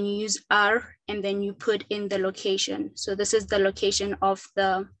 And then you use R and then you put in the location. So this is the location of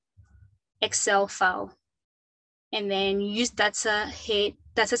the Excel file. And then you use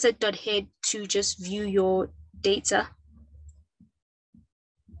dataset.head to just view your data.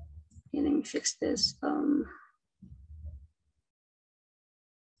 Okay, let me fix this.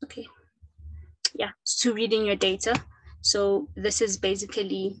 Okay, yeah, to read in your data. So this is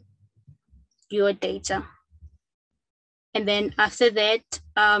basically your data. And then after that,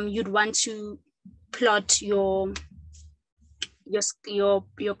 you'd want to plot your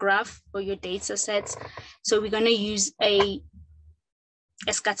graph or your data sets. So we're going to use a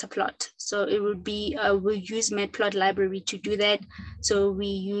scatter plot. So it would be, we'll use matplot library to do that. So we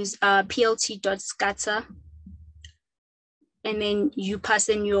use plt.scatter, and then you pass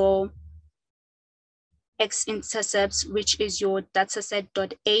in your x-intercepts, which is your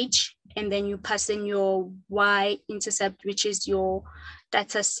dataset.age, and then you pass in your y-intercept, which is your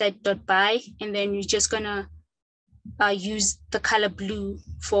dataset.by, and then you're just gonna use the color blue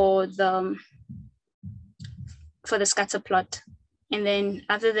for the scatter plot. And then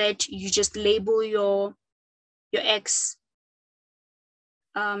after that, you just label your x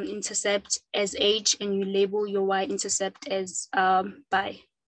intercept as age, and you label your y-intercept as by.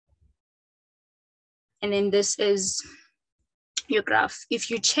 And then this is your graph. If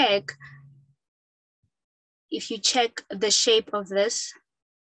you check the shape of this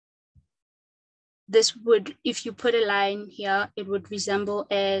would, if you put a line here, it would resemble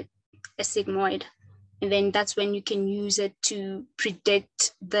a sigmoid. And then that's when you can use it to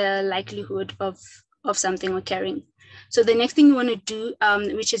predict the likelihood of something occurring. So the next thing you want to do,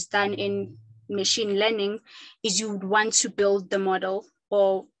 which is done in machine learning, is you would want to build the model,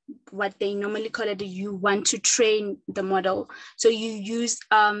 or what they normally call it, you want to train the model. So you use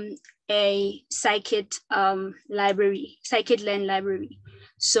a scikit-learn library.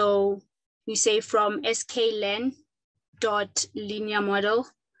 So you say from sklearn.linear model,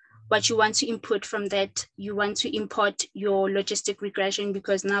 what you want to input from that, you want to import your logistic regression,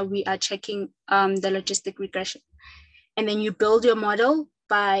 because now we are checking the logistic regression. And then you build your model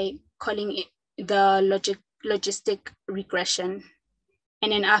by calling it the logistic regression.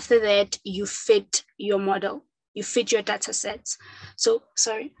 And then after that, you fit your model, you fit your data sets. So,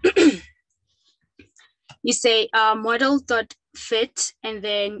 sorry. You say model.fit, and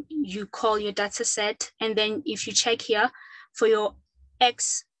then you call your data set. And then if you check here for your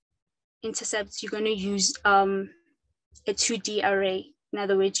X intercepts, you're going to use a 2D array. In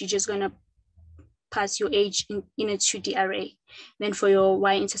other words, you're just going to pass your age in a 2D array. Then for your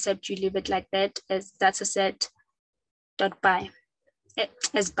Y intercept, you leave it like that as data set dot by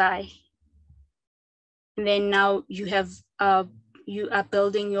as by. And then now you have you are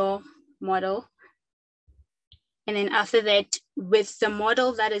building your model. And then after that, with the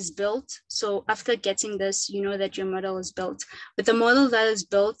model that is built, so after getting this, you know that your model is built. With the model that is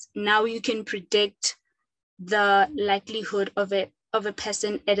built, now you can predict the likelihood of a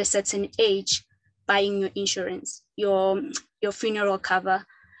person at a certain age buying your insurance, your funeral cover.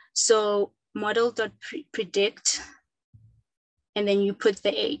 So model.predict, and then you put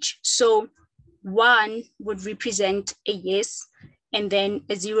the age. So 1 would represent a yes, and then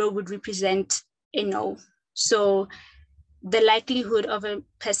a 0 would represent a no. So the likelihood of a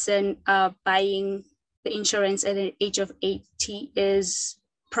person buying the insurance at an age of 80 is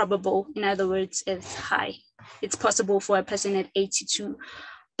probable. In other words, it's high. It's possible for a person at 80 to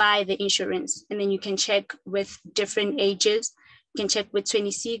buy the insurance. And then you can check with different ages. You can check with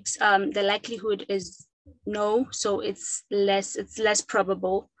 26. The likelihood is no, so it's less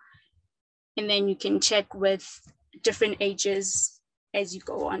probable. And then you can check with different ages as you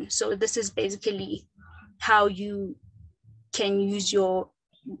go on. So this is basically how you can use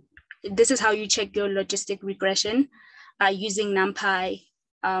this is how you check your logistic regression using NumPy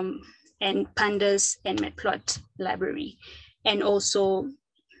and Pandas and Matplot library, and also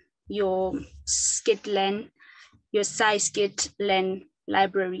your skitlen, your scikit-learn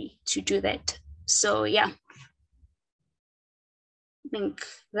library to do that. So yeah, I think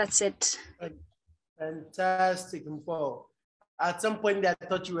that's it. Fantastic, Mpo. At some point, I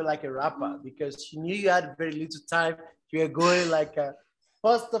thought you were like a rapper because she knew you had very little time. You were going like,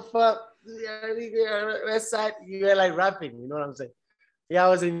 first of all, west side, you were like rapping, you know what I'm saying? Yeah, I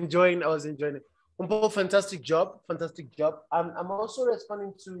was enjoying it. Mpo, fantastic job. I'm also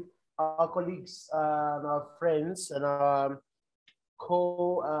responding to our colleagues and our friends and our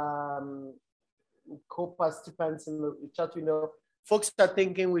co-participants in the chat window. Folks are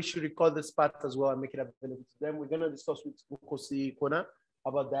thinking we should record this part as well and make it available to them. We're going to discuss with Mukosi Kona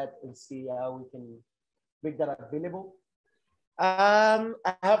about that and see how we can make that available. I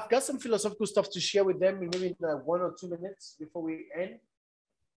have got some philosophical stuff to share with them, maybe in 1 or 2 minutes before we end.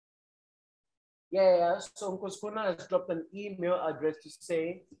 Yeah, so Mukosi Kona has dropped an email address to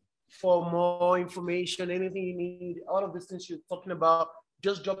say, for more information, anything you need, all of these things you're talking about,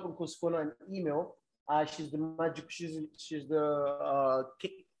 just drop Mukosi Kona an email. She's the magic, she's the,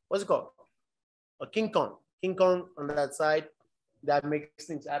 what's it called? King Kong on that side that makes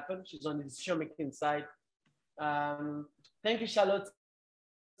things happen. She's on the decision-making side. Thank you, Charlotte.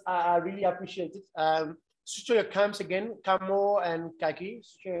 I really appreciate it. Switch your camps again, Camo and Kaki,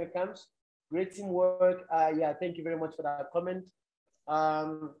 switch your camps. Great teamwork. Yeah, thank you very much for that comment.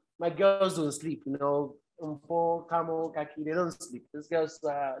 My girls don't sleep, you know. Umpo, Camo, Kaki, they don't sleep. These girls,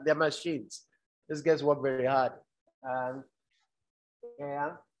 they're machines. These guys work very hard.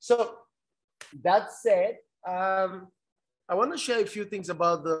 Yeah. So that said, I want to share a few things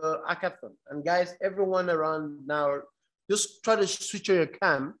about the hackathon. And guys, everyone around now, just try to switch on your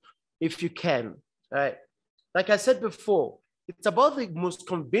cam if you can. All right. Like I said before, it's about the most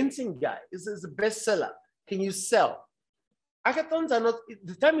convincing guy. This is the best seller. Can you sell? Hackathons are not,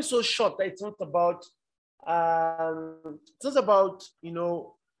 the time is so short that it's not about, you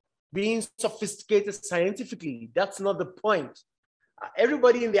know, being sophisticated scientifically. That's not the point.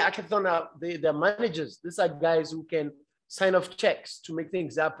 Everybody in the hackathon, they're managers. These are guys who can sign off checks to make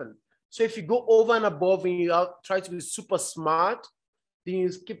things happen. So if you go over and above and you try to be super smart, then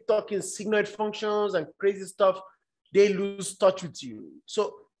you keep talking signoid functions and crazy stuff, they lose touch with you.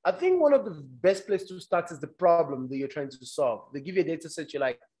 So I think one of the best places to start is the problem that you're trying to solve. They give you a data set, you're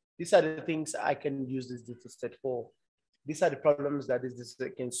like, these are the things I can use this data set for. These are the problems that this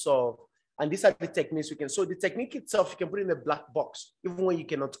can solve. And these are the techniques we can. So the technique itself, you can put in a black box, even when you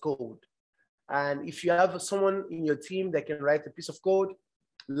cannot code. And if you have someone in your team that can write a piece of code,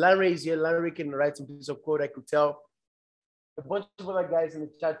 Larry is here. Larry can write some piece of code, I could tell. A bunch of other guys in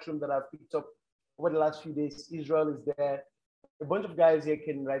the chat room that I've picked up over the last few days. Israel is there. A bunch of guys here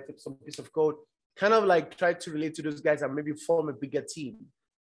can write some piece of code. Kind of like try to relate to those guys and maybe form a bigger team.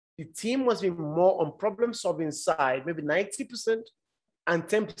 The team must be more on problem solving side, maybe 90%, and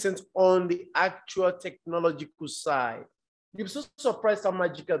 10% on the actual technological side. You're so surprised how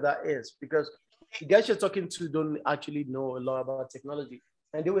magical that is, because the guys you're talking to don't actually know a lot about technology,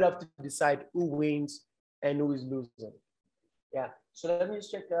 and they would have to decide who wins and who is losing. Yeah. So let me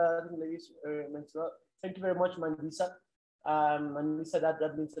just check. Ladies, thank you very much, Mandisa. Mandisa,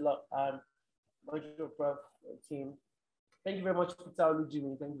 that means a lot. Prof team. Thank you very much, Peter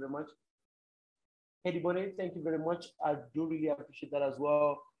Olujimi. Thank you very much. Hedy Bonnet, thank you very much. I do really appreciate that as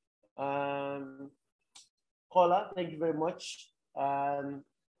well. Paula, thank you very much.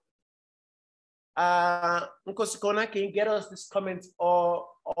 Nkosikona, can you get us this comment all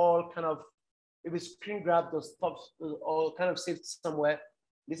kind of, if it's screen grabbed or stops or kind of saved somewhere?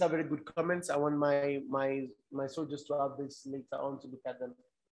 These are very good comments. I want my soldiers to have this later on to look at them.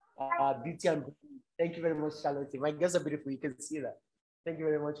 Beauty and thank you very much, Charlotte. My girls are beautiful. You can see that. Thank you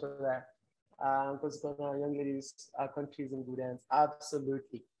very much for that. Young ladies, our country is in good hands.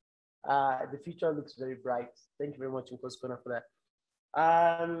 Absolutely. The future looks very bright. Thank you very much, Nkosikona, for that.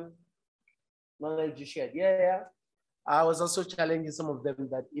 Knowledge you shared. Yeah. I was also challenging some of them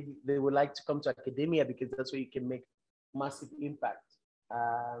that if they would like to come to academia, because that's where you can make massive impact.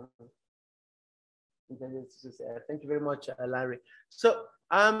 Thank you very much, Larry. So,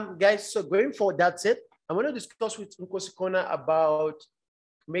 guys, so going forward, that's it. I want to discuss with Nkosikona about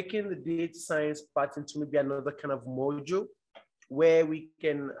making the data science part into maybe another kind of module where we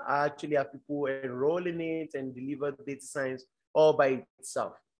can actually have people enroll in it and deliver data science all by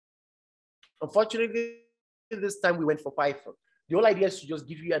itself. Unfortunately, this time we went for Python. The whole idea is to just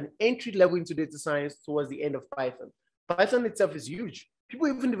give you an entry level into data science towards the end of Python. Python itself is huge. People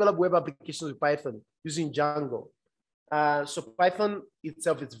even develop web applications with Python using Django. So Python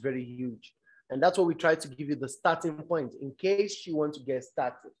itself is very huge. And that's what we try to give you the starting point in case you want to get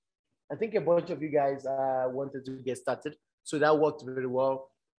started. I think a bunch of you guys wanted to get started. So that worked very well.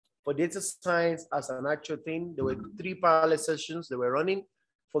 For data science as an actual thing, there were 3 parallel sessions that were running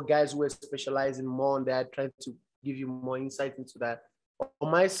for guys who were specializing more on that, trying to give you more insight into that. On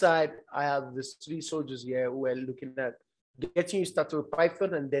my side, I have these 3 soldiers here who are looking at getting you started with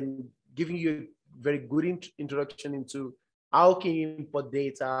Python and then giving you a very good introduction into how can you import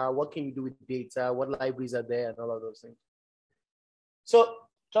data, what can you do with data, what libraries are there, and all of those things. So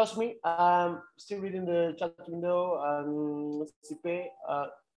trust me, still reading the chat window. Sipe,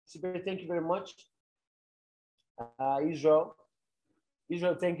 thank you very much.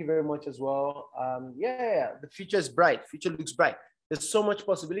 Israel, thank you very much as well. Yeah, the future is bright. Future looks bright. There's so much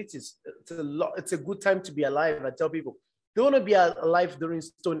possibilities. It's a good time to be alive. I tell people, you want to be alive during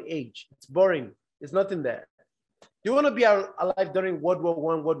Stone Age. It's boring. There's nothing there. You want to be alive during World War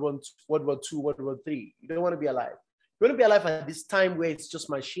I, World War II, World War III. You don't want to be alive. You want to be alive at this time where it's just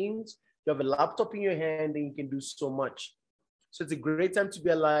machines. You have a laptop in your hand and you can do so much. So it's a great time to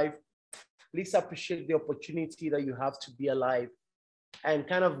be alive. Please appreciate the opportunity that you have to be alive and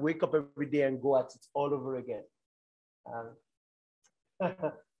kind of wake up every day and go at it all over again.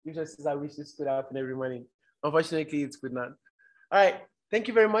 You just says, I wish this could happen every morning. Unfortunately, it could not. All right, thank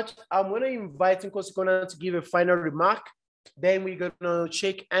you very much. I'm going to invite Nkosikona to give a final remark. Then we're going to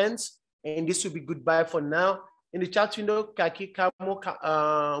shake hands, and this will be goodbye for now. In the chat window, Kaki, Kamo,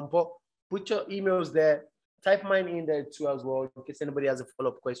 put your emails there. Type mine in there too as well, in case anybody has a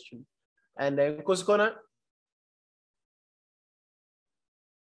follow-up question. And then Nkosikona.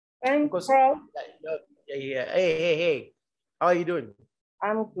 Thanks, Prof. Yeah. Hey. How are you doing?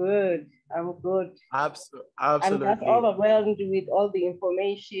 I'm good. Absolutely. I'm just overwhelmed with all the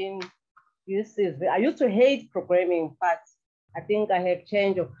information. I used to hate programming, but I think I have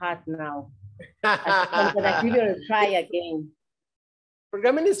change of heart now. I'm gonna give it a try again.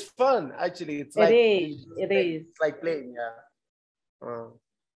 Programming is fun, actually. It is. It's like playing, yeah.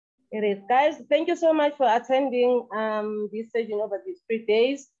 It is. Guys, thank you so much for attending this session over these 3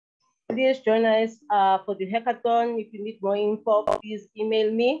 days. Please join us for the hackathon. If you need more info, please email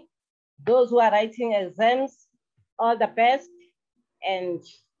me. Those who are writing exams, all the best. And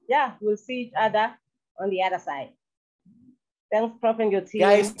yeah, we'll see each other on the other side. Thanks, Prof, and your team.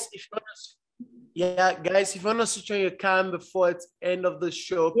 Guys, if you want to switch on your cam before it's end of the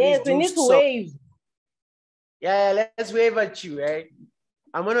show, please we need to wave. Yeah, let's wave at you, right?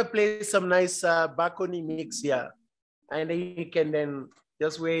 I'm going to play some nice balcony mix here. And then you can then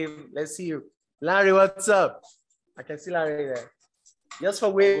just wave. Let's see you. Larry, what's up? I can see Larry there. Just for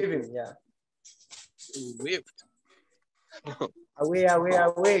waving, yeah. Waved.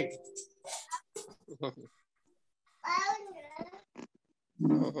 Away.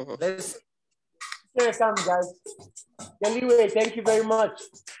 Let's here it comes, guys. Anyway, thank you very much.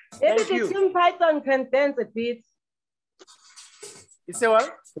 Maybe the team Python can dance a bit. You say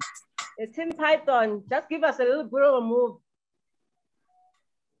what? It's in Python. Just give us a little bit of a move.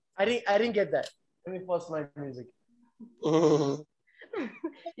 I didn't get that. Let me pause my music.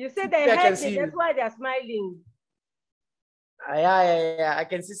 You said they heard me, that's why they're smiling. Yeah. I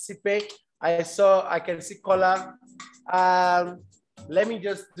can see Sipe. I can see Kola. Let me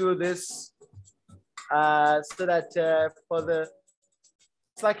just do this so that for the,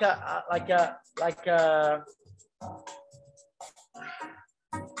 it's like a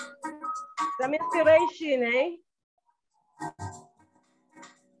some inspiration, eh?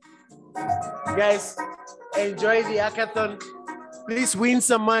 Guys, enjoy the hackathon. Please win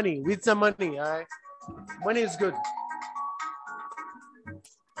some money. Win some money. All right. Money is good.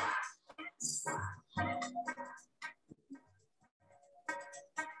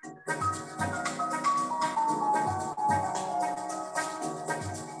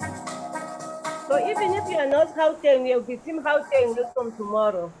 So even if you are not Gauteng, you'll be Team Gauteng from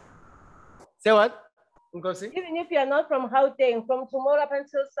tomorrow. Say what? Even if you are not from Gauteng, from tomorrow up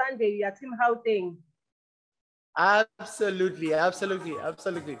until Sunday, you are Team Gauteng. Absolutely.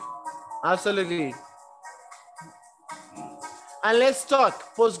 And let's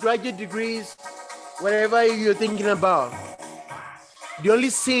talk postgraduate degrees, whatever you're thinking about. The only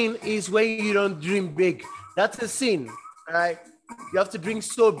sin is when you don't dream big. That's a sin, all right? You have to dream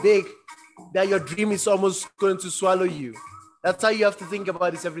so big that your dream is almost going to swallow you. That's how you have to think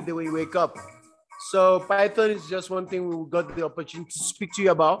about this every day when you wake up. So Python is just one thing we got the opportunity to speak to you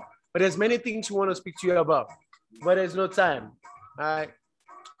about, but there's many things we want to speak to you about, but there's no time. All right.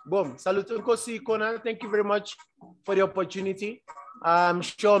 Boom. Salute. Nkosi Kona. Thank you very much for the opportunity. I'm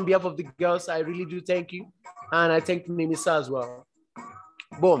sure on behalf of the girls, I really do thank you. And I thank Nimisa as well.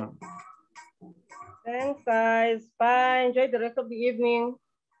 Boom. Thanks, guys. Bye. Enjoy the rest of the evening.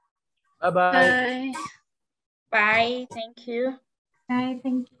 Bye-bye. Bye. Bye. Thank you. Bye.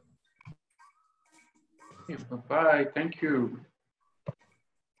 Thank you. Yes, bye. Thank you.